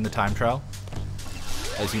get in the time trial.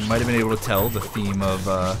 As you might have been able to tell, the theme of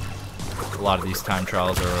a lot of these time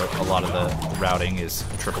trials, or a lot of the routing, is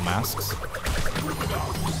triple masks.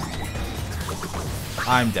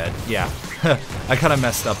 I'm dead. Yeah. I kind of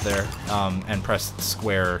messed up there and pressed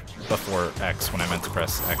square before X when I meant to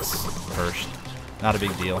press X first. Not a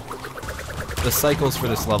big deal. The cycles for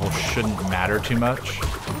this level shouldn't matter too much.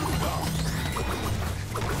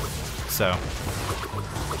 So.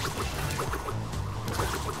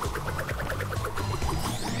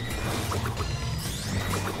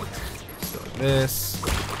 This.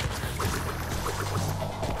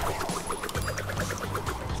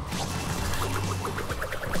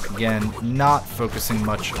 Again, not focusing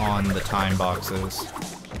much on the time boxes.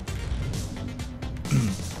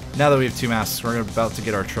 Now that we have two masks, we're about to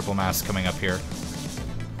get our triple mask coming up here.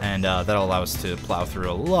 And that'll allow us to plow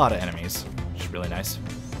through a lot of enemies, which is really nice.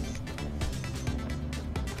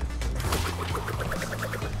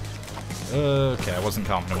 Okay, I wasn't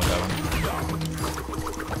confident with that one.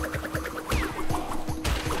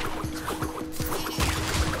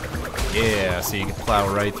 Yeah, so you can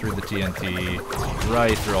plow right through the TNT,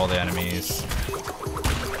 right through all the enemies.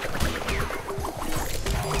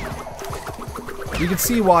 You can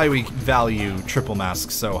see why we value triple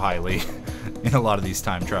masks so highly in a lot of these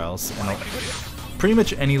time trials, and pretty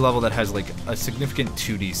much any level that has like a significant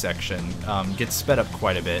 2D section gets sped up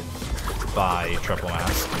quite a bit by Triple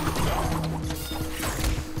Mask.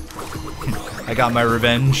 I got my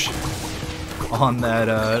revenge on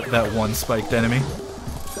that one spiked enemy.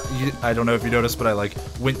 I don't know if you noticed, but I like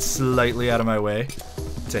went slightly out of my way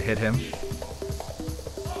to hit him.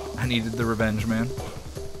 I needed the revenge, man.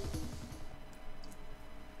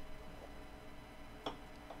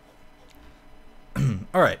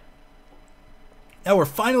 All right. Now we're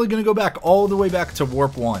finally going to go back all the way back to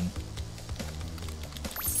Warp 1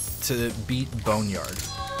 to beat Boneyard.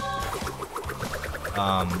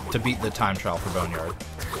 To beat the time trial for Boneyard.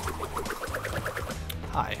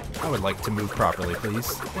 Hi, I would like to move properly,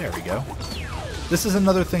 please. There we go. This is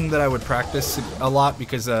another thing that I would practice a lot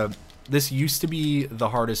because this used to be the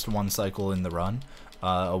hardest one cycle in the run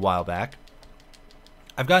a while back.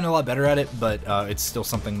 I've gotten a lot better at it, but it's still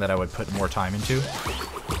something that I would put more time into.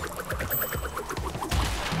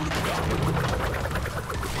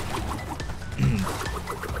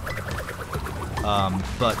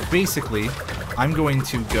 But basically, I'm going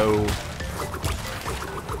to go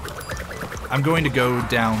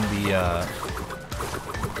down the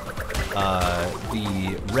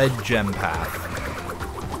red gem path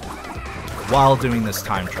while doing this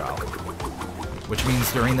time trial, which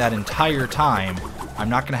means during that entire time, I'm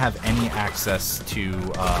not going to have any access to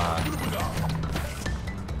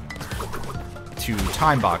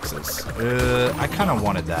time boxes. I kind of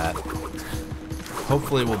wanted that.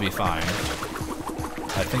 Hopefully we'll be fine.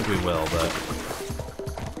 I think we will, but...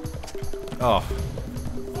 Oh.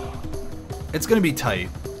 It's going to be tight.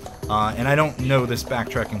 And I don't know this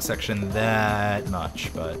backtracking section that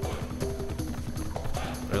much, but...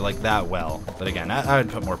 Or like that well. But again, I would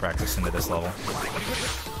put more practice into this level.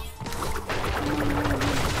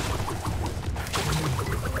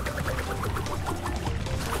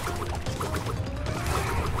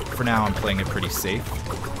 For now, I'm playing it pretty safe.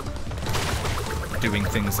 Doing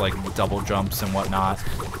things like double jumps and whatnot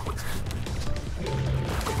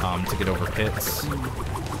to get over pits.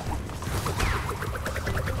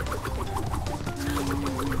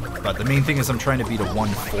 But the main thing is I'm trying to beat a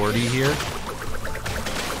 140 here.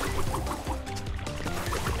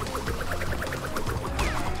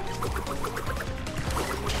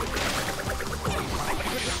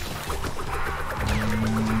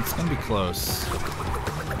 It's gonna be close.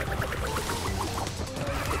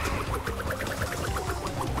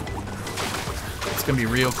 It's gonna be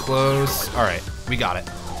real close. Alright, we got it.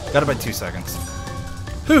 Got it by 2 seconds.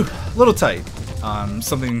 Whew, a little tight.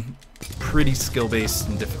 Something pretty skill-based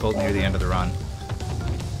and difficult near the end of the run.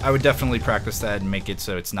 I would definitely practice that and make it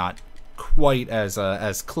so it's not quite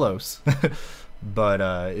as close. But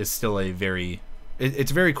it's still a very...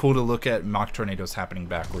 It's very cool to look at mock tornadoes happening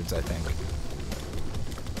backwards, I think.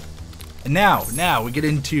 And now we get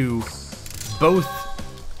into both,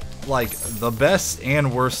 like, the best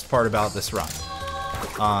and worst part about this run.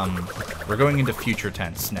 We're going into Future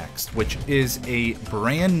Tense next, which is a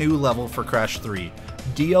brand new level for Crash 3.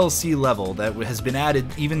 DLC level that has been added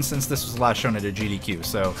even since this was last shown at AGDQ.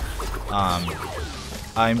 So,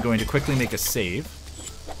 I'm going to quickly make a save.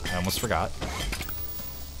 I almost forgot.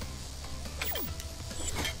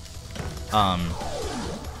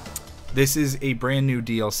 This is a brand new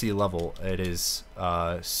DLC level. It is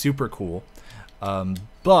super cool,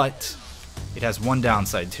 but it has one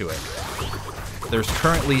downside to it. There's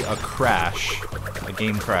currently a crash, a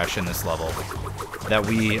game crash in this level that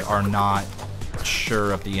we are not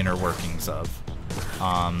sure of the inner workings of.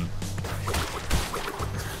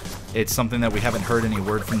 It's something that we haven't heard any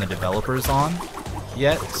word from the developers on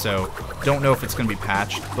yet, so don't know if it's going to be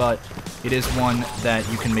patched, but it is one that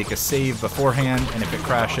you can make a save beforehand, and if it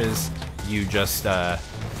crashes, you just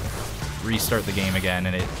restart the game again,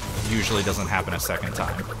 and it usually doesn't happen a second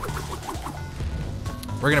time.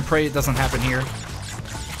 We're going to pray it doesn't happen here,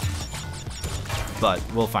 but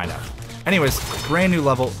we'll find out. Anyways, brand new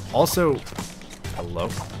level. Also, hello.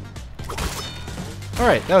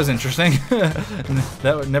 Alright, that was interesting.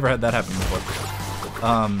 That never had that happen before.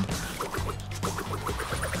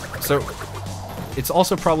 So, it's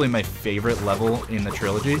also probably my favorite level in the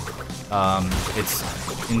trilogy. It's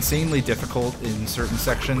insanely difficult in certain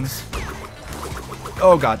sections.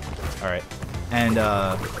 Oh god. Alright. And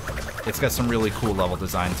it's got some really cool level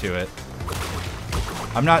design to it.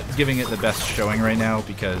 I'm not giving it the best showing right now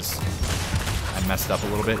because I messed up a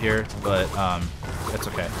little bit here, but that's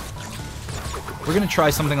okay. We're going to try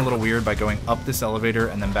something a little weird by going up this elevator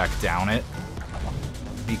and then back down it,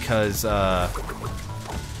 because that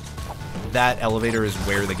elevator is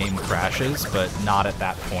where the game crashes, but not at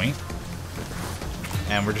that point.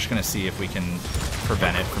 And we're just going to see if we can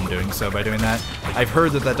prevent it from doing so by doing that. I've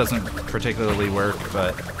heard that that doesn't particularly work,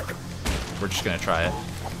 but we're just gonna try it.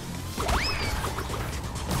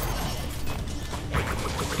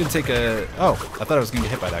 Gonna take a... Oh, I thought I was gonna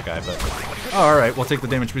get hit by that guy, but... Oh, alright, we'll take the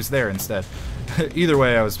damage boost there instead. Either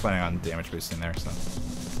way, I was planning on damage boosting there, so...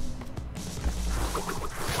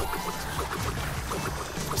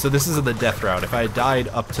 So this is the death route. If I had died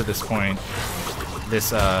up to this point,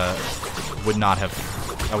 this would not have...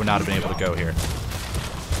 I would not have been able to go here.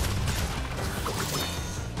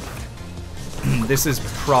 This is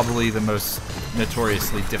probably the most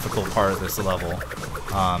notoriously difficult part of this level,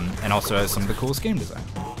 and also has some of the coolest game design.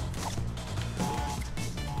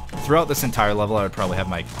 Throughout this entire level, I would probably have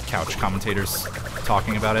my couch commentators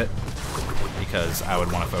talking about it, because I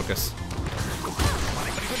would want to focus,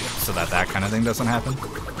 so that that kind of thing doesn't happen.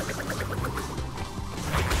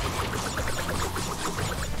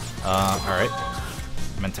 Alright.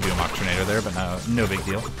 Meant to do a mock tornado there, but no big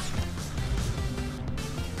deal.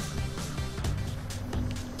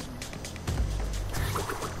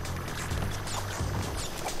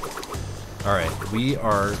 Alright, we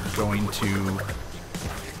are going to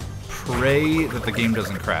pray that the game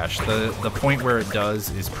doesn't crash. The point where it does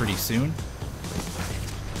is pretty soon.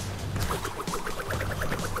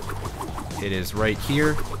 It is right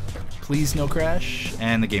here. Please no crash.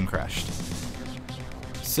 And the game crashed.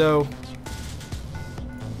 So,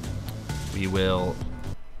 we will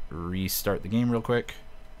restart the game real quick.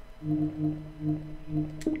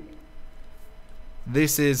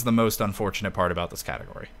 This is the most unfortunate part about this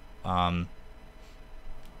category. I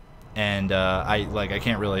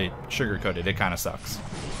can't really sugarcoat it. It kind of sucks.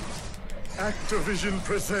 Activision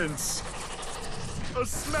presents a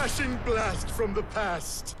smashing blast from the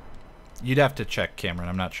past. You'd have to check, Cameron.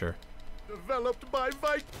 I'm not sure. Developed by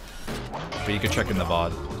Vike. But you could check in the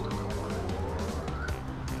VOD.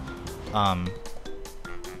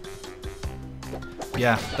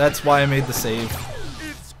 Yeah, that's why I made the save.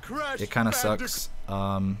 It kind of sucks.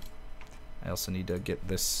 I also need to get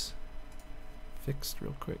this fixed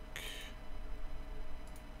real quick.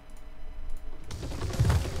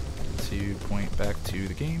 To point back to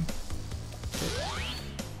the game.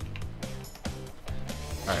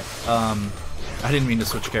 Alright, I didn't mean to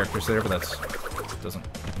switch characters there, but that's doesn't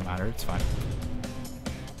matter, it's fine.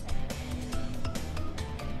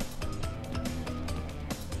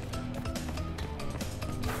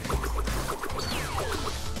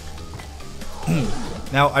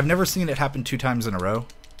 Now, I've never seen it happen 2 times in a row.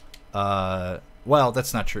 Well,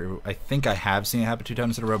 that's not true. I think I have seen it happen 2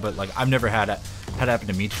 times in a row, but like I've never had it happen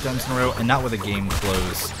to me 2 times in a row, and not with a game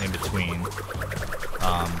close in between.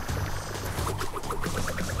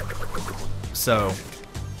 So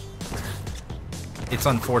it's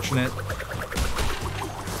unfortunate.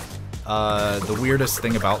 The weirdest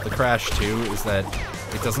thing about the crash too is that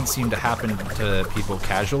it doesn't seem to happen to people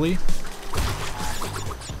casually.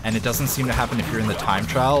 And it doesn't seem to happen if you're in the time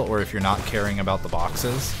trial or if you're not caring about the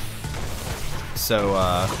boxes. So,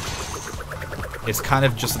 it's kind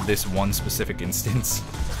of just this one specific instance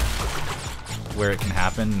where it can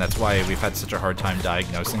happen. That's why we've had such a hard time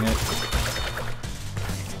diagnosing it.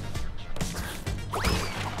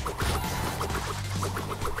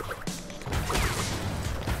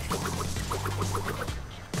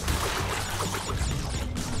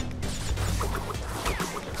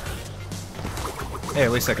 Hey,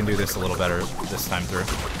 at least I can do this a little better this time through.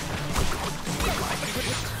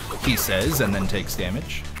 He says, and then takes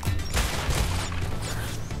damage.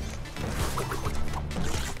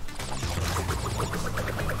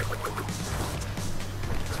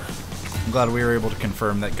 I'm glad we were able to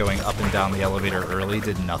confirm that going up and down the elevator early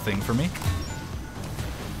did nothing for me.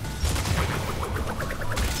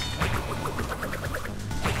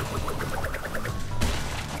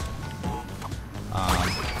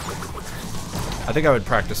 I think I would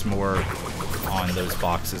practice more on those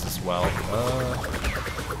boxes as well.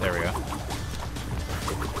 There we go.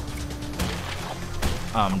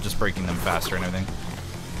 Just breaking them faster and everything.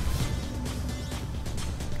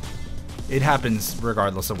 It happens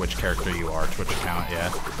regardless of which character you are, Twitch account,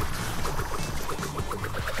 yeah.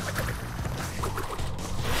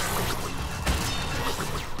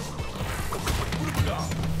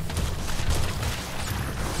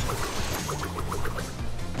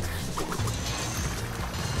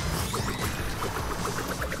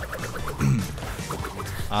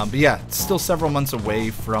 But yeah, it's still several months away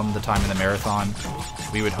from the time of the marathon.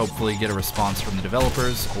 We would hopefully get a response from the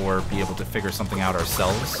developers or be able to figure something out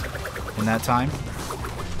ourselves in that time.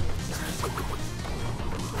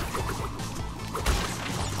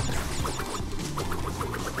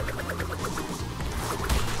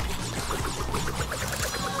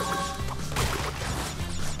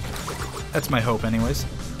 That's my hope anyways.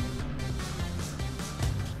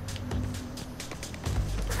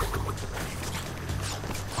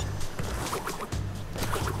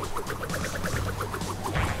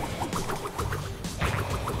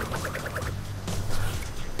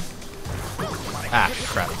 Ah,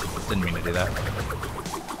 crap. Didn't mean to do that.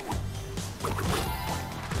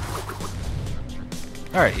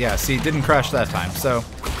 Alright, yeah, see, didn't crash that time, so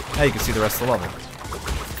now you can see the rest of the level.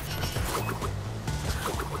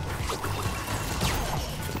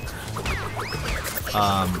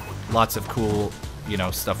 Lots of cool, you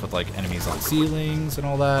know, stuff with like enemies on ceilings and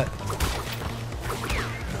all that.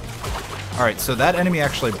 Alright, so that enemy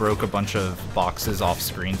actually broke a bunch of boxes off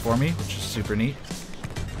screen for me, which is super neat.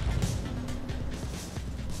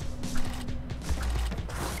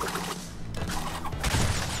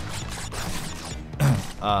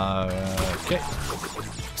 Okay.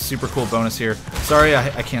 Super cool bonus here. Sorry,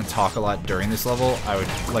 I can't talk a lot during this level.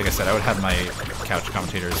 Like I said, I would have my couch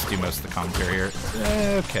commentators do most of the commentary here.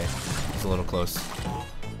 Okay. It's a little close.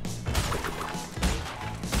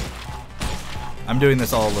 I'm doing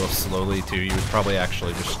this all a little slowly too. You would probably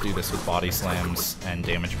actually just do this with body slams and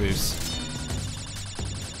damage boosts.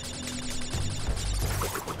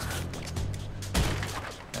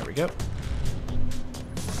 There we go.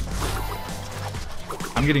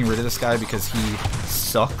 I'm getting rid of this guy because he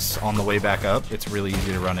sucks on the way back up. It's really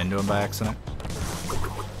easy to run into him by accident.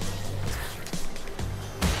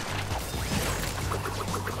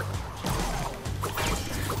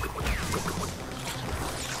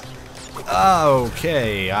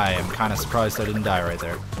 Okay, I am kind of surprised I didn't die right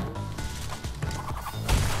there.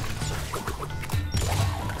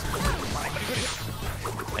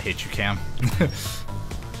 I hate you, Cam.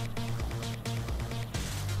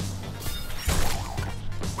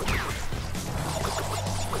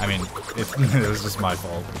 I mean, it was just my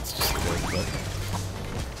fault. It's just good, but...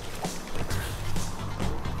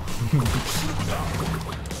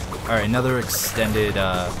 Alright, another extended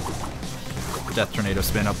Death Tornado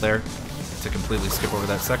spin up there to completely skip over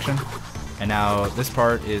that section. And now this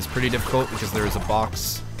part is pretty difficult because there is a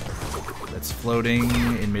box that's floating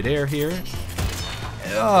in midair here.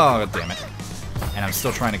 Oh, damn it. And I'm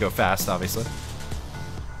still trying to go fast, obviously.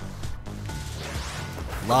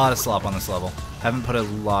 A lot of slop on this level. Haven't put a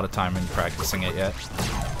lot of time in practicing it yet.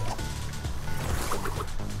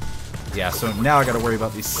 Yeah, so now I gotta worry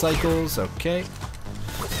about these cycles. Okay.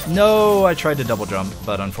 No, I tried to double jump,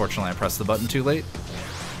 but unfortunately I pressed the button too late.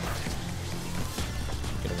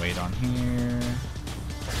 Gotta wait on here.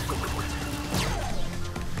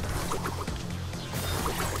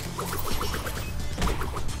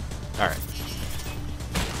 Alright.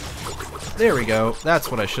 There we go. That's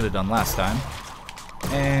what I should have done last time.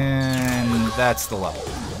 And that's the level.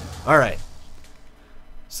 Alright.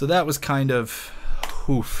 So that was kind of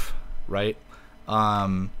oof, right?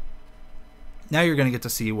 Now you're going to get to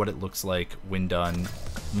see what it looks like when done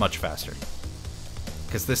much faster.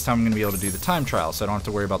 Because this time I'm going to be able to do the time trial, so I don't have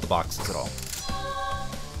to worry about the boxes at all.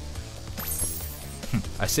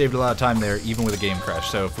 I saved a lot of time there, even with a game crash,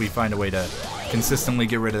 so if we find a way to consistently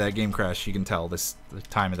get rid of that game crash, you can tell the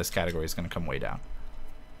time of this category is going to come way down.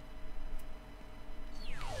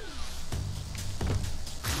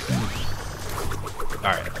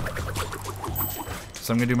 Alright.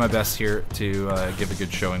 So I'm going to do my best here to give a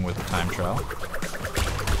good showing with the time trial.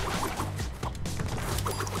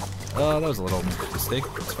 That was a little mistake.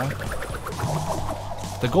 It's fine.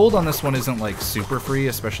 The gold on this one isn't like super free,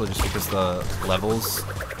 especially just because the level's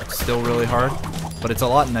still really hard. But it's a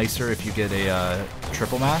lot nicer if you get a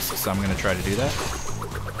triple mask, so I'm going to try to do that.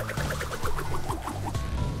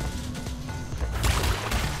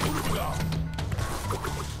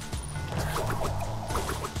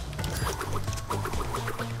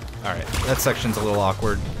 Alright, that section's a little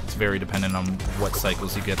awkward. It's very dependent on what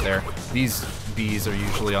cycles you get there. These bees are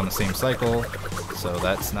usually on the same cycle, so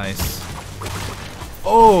that's nice.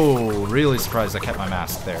 Oh, really surprised I kept my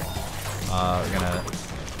mask there. We're gonna...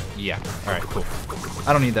 Yeah, alright, cool.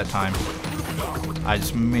 I don't need that time. I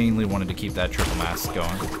just mainly wanted to keep that triple mask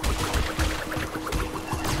going.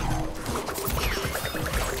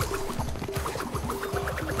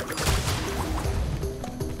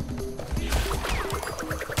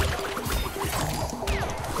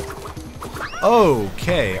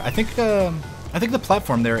 Okay, I think the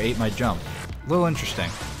platform there ate my jump. A little interesting.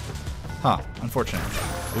 Huh, unfortunate.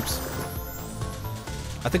 Oops.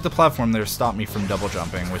 I think the platform there stopped me from double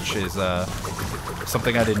jumping, which is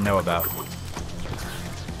something I didn't know about.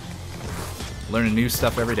 Learning new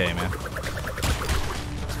stuff every day, man.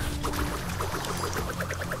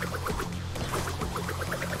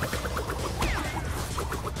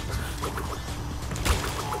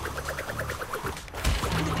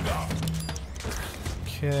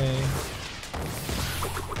 Okay.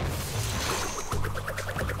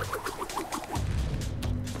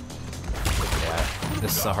 Yeah,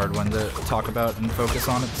 this is a hard one to talk about and focus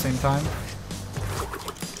on at the same time.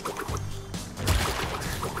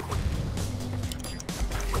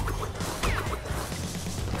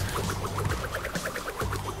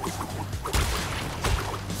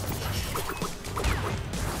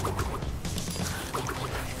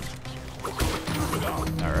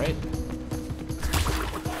 Alright.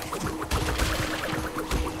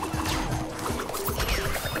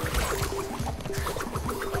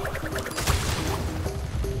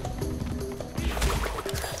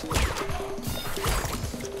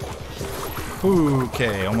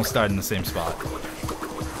 Okay, almost died in the same spot.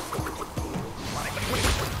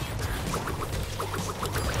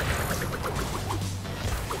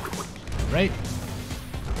 Right.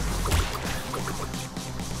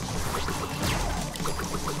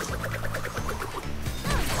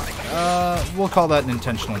 We'll call that an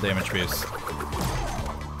intentional damage boost.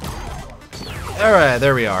 Alright,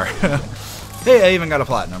 there we are. Hey, I even got a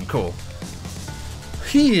platinum. Cool.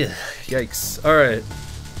 Yikes. Alright.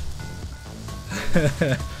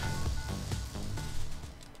 A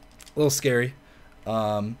little scary.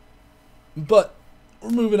 But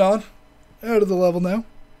we're moving on out of the level now.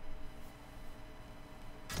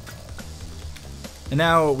 And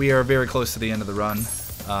now we are very close to the end of the run.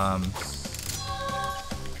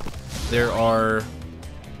 There are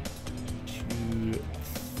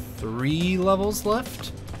 3 levels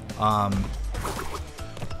left, all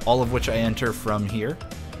of which I enter from here.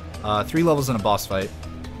 3 levels in a boss fight.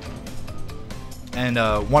 And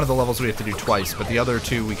one of the levels we have to do twice, but the other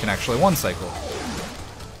 2 we can actually one-cycle.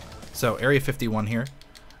 So Area 51 here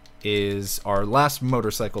is our last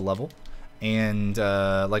motorcycle level. And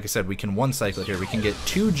like I said, we can one-cycle here. We can get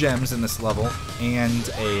 2 gems in this level and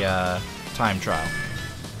a time trial.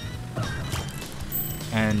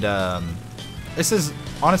 And this is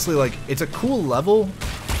honestly, like, it's a cool level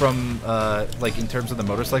from like in terms of the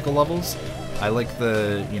motorcycle levels. I like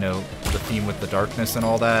the, you know, the theme with the darkness and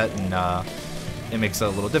all that, and it makes it a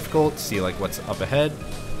little difficult to see like what's up ahead.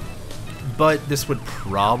 But this would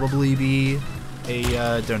probably be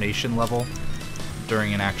a donation level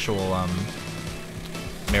during an actual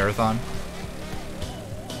marathon.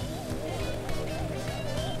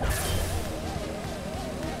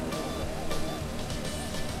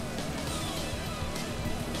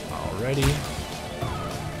 Alrighty.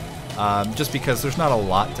 Just because there's not a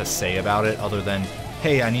lot to say about it other than,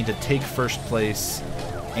 hey, I need to take first place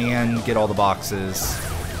and get all the boxes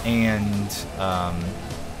and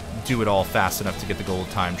do it all fast enough to get the gold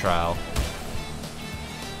time trial.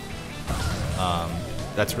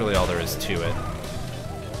 That's really all there is to it.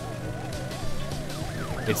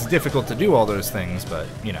 It's difficult to do all those things, but,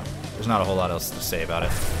 you know, there's not a whole lot else to say about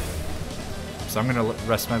it. So I'm going to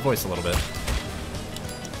rest my voice a little bit.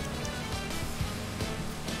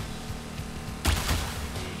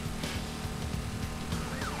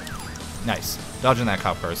 Nice. Dodging that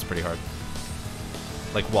cop car is pretty hard.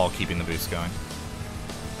 Like, while keeping the boost going.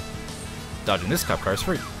 Dodging this cop car is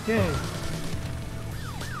free. Yay!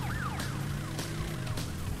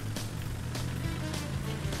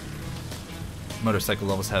 Motorcycle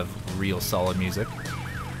levels have real solid music.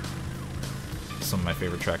 Some of my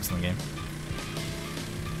favorite tracks in the game.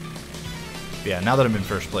 But yeah, now that I'm in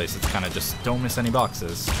first place, it's kind of just don't miss any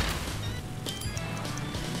boxes.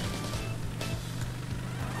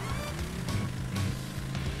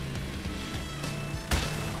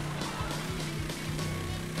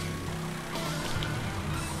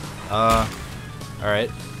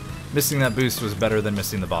 Alright. Missing that boost was better than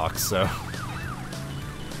missing the box, so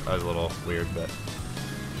that was a little weird, but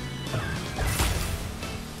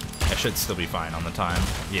I should still be fine on the time.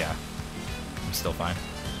 Yeah, I'm still fine.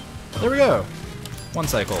 There we go. One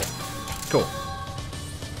cycle. Cool.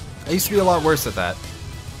 I used to be a lot worse at that.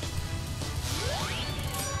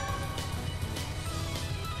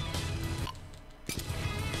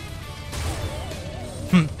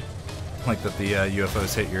 Like that the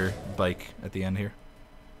UFOs hit your bike at the end here.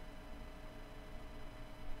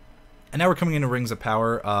 And now we're coming into Rings of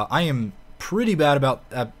Power. I am pretty bad about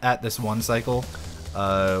at this one cycle.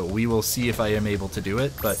 We will see if I am able to do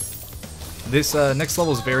it, but this next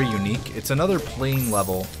level is very unique. It's another plane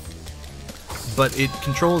level, but it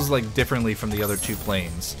controls like differently from the other 2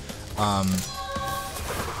 planes.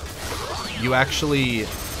 You actually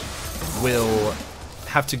will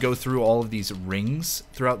have to go through all of these rings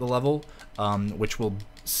throughout the level, which will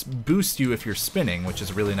boost you if you're spinning, which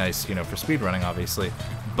is really nice, you know, for speedrunning, obviously.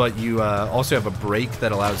 But you also have a brake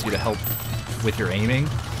that allows you to help with your aiming.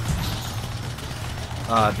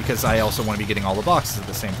 because I also want to be getting all the boxes at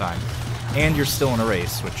the same time. And you're still in a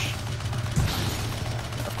race, which,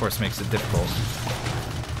 of course, makes it difficult.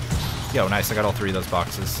 Yo, nice, I got all 3 of those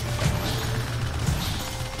boxes.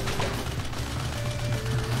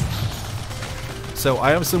 So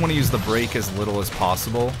I obviously want to use the brake as little as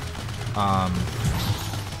possible,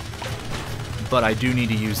 but I do need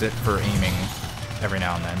to use it for aiming every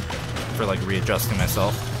now and then, for like readjusting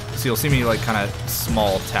myself. So you'll see me like kind of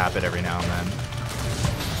small tap it every now and then.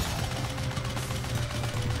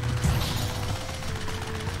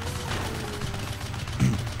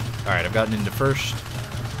 Alright, I've gotten into first.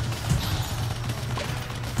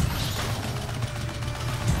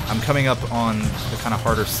 I'm coming up on the kind of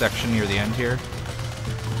harder section near the end here,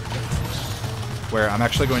 where I'm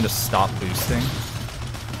actually going to stop boosting,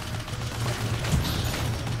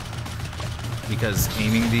 because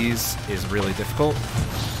aiming these is really difficult.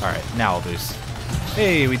 Alright, now I'll boost.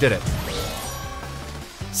 Hey, we did it.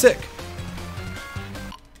 Sick!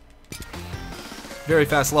 Very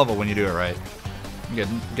fast level when you do it right. I'm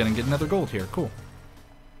gonna get another gold here, cool.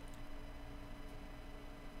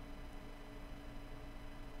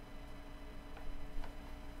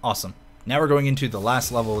 Awesome. Now we're going into the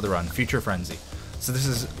last level of the run, Future Frenzy. So this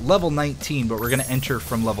is level 19, but we're going to enter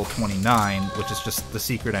from level 29, which is just the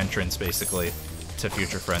secret entrance, basically, to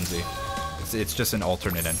Future Frenzy. It's just an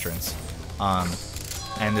alternate entrance.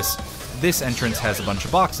 And this entrance has a bunch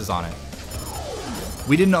of boxes on it.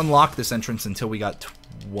 We didn't unlock this entrance until we got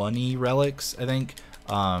 20 relics, I think,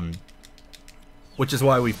 which is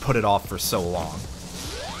why we've put it off for so long.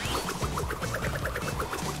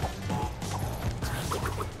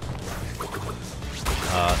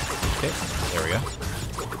 Okay, there we go.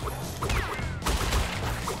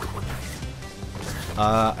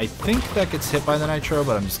 I think that gets hit by the nitro,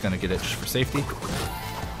 but I'm just gonna get it just for safety.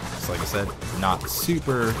 So like I said, not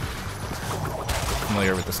super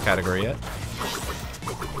familiar with this category yet.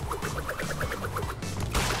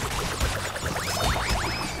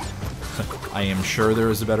 I am sure there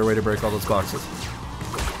is a better way to break all those boxes.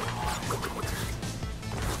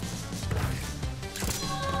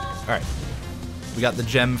 Alright. We got the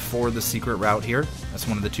gem for the secret route here. That's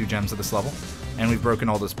one of the 2 gems of this level. And we've broken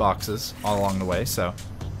all those boxes all along the way, so...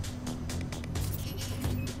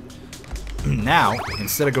 Now,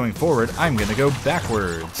 instead of going forward, I'm gonna go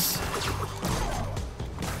backwards.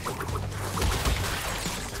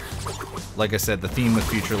 Like I said, the theme with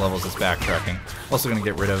future levels is backtracking. Also gonna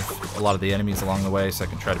get rid of a lot of the enemies along the way, so I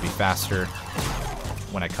can try to be faster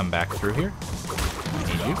when I come back through here. I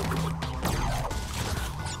need you.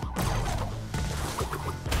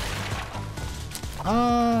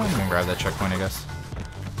 I'm gonna grab that checkpoint, I guess.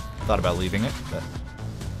 Thought about leaving it, but...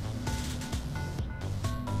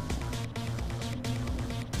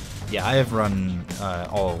 Yeah, I have run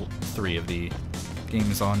all 3 of the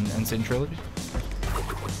games on Insane Trilogy.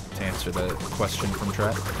 To answer the question from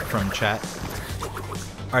chat.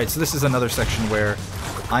 Alright, so this is another section where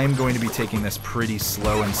I am going to be taking this pretty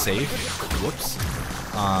slow and safe. Whoops.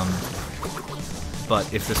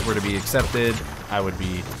 But if this were to be accepted, I would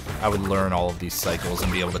learn all of these cycles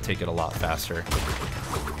and be able to take it a lot faster.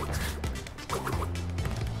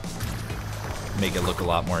 Make it look a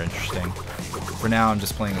lot more interesting. For now, I'm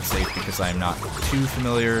just playing it safe because I'm not too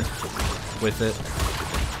familiar with it.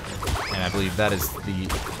 And I believe that is the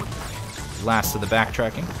last of the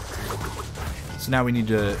backtracking. So now we need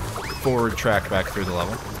to forward track back through the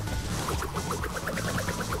level.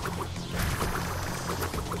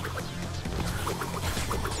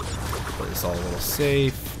 Play this all a little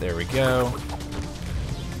safe. There we go.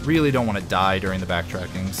 Really don't want to die during the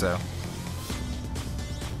backtracking, so...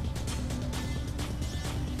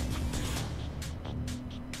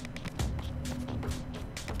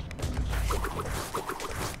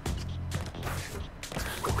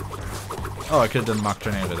 Oh, I could have done mock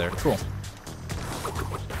tornado there. Cool.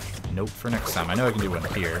 Nope for next time. I know I can do one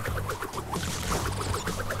here.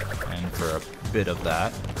 And for a bit of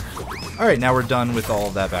that. Alright, now we're done with all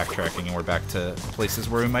of that backtracking and we're back to places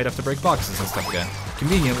where we might have to break boxes and stuff again.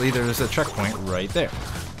 Conveniently, there's a checkpoint right there.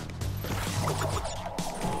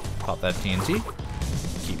 Pop that TNT.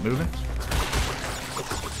 Keep moving.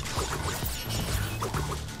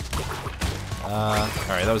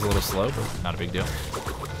 Alright, that was a little slow, but not a big deal.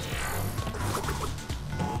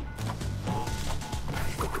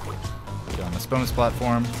 Bonus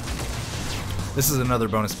platform. This is another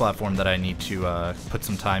bonus platform that I need to put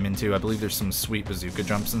some time into. I believe there's some sweet bazooka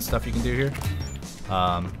jumps and stuff you can do here,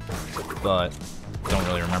 but don't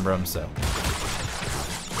really remember them, so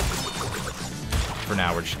for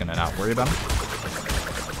now we're just gonna not worry about them.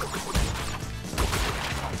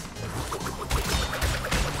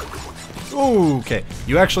 Okay,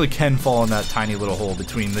 you actually can fall in that tiny little hole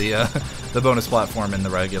between the the bonus platform and the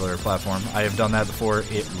regular platform. I have done that before.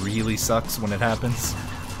 It really sucks when it happens.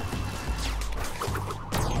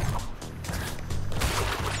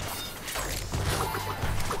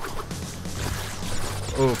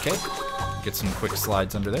 Okay, get some quick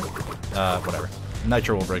slides under there. Whatever.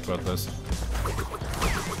 Nitro will break both those.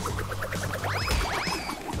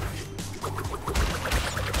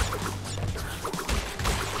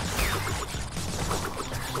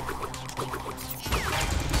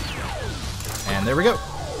 And there we go.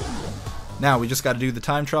 Now we just got to do the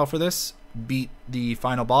time trial for this, beat the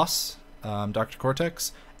final boss, Dr.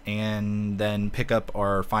 Cortex, and then pick up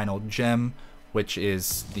our final gem, which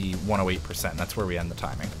is the 108%. That's where we end the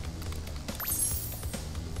timing.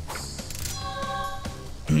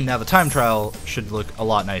 Now the time trial should look a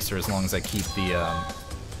lot nicer as long as I keep the,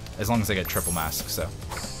 as long as I get triple mask. So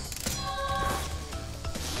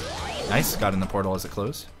nice, got in the portal as it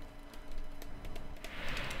closed.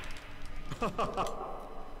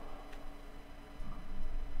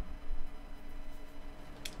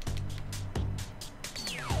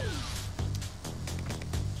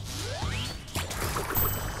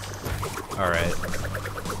 Alright.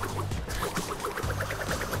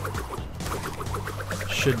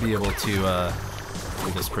 Should be able to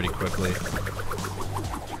do this pretty quickly.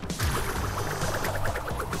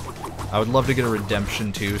 I would love to get a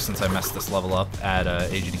redemption too, since I messed this level up at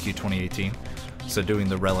AGDQ 2018. So doing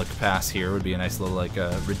the relic pass here would be a nice little like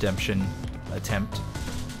redemption attempt.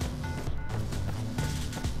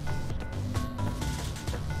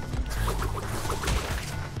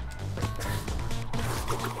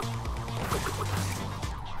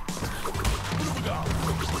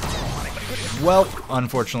 Well,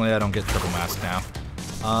 unfortunately I don't get triple mask now.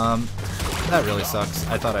 That really sucks.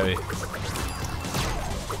 I thought I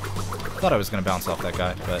was gonna bounce off that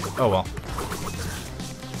guy, but oh well.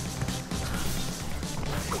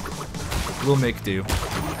 We'll make do.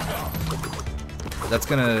 That's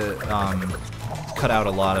gonna cut out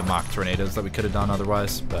a lot of mock tornadoes that we could have done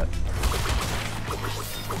otherwise, but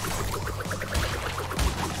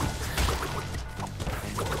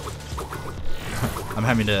I'm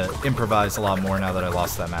having to improvise a lot more now that I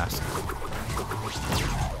lost that mask.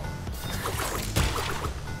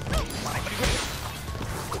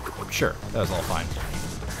 Sure, that was all fine.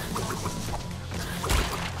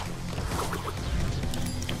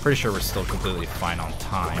 Pretty sure we're still completely fine on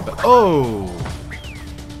time, but oh!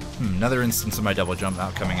 Another instance of my double jump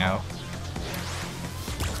not coming out.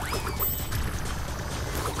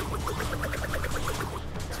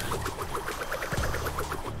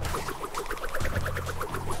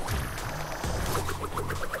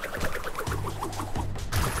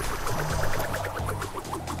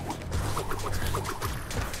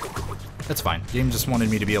 That's fine. Game just wanted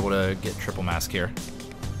me to be able to get triple mask here.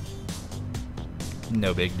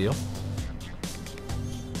 No big deal.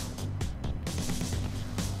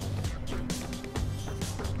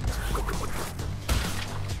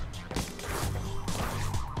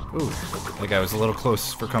 Ooh, that guy was a little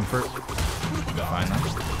close for comfort. Fine then.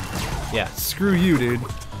 Yeah, screw you, dude.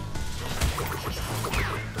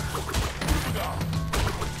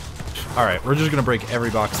 Alright, we're just gonna break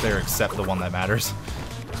every box there except the one that matters.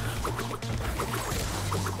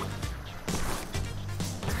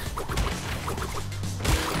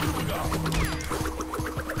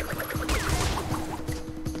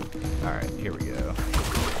 Alright, here we go.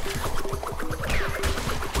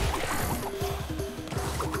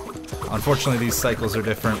 Unfortunately, these cycles are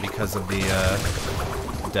different because of the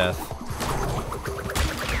death.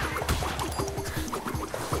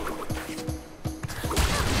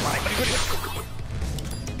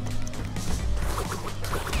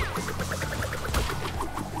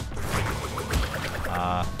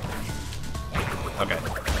 Okay.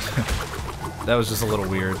 That was just a little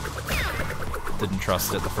weird. Didn't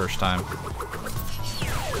trust it the first time.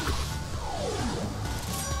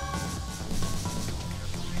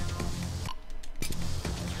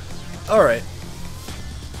 Alright.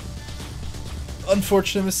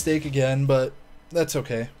 Unfortunate mistake again, but that's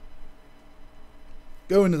okay.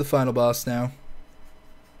 Go into the final boss now.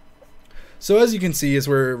 So as you can see, as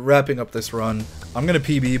we're wrapping up this run, I'm going to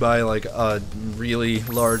PB by like a really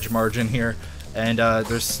large margin here, and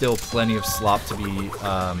there's still plenty of slop to be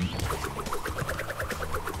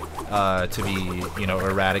you know,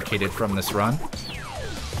 eradicated from this run.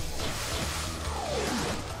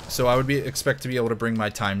 So I would expect to be able to bring my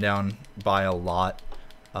time down by a lot.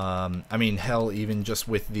 I mean, hell, even just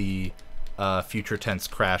with the future tense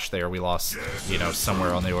crash there, we lost, you know,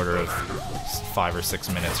 somewhere on the order of 5 or 6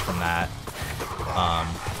 minutes from that.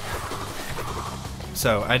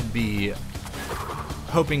 So I'd be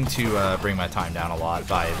hoping to bring my time down a lot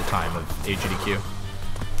by the time of AGDQ.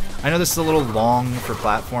 I know this is a little long for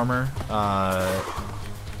platformer,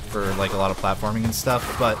 for like a lot of platforming and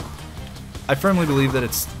stuff, but I firmly believe that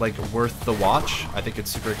it's like worth the watch. I think it's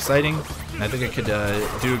super exciting, and I think it could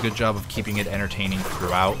do a good job of keeping it entertaining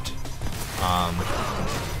throughout.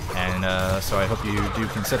 So I hope you do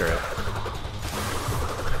consider it.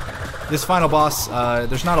 This final boss,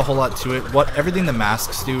 there's not a whole lot to it. Everything the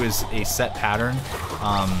masks do is a set pattern,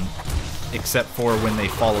 except for when they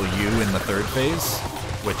follow you in the third phase,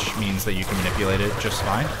 which means that you can manipulate it just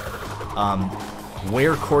fine.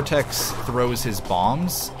 Where Cortex throws his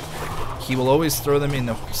bombs, he will always throw them in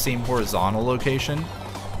the same horizontal location,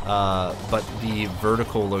 but the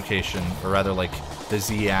vertical location, or rather like the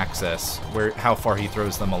Z-axis, how far he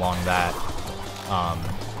throws them along that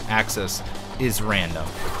axis, is random.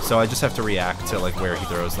 So I just have to react to like where he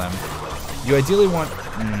throws them. You ideally want...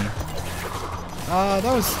 that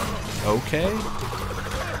was okay.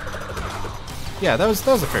 Yeah, that was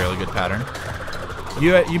a fairly good pattern.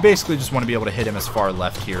 You basically just want to be able to hit him as far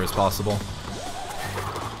left here as possible.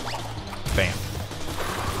 Bam.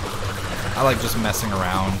 I like just messing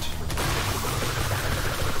around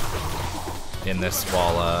in this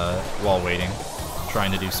while waiting,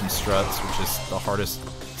 trying to do some struts, which is the hardest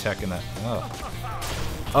tech in that.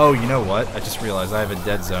 Oh, you know what? I just realized I have a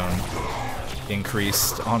dead zone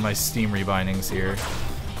increased on my Steam rebindings here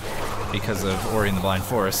because of Ori and the Blind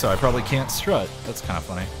Forest, so I probably can't strut. That's kind of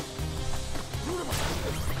funny.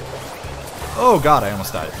 Oh god, I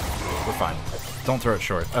almost died. We're fine. Don't throw it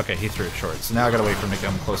short. Okay, he threw it short. So now I gotta wait for him to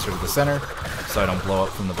come closer to the center so I don't blow up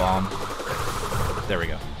from the bomb. There we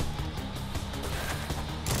go.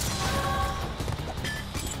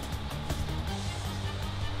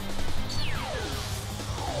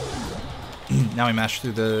 Now we mash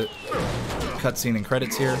through the cutscene and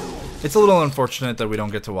credits here. It's a little unfortunate that we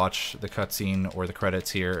don't get to watch the cutscene or the credits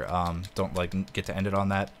here. Don't like get to end it on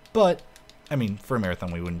that, but I mean, for a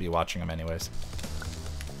marathon, we wouldn't be watching them anyways.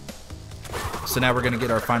 So now we're gonna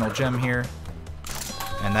get our final gem here,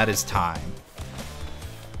 and that is time.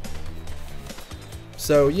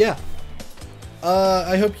 So yeah,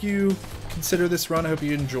 I hope you consider this run. I hope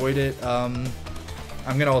you enjoyed it. I'm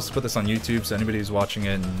gonna also put this on YouTube, so anybody who's watching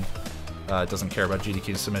it and doesn't care about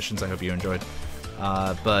GDQ submissions, I hope you enjoyed.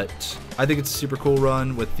 But I think it's a super cool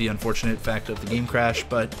run with the unfortunate fact of the game crash,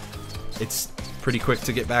 but it's pretty quick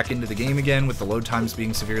to get back into the game again with the load times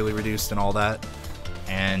being severely reduced and all that.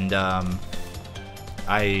 And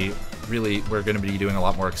we're going to be doing a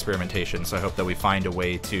lot more experimentation, so I hope that we find a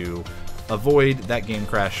way to avoid that game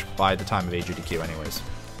crash by the time of AGDQ anyways.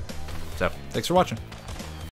 So, thanks for watching.